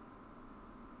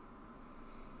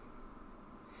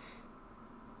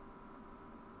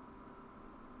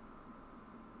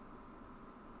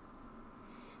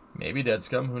 Maybe dead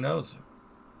scum, who knows?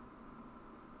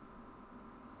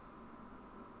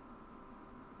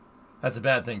 That's a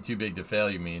bad thing, too big to fail,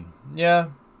 you mean? Yeah.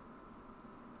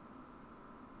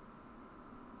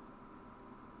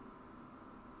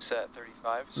 Set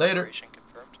 35, Later. separation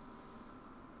confirmed.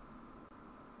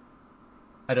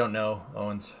 I don't know,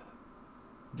 Owens.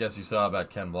 Guess you saw about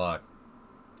Ken Block.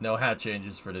 No hat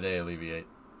changes for today, Alleviate.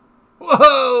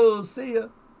 Whoa! See ya!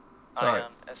 Sorry.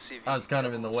 Ion, SCV, I was kind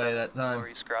of in the way that time.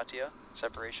 Maurice Gratia,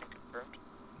 separation confirmed.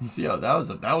 You see, oh,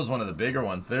 that was one of the bigger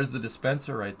ones. There's the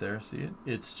dispenser right there. See it?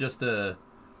 It's just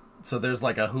so there's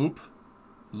like a hoop.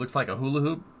 It looks like a hula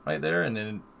hoop right there, and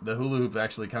then the hula hoop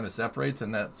actually kind of separates,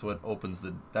 and that's what opens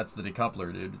that's the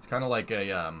decoupler, dude. It's kind of like a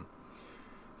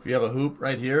if you have a hoop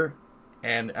right here,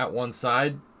 and at one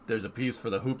side there's a piece for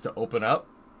the hoop to open up.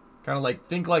 Kind of like,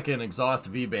 think like an exhaust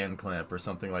V-band clamp or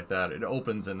something like that. It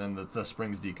opens and then the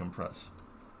springs decompress.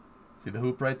 See the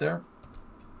hoop right there?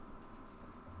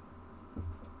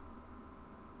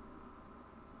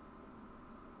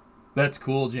 That's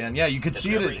cool, Jan. Yeah, you could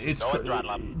see it. It's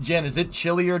Jan, is it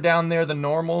chillier down there than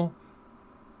normal?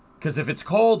 Because if it's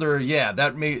colder, yeah,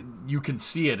 you can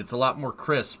see it. It's a lot more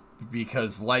crisp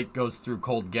because light goes through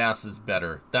cold gases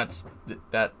better. That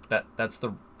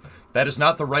is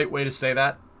not the right way to say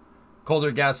that.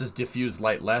 Colder gases diffuse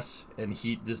light less, and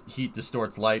heat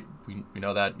distorts light. We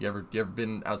know that. You ever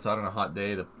been outside on a hot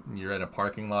day? You're in a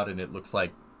parking lot and it looks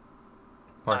like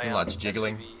parking lot's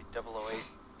jiggling. SCV 008,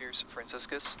 here's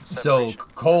Franciscus. So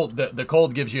cold, the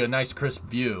cold gives you a nice crisp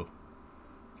view.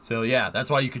 So yeah, that's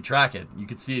why you could track it. You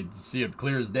could see it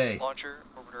clear as day. Launcher,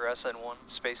 orbiter SN1,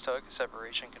 space tug,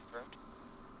 separation confirmed.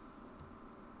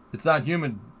 It's not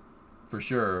humid for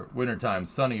sure. Wintertime,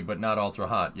 sunny but not ultra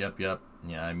hot. Yep.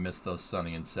 Yeah, I miss those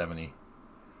sunny and 70.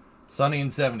 Sunny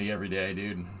and 70 every day,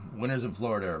 dude. Winters in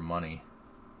Florida are money.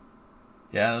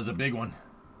 Yeah, that was a big one.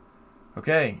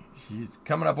 Okay, she's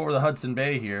coming up over the Hudson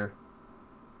Bay here.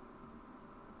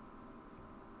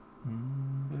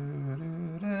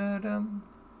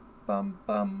 Bum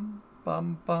bum bum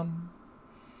bum bum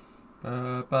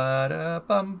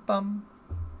bum bum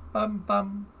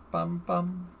bum bum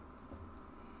bum.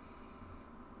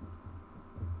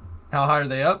 How high are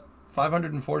they up?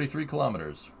 543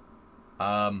 kilometers.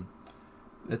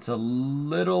 It's a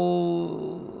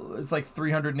little. It's like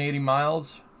 380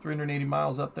 miles. 380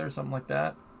 miles up there, something like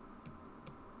that.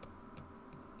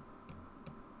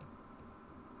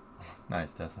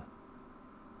 Nice, Tessa.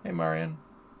 Hey, Marion.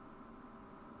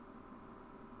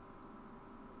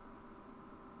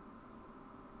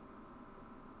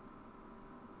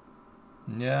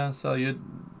 Yeah, so the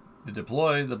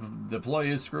deploy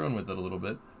is screwing with it a little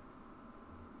bit.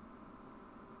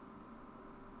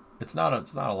 It's not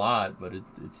a lot, but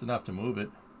it's enough to move it.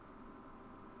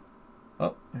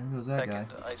 Oh, there goes that guy.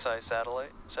 Second ISI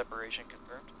satellite, separation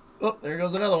confirmed. Oh, there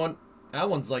goes another one. That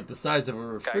one's like the size of a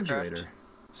refrigerator.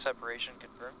 Skycraft, separation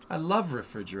confirmed. I love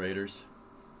refrigerators.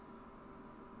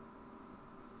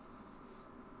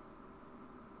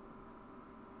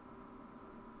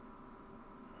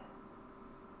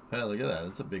 Hey, look at that.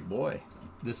 That's a big boy.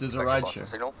 This is a rideshare.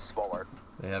 Signal, Svalbard.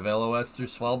 They have LOS through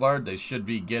Svalbard. They should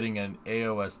be getting an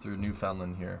AOS through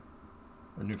Newfoundland here.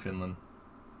 Or Newfoundland.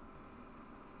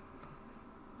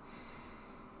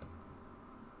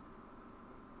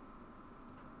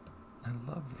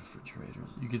 I love refrigerators.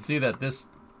 You can see that this,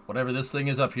 whatever this thing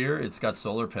is up here, it's got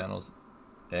solar panels,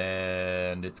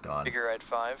 and it's gone. Figurehead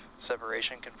 5,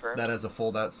 separation confirmed. That has a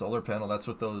fold-out solar panel. That's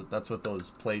what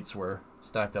those plates were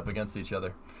stacked up against each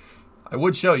other. I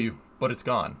would show you, but it's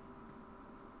gone.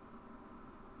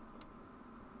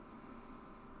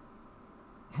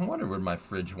 I wonder where my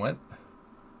fridge went.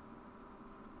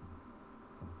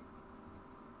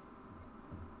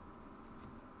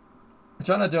 I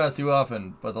try not to ask too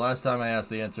often, but the last time I asked,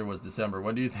 the answer was December.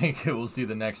 When do you think it will see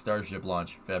the next Starship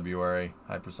launch? February.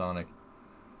 Hypersonic.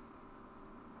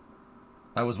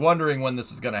 I was wondering when this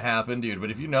was going to happen, dude,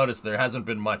 but if you notice, there hasn't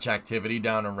been much activity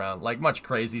down around, like much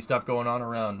crazy stuff going on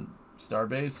around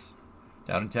Starbase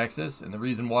down in Texas. And the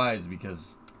reason why is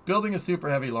because building a super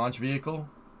heavy launch vehicle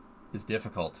is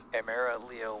difficult. Chimera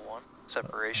Leo 1,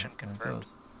 separation confirmed.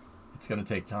 It's going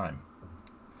to take time.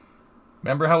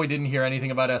 Remember how we didn't hear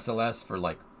anything about SLS for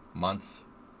like months,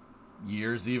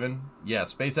 years even? Yeah,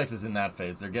 SpaceX is in that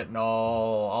phase. They're getting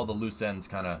all the loose ends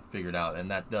kind of figured out,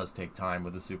 and that does take time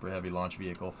with a super heavy launch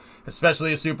vehicle,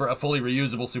 especially a fully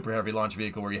reusable super heavy launch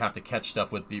vehicle where you have to catch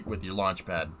stuff with your launch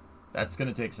pad. That's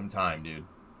going to take some time, dude.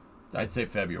 I'd say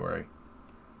February.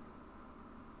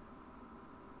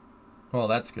 Well,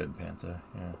 that's good, Panta.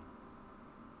 Yeah.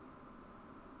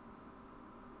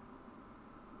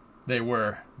 They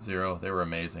were, Zero. They were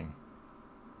amazing.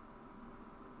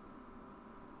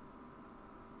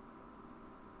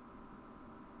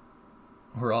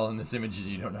 We're all in this image and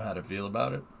you don't know how to feel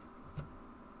about it.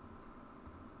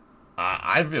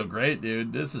 I feel great,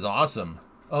 dude. This is awesome.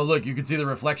 Oh, look, you can see the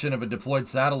reflection of a deployed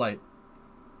satellite.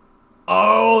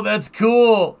 Oh, that's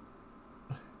cool.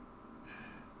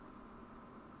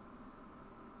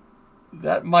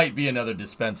 That might be another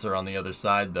dispenser on the other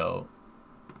side, though.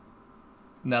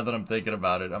 Now that I'm thinking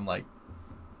about it, I'm like,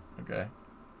 okay.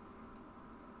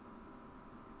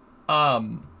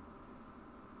 The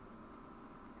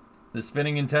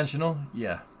spinning intentional?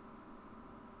 Yeah.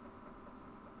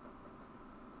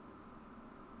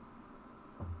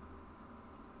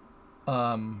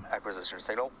 Acquisition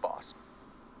signal, boss.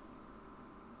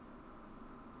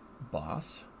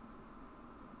 Boss?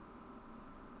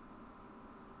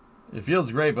 It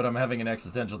feels great, but I'm having an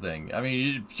existential thing. I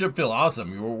mean, it should feel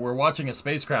awesome. We're watching a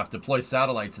spacecraft deploy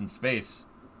satellites in space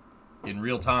in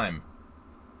real time.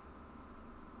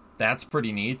 That's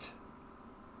pretty neat.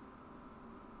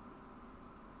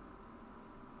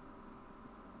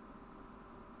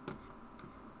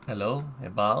 Hello, hey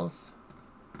balls.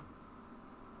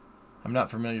 I'm not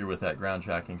familiar with that ground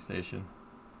tracking station.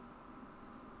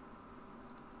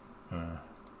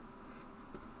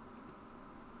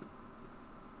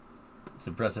 It's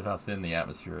impressive how thin the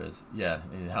atmosphere is. Yeah,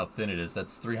 how thin it is.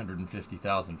 That's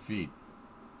 350,000 feet.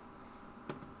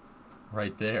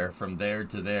 Right there, from there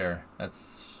to there.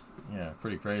 That's, yeah,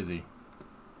 pretty crazy.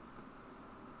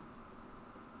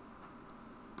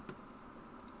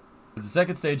 It's the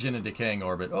second stage in a decaying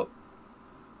orbit. Oh.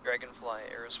 Dragonfly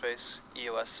Aerospace,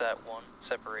 EOS Sat 1,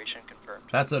 separation confirmed.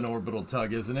 That's an orbital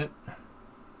tug, isn't it?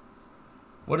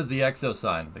 What is the EXO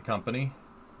sign? The company?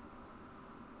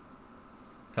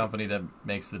 Company that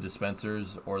makes the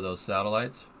dispensers or those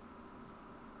satellites?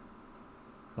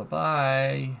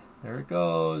 Bye-bye. There it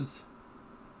goes.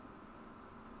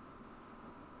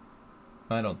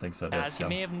 I don't think so. As you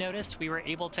may have noticed, we were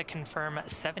able to confirm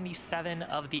 77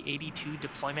 of the 82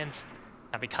 deployments.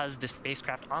 Now, because the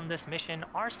spacecraft on this mission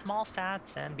are small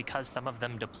sats, and because some of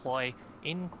them deploy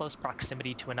in close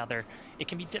proximity to another, it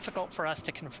can be difficult for us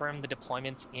to confirm the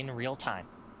deployments in real time.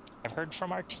 I've heard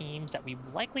from our teams that we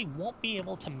likely won't be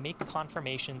able to make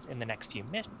confirmations in the next few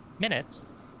minutes,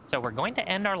 so we're going to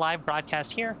end our live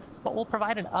broadcast here, but we'll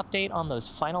provide an update on those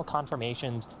final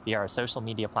confirmations via our social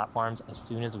media platforms as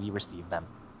soon as we receive them.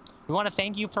 We want to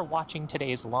thank you for watching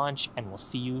today's launch, and we'll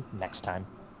see you next time.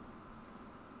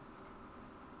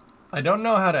 I don't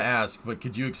know how to ask, but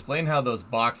could you explain how those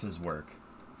boxes work?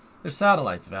 They're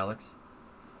satellites, Valix.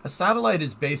 A satellite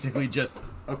is basically just...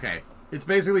 Okay. It's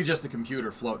basically just a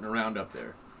computer floating around up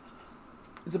there.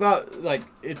 It's about, like,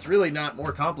 it's really not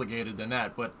more complicated than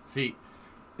that, but see,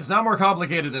 it's not more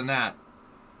complicated than that,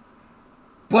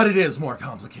 but it is more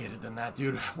complicated than that,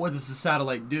 dude. What does the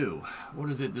satellite do? What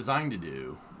is it designed to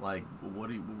do? Like, what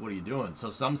are you doing? So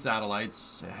some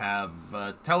satellites have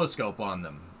a telescope on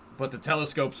them, but the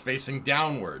telescope's facing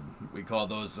downward. We call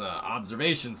those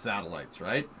observation satellites,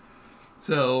 right?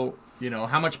 So, you know,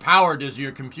 how much power does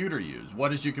your computer use? What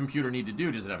does your computer need to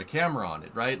do? Does it have a camera on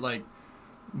it, right? Like,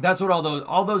 that's what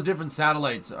all those different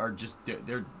satellites are just,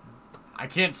 they're I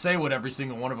can't say what every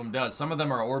single one of them does. Some of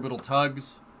them are orbital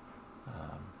tugs.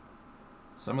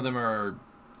 Some of them are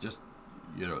just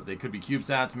you know, they could be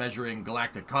CubeSats measuring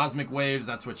galactic cosmic waves.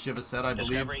 That's what Shiva said, I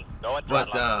believe. Discovery, go at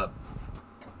But throttle.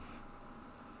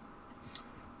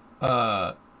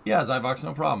 yeah, Zyvox,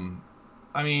 no problem.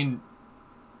 I mean,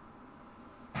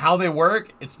 how they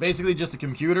work, it's basically just a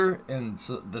computer, and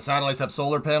so the satellites have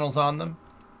solar panels on them.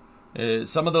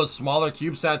 Some of those smaller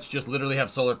CubeSats just literally have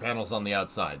solar panels on the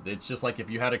outside. It's just like if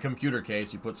you had a computer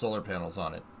case, you put solar panels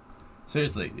on it.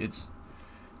 Seriously,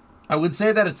 I would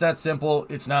say that it's that simple.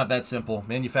 It's not that simple.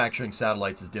 Manufacturing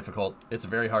satellites is difficult. It's a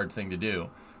very hard thing to do.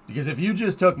 Because if you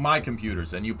just took my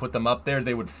computers and you put them up there,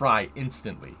 they would fry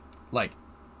instantly. Like,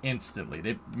 instantly.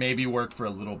 They maybe work for a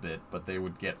little bit, but they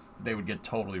would get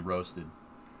totally roasted.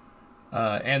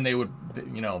 And they would,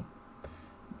 you know,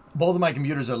 both of my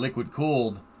computers are liquid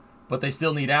cooled, but they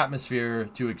still need atmosphere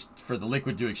for the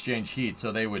liquid to exchange heat,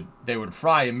 so they would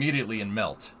fry immediately and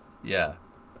melt. Yeah.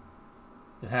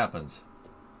 It happens.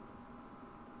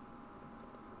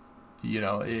 You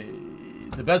know,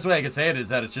 the best way I could say it is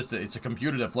that it's a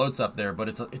computer that floats up there, but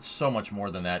it's so much more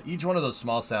than that. Each one of those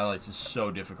small satellites is so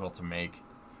difficult to make.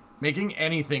 Making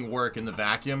anything work in the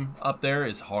vacuum up there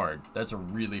is hard. That's a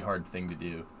really hard thing to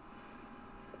do.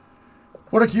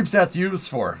 What are CubeSats used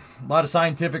for? A lot of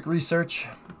scientific research.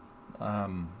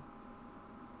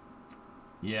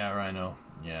 Yeah, Rhino.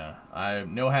 Yeah,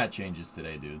 no hat changes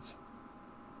today, dudes.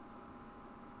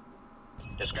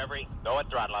 Discovery, go at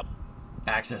throttle up.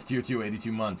 Access tier 2,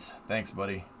 82 months. Thanks,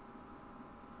 buddy.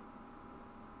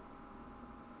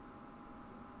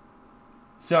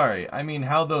 Sorry, I mean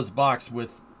how those box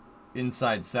with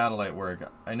inside satellite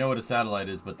work. I know what a satellite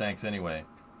is, but thanks anyway.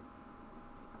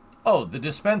 Oh, the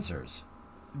dispensers.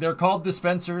 They're called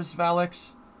dispensers,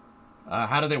 Valix.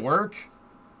 How do they work?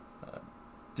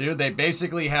 Dude, they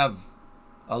basically have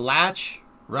a latch,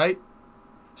 right?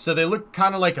 So they look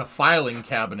kind of like a filing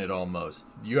cabinet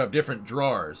almost. You have different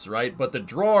drawers, right? But the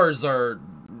drawers are,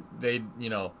 you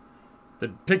know,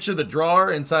 picture the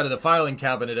drawer inside of the filing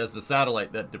cabinet as the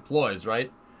satellite that deploys,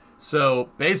 right? So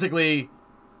basically,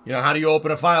 you know, how do you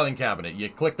open a filing cabinet? You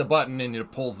click the button and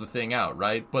it pulls the thing out,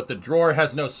 right? But the drawer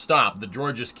has no stop. The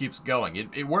drawer just keeps going.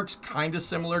 It works kind of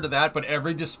similar to that, but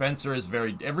every dispenser is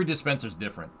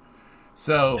different.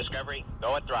 So Discovery,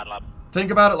 go at throttle up. think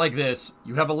about it like this.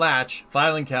 You have a latch,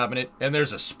 filing cabinet, and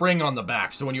there's a spring on the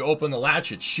back. So when you open the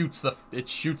latch, it shoots the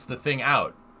thing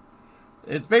out.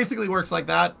 It basically works like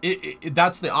that.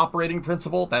 That's the operating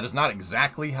principle. That is not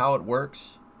exactly how it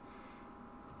works.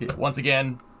 Once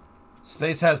again,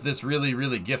 space has this really,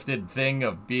 really gifted thing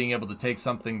of being able to take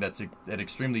something that's an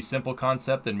extremely simple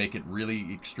concept and make it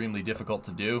really extremely difficult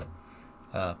to do.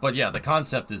 But yeah, the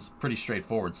concept is pretty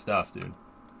straightforward stuff, dude.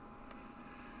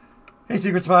 Hey,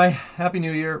 Secret Spy. Happy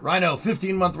New Year. Rhino,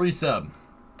 15-month resub.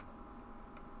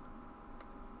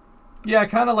 Yeah,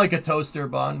 kind of like a toaster,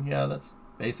 Bon. Yeah, that's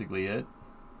basically it.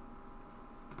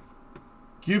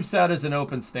 CubeSat is an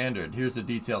open standard. Here's a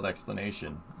detailed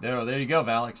explanation. There you go,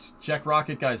 Valix. Check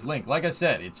Rocket Guy's link. Like I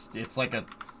said, it's like a...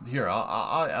 Here,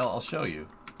 I'll show you.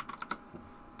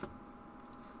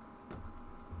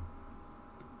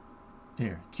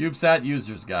 Here, CubeSat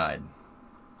User's Guide.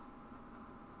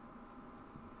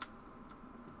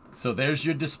 So there's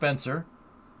your dispenser,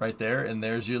 right there, and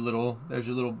there's your little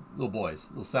boys,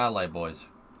 little satellite boys.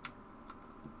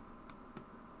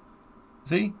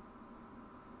 See?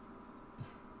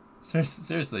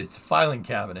 Seriously, it's a filing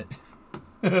cabinet.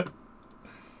 It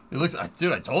looks,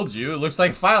 dude, I told you, it looks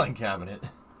like a filing cabinet.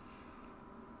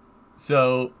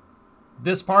 So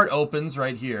this part opens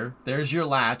right here. There's your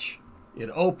latch. It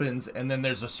opens, and then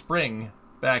there's a spring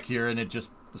back here, and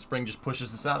the spring just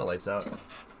pushes the satellites out.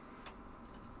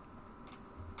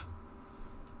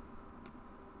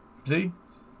 See?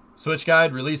 Switch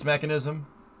guide, release mechanism,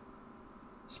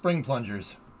 spring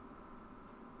plungers.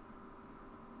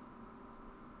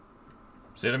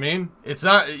 See what I mean? It's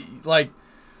not like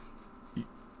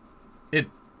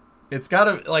it's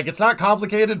gotta, like, it's not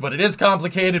complicated, but it is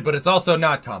complicated, but it's also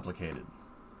not complicated.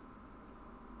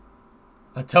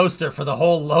 A toaster for the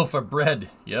whole loaf of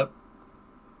bread. Yep.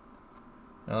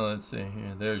 Oh, let's see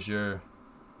here. There's your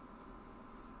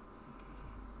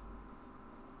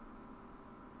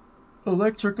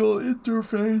electrical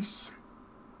interface.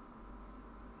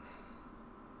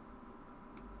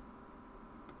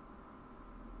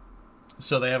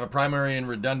 So they have a primary and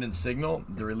redundant signal.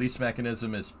 The release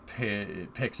mechanism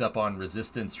picks up on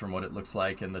resistance from what it looks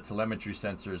like, and the telemetry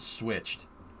sensor is switched.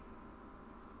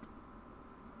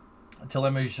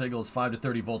 Telemetry signal is 5 to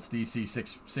 30 volts DC,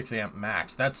 6 amp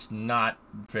max. That's not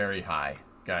very high,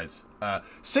 guys.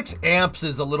 6 amps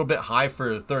is a little bit high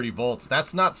for 30 volts.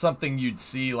 That's not something you'd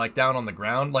see like down on the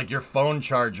ground. Like your phone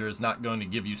charger is not going to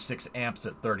give you 6 amps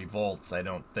at 30 volts, I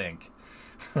don't think.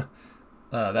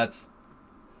 It's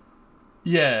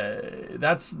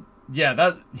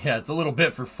a little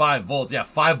bit for 5 volts. Yeah,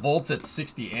 5 volts at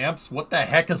 60 amps. What the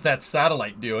heck is that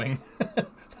satellite doing?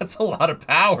 That's a lot of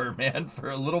power, man, for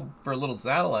a little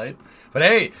satellite. But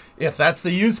hey, if that's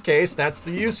the use case, that's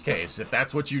the use case. If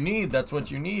that's what you need, that's what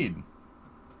you need.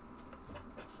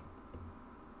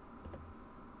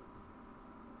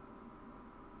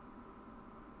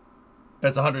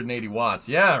 That's 180 watts.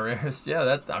 Yeah, Raris. Yeah,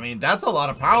 that's a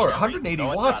lot of power. 180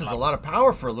 watts is a lot of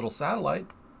power for a little satellite.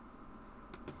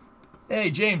 Hey,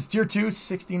 James, tier 2,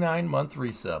 69-month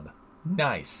resub.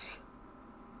 Nice.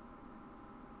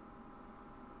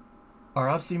 Our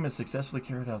ops team has successfully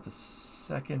carried out the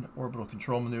second orbital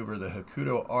control maneuver, the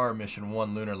Hakuto R Mission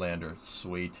 1 lunar lander.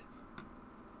 Sweet.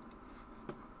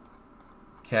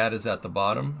 Cat is at the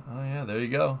bottom. Oh, yeah, there you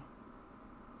go.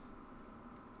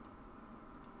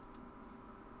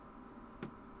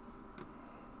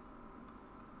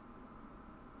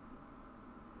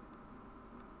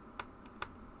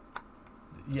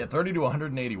 Yeah, 30 to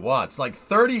 180 watts. Like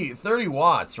 30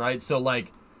 watts, right? So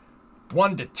like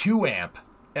 1 to 2 amp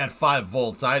at 5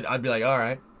 volts. I'd be like, all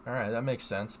right, that makes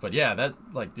sense. But yeah, that,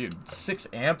 like, dude, 6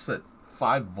 amps at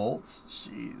 5 volts?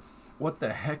 Jeez. What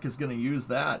the heck is going to use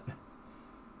that?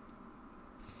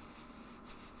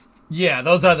 Yeah,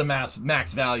 those are the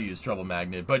max values, Trouble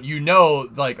Magnet. But you know,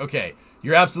 like, okay,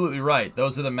 you're absolutely right.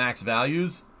 Those are the max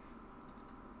values.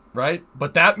 Right?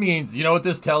 But that means, you know what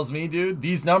this tells me, dude?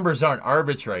 These numbers aren't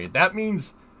arbitrary. That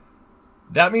means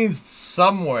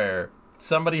somewhere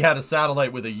somebody had a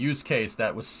satellite with a use case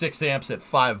that was 6 amps at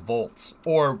 5 volts.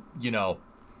 Or, you know,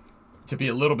 to be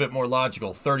a little bit more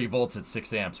logical, 30 volts at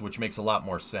 6 amps, which makes a lot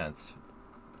more sense.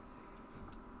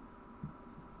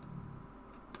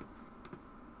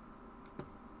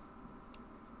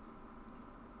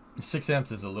 Six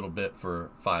amps is a little bit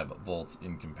for 5 volts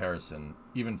in comparison.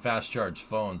 Even fast charge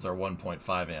phones are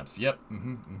 1.5 amps. Yep.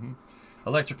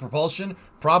 Electric propulsion,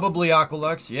 probably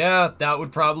Aqualux. Yeah, that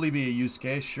would probably be a use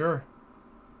case. Sure.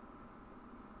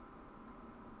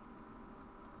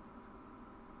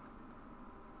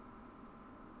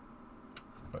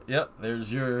 But, yep. There's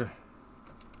the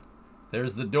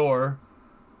door.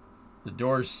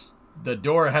 The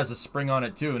door has a spring on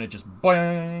it too, and it just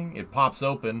bang. It pops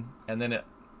open, and then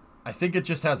I think it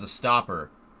just has a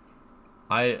stopper.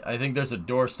 I think there's a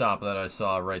door stop that I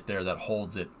saw right there that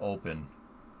holds it open.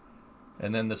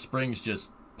 And then the springs just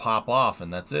pop off,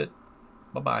 and that's it.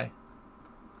 Bye-bye.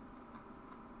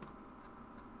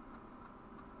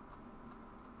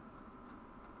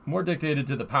 More dictated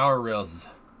to the power rails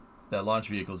that launch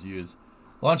vehicles use.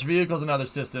 Launch vehicles and other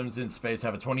systems in space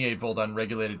have a 28-volt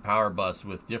unregulated power bus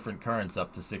with different currents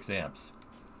up to 6 amps.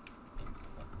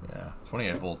 Yeah,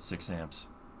 28 volts, 6 amps.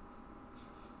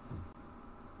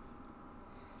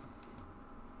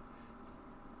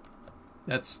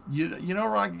 That's you know,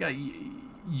 Rocky Guy.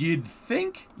 You'd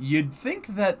think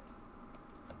that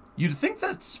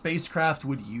spacecraft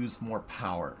would use more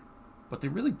power, but they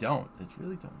really don't.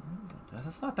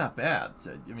 That's not that bad.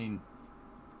 I mean,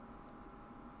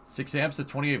 6 amps to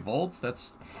 28 volts.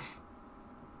 It's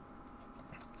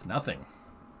nothing.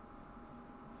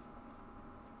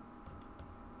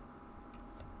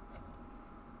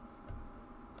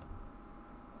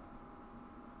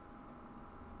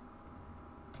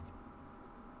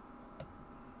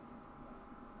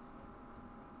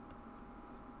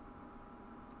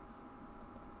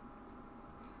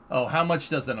 Oh, how much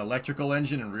does an electrical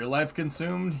engine in real life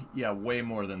consume? Yeah, way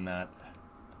more than that.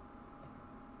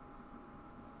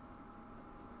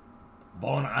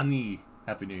 Bon année.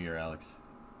 Happy New Year, Alex.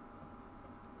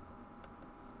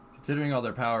 Considering all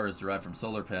their power is derived from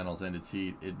solar panels and its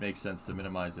heat, it makes sense to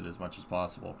minimize it as much as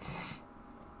possible.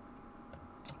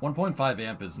 1.5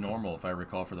 amp is normal, if I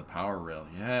recall, for the power rail.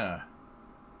 Yeah.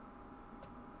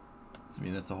 I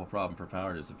mean, that's the whole problem for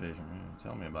power dissipation.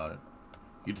 Tell me about it.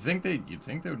 You'd think they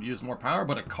would use more power,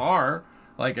 but a car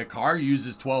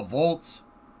uses 12 volts.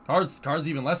 Cars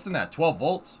even less than that. 12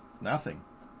 volts. It's nothing.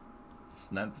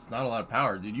 It's not a lot of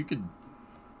power, dude.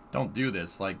 Don't do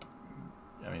this. Like,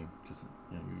 I mean, because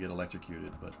you get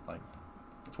electrocuted, but like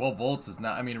 12 volts is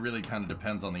not. I mean, it really kind of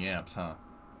depends on the amps, huh?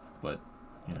 But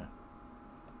yeah.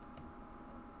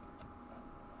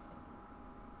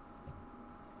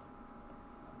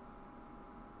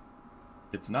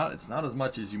 It's not as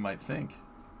much as you might think.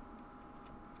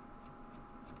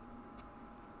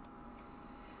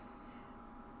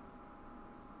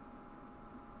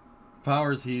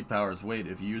 Power is heat, power is weight.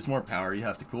 If you use more power, you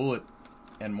have to cool it.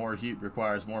 And more heat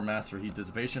requires more mass for heat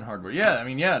dissipation hardware. Yeah, I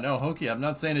mean, yeah, no, Hokey, I'm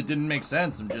not saying it didn't make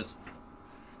sense. I'm just,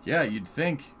 yeah, you'd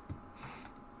think.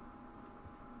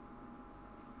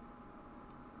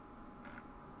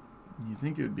 You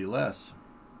think it would be less?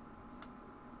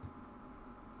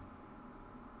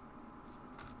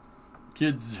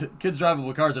 Kids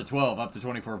drivable cars are 12 up to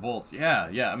 24 volts. Yeah.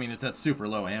 I mean, it's that super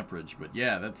low amperage, but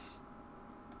yeah, that's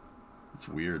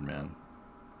weird, man.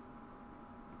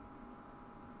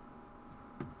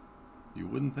 You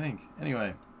wouldn't think.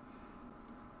 Anyway.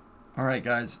 All right,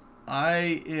 guys.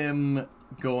 I am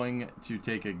going to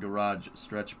take a garage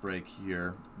stretch break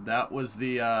here. That was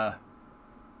the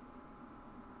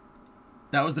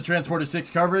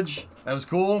Transporter-6 coverage. That was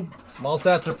cool. Small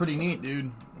sats are pretty neat,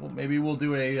 dude. Well, maybe we'll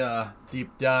do a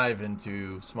deep dive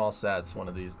into small sats one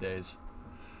of these days.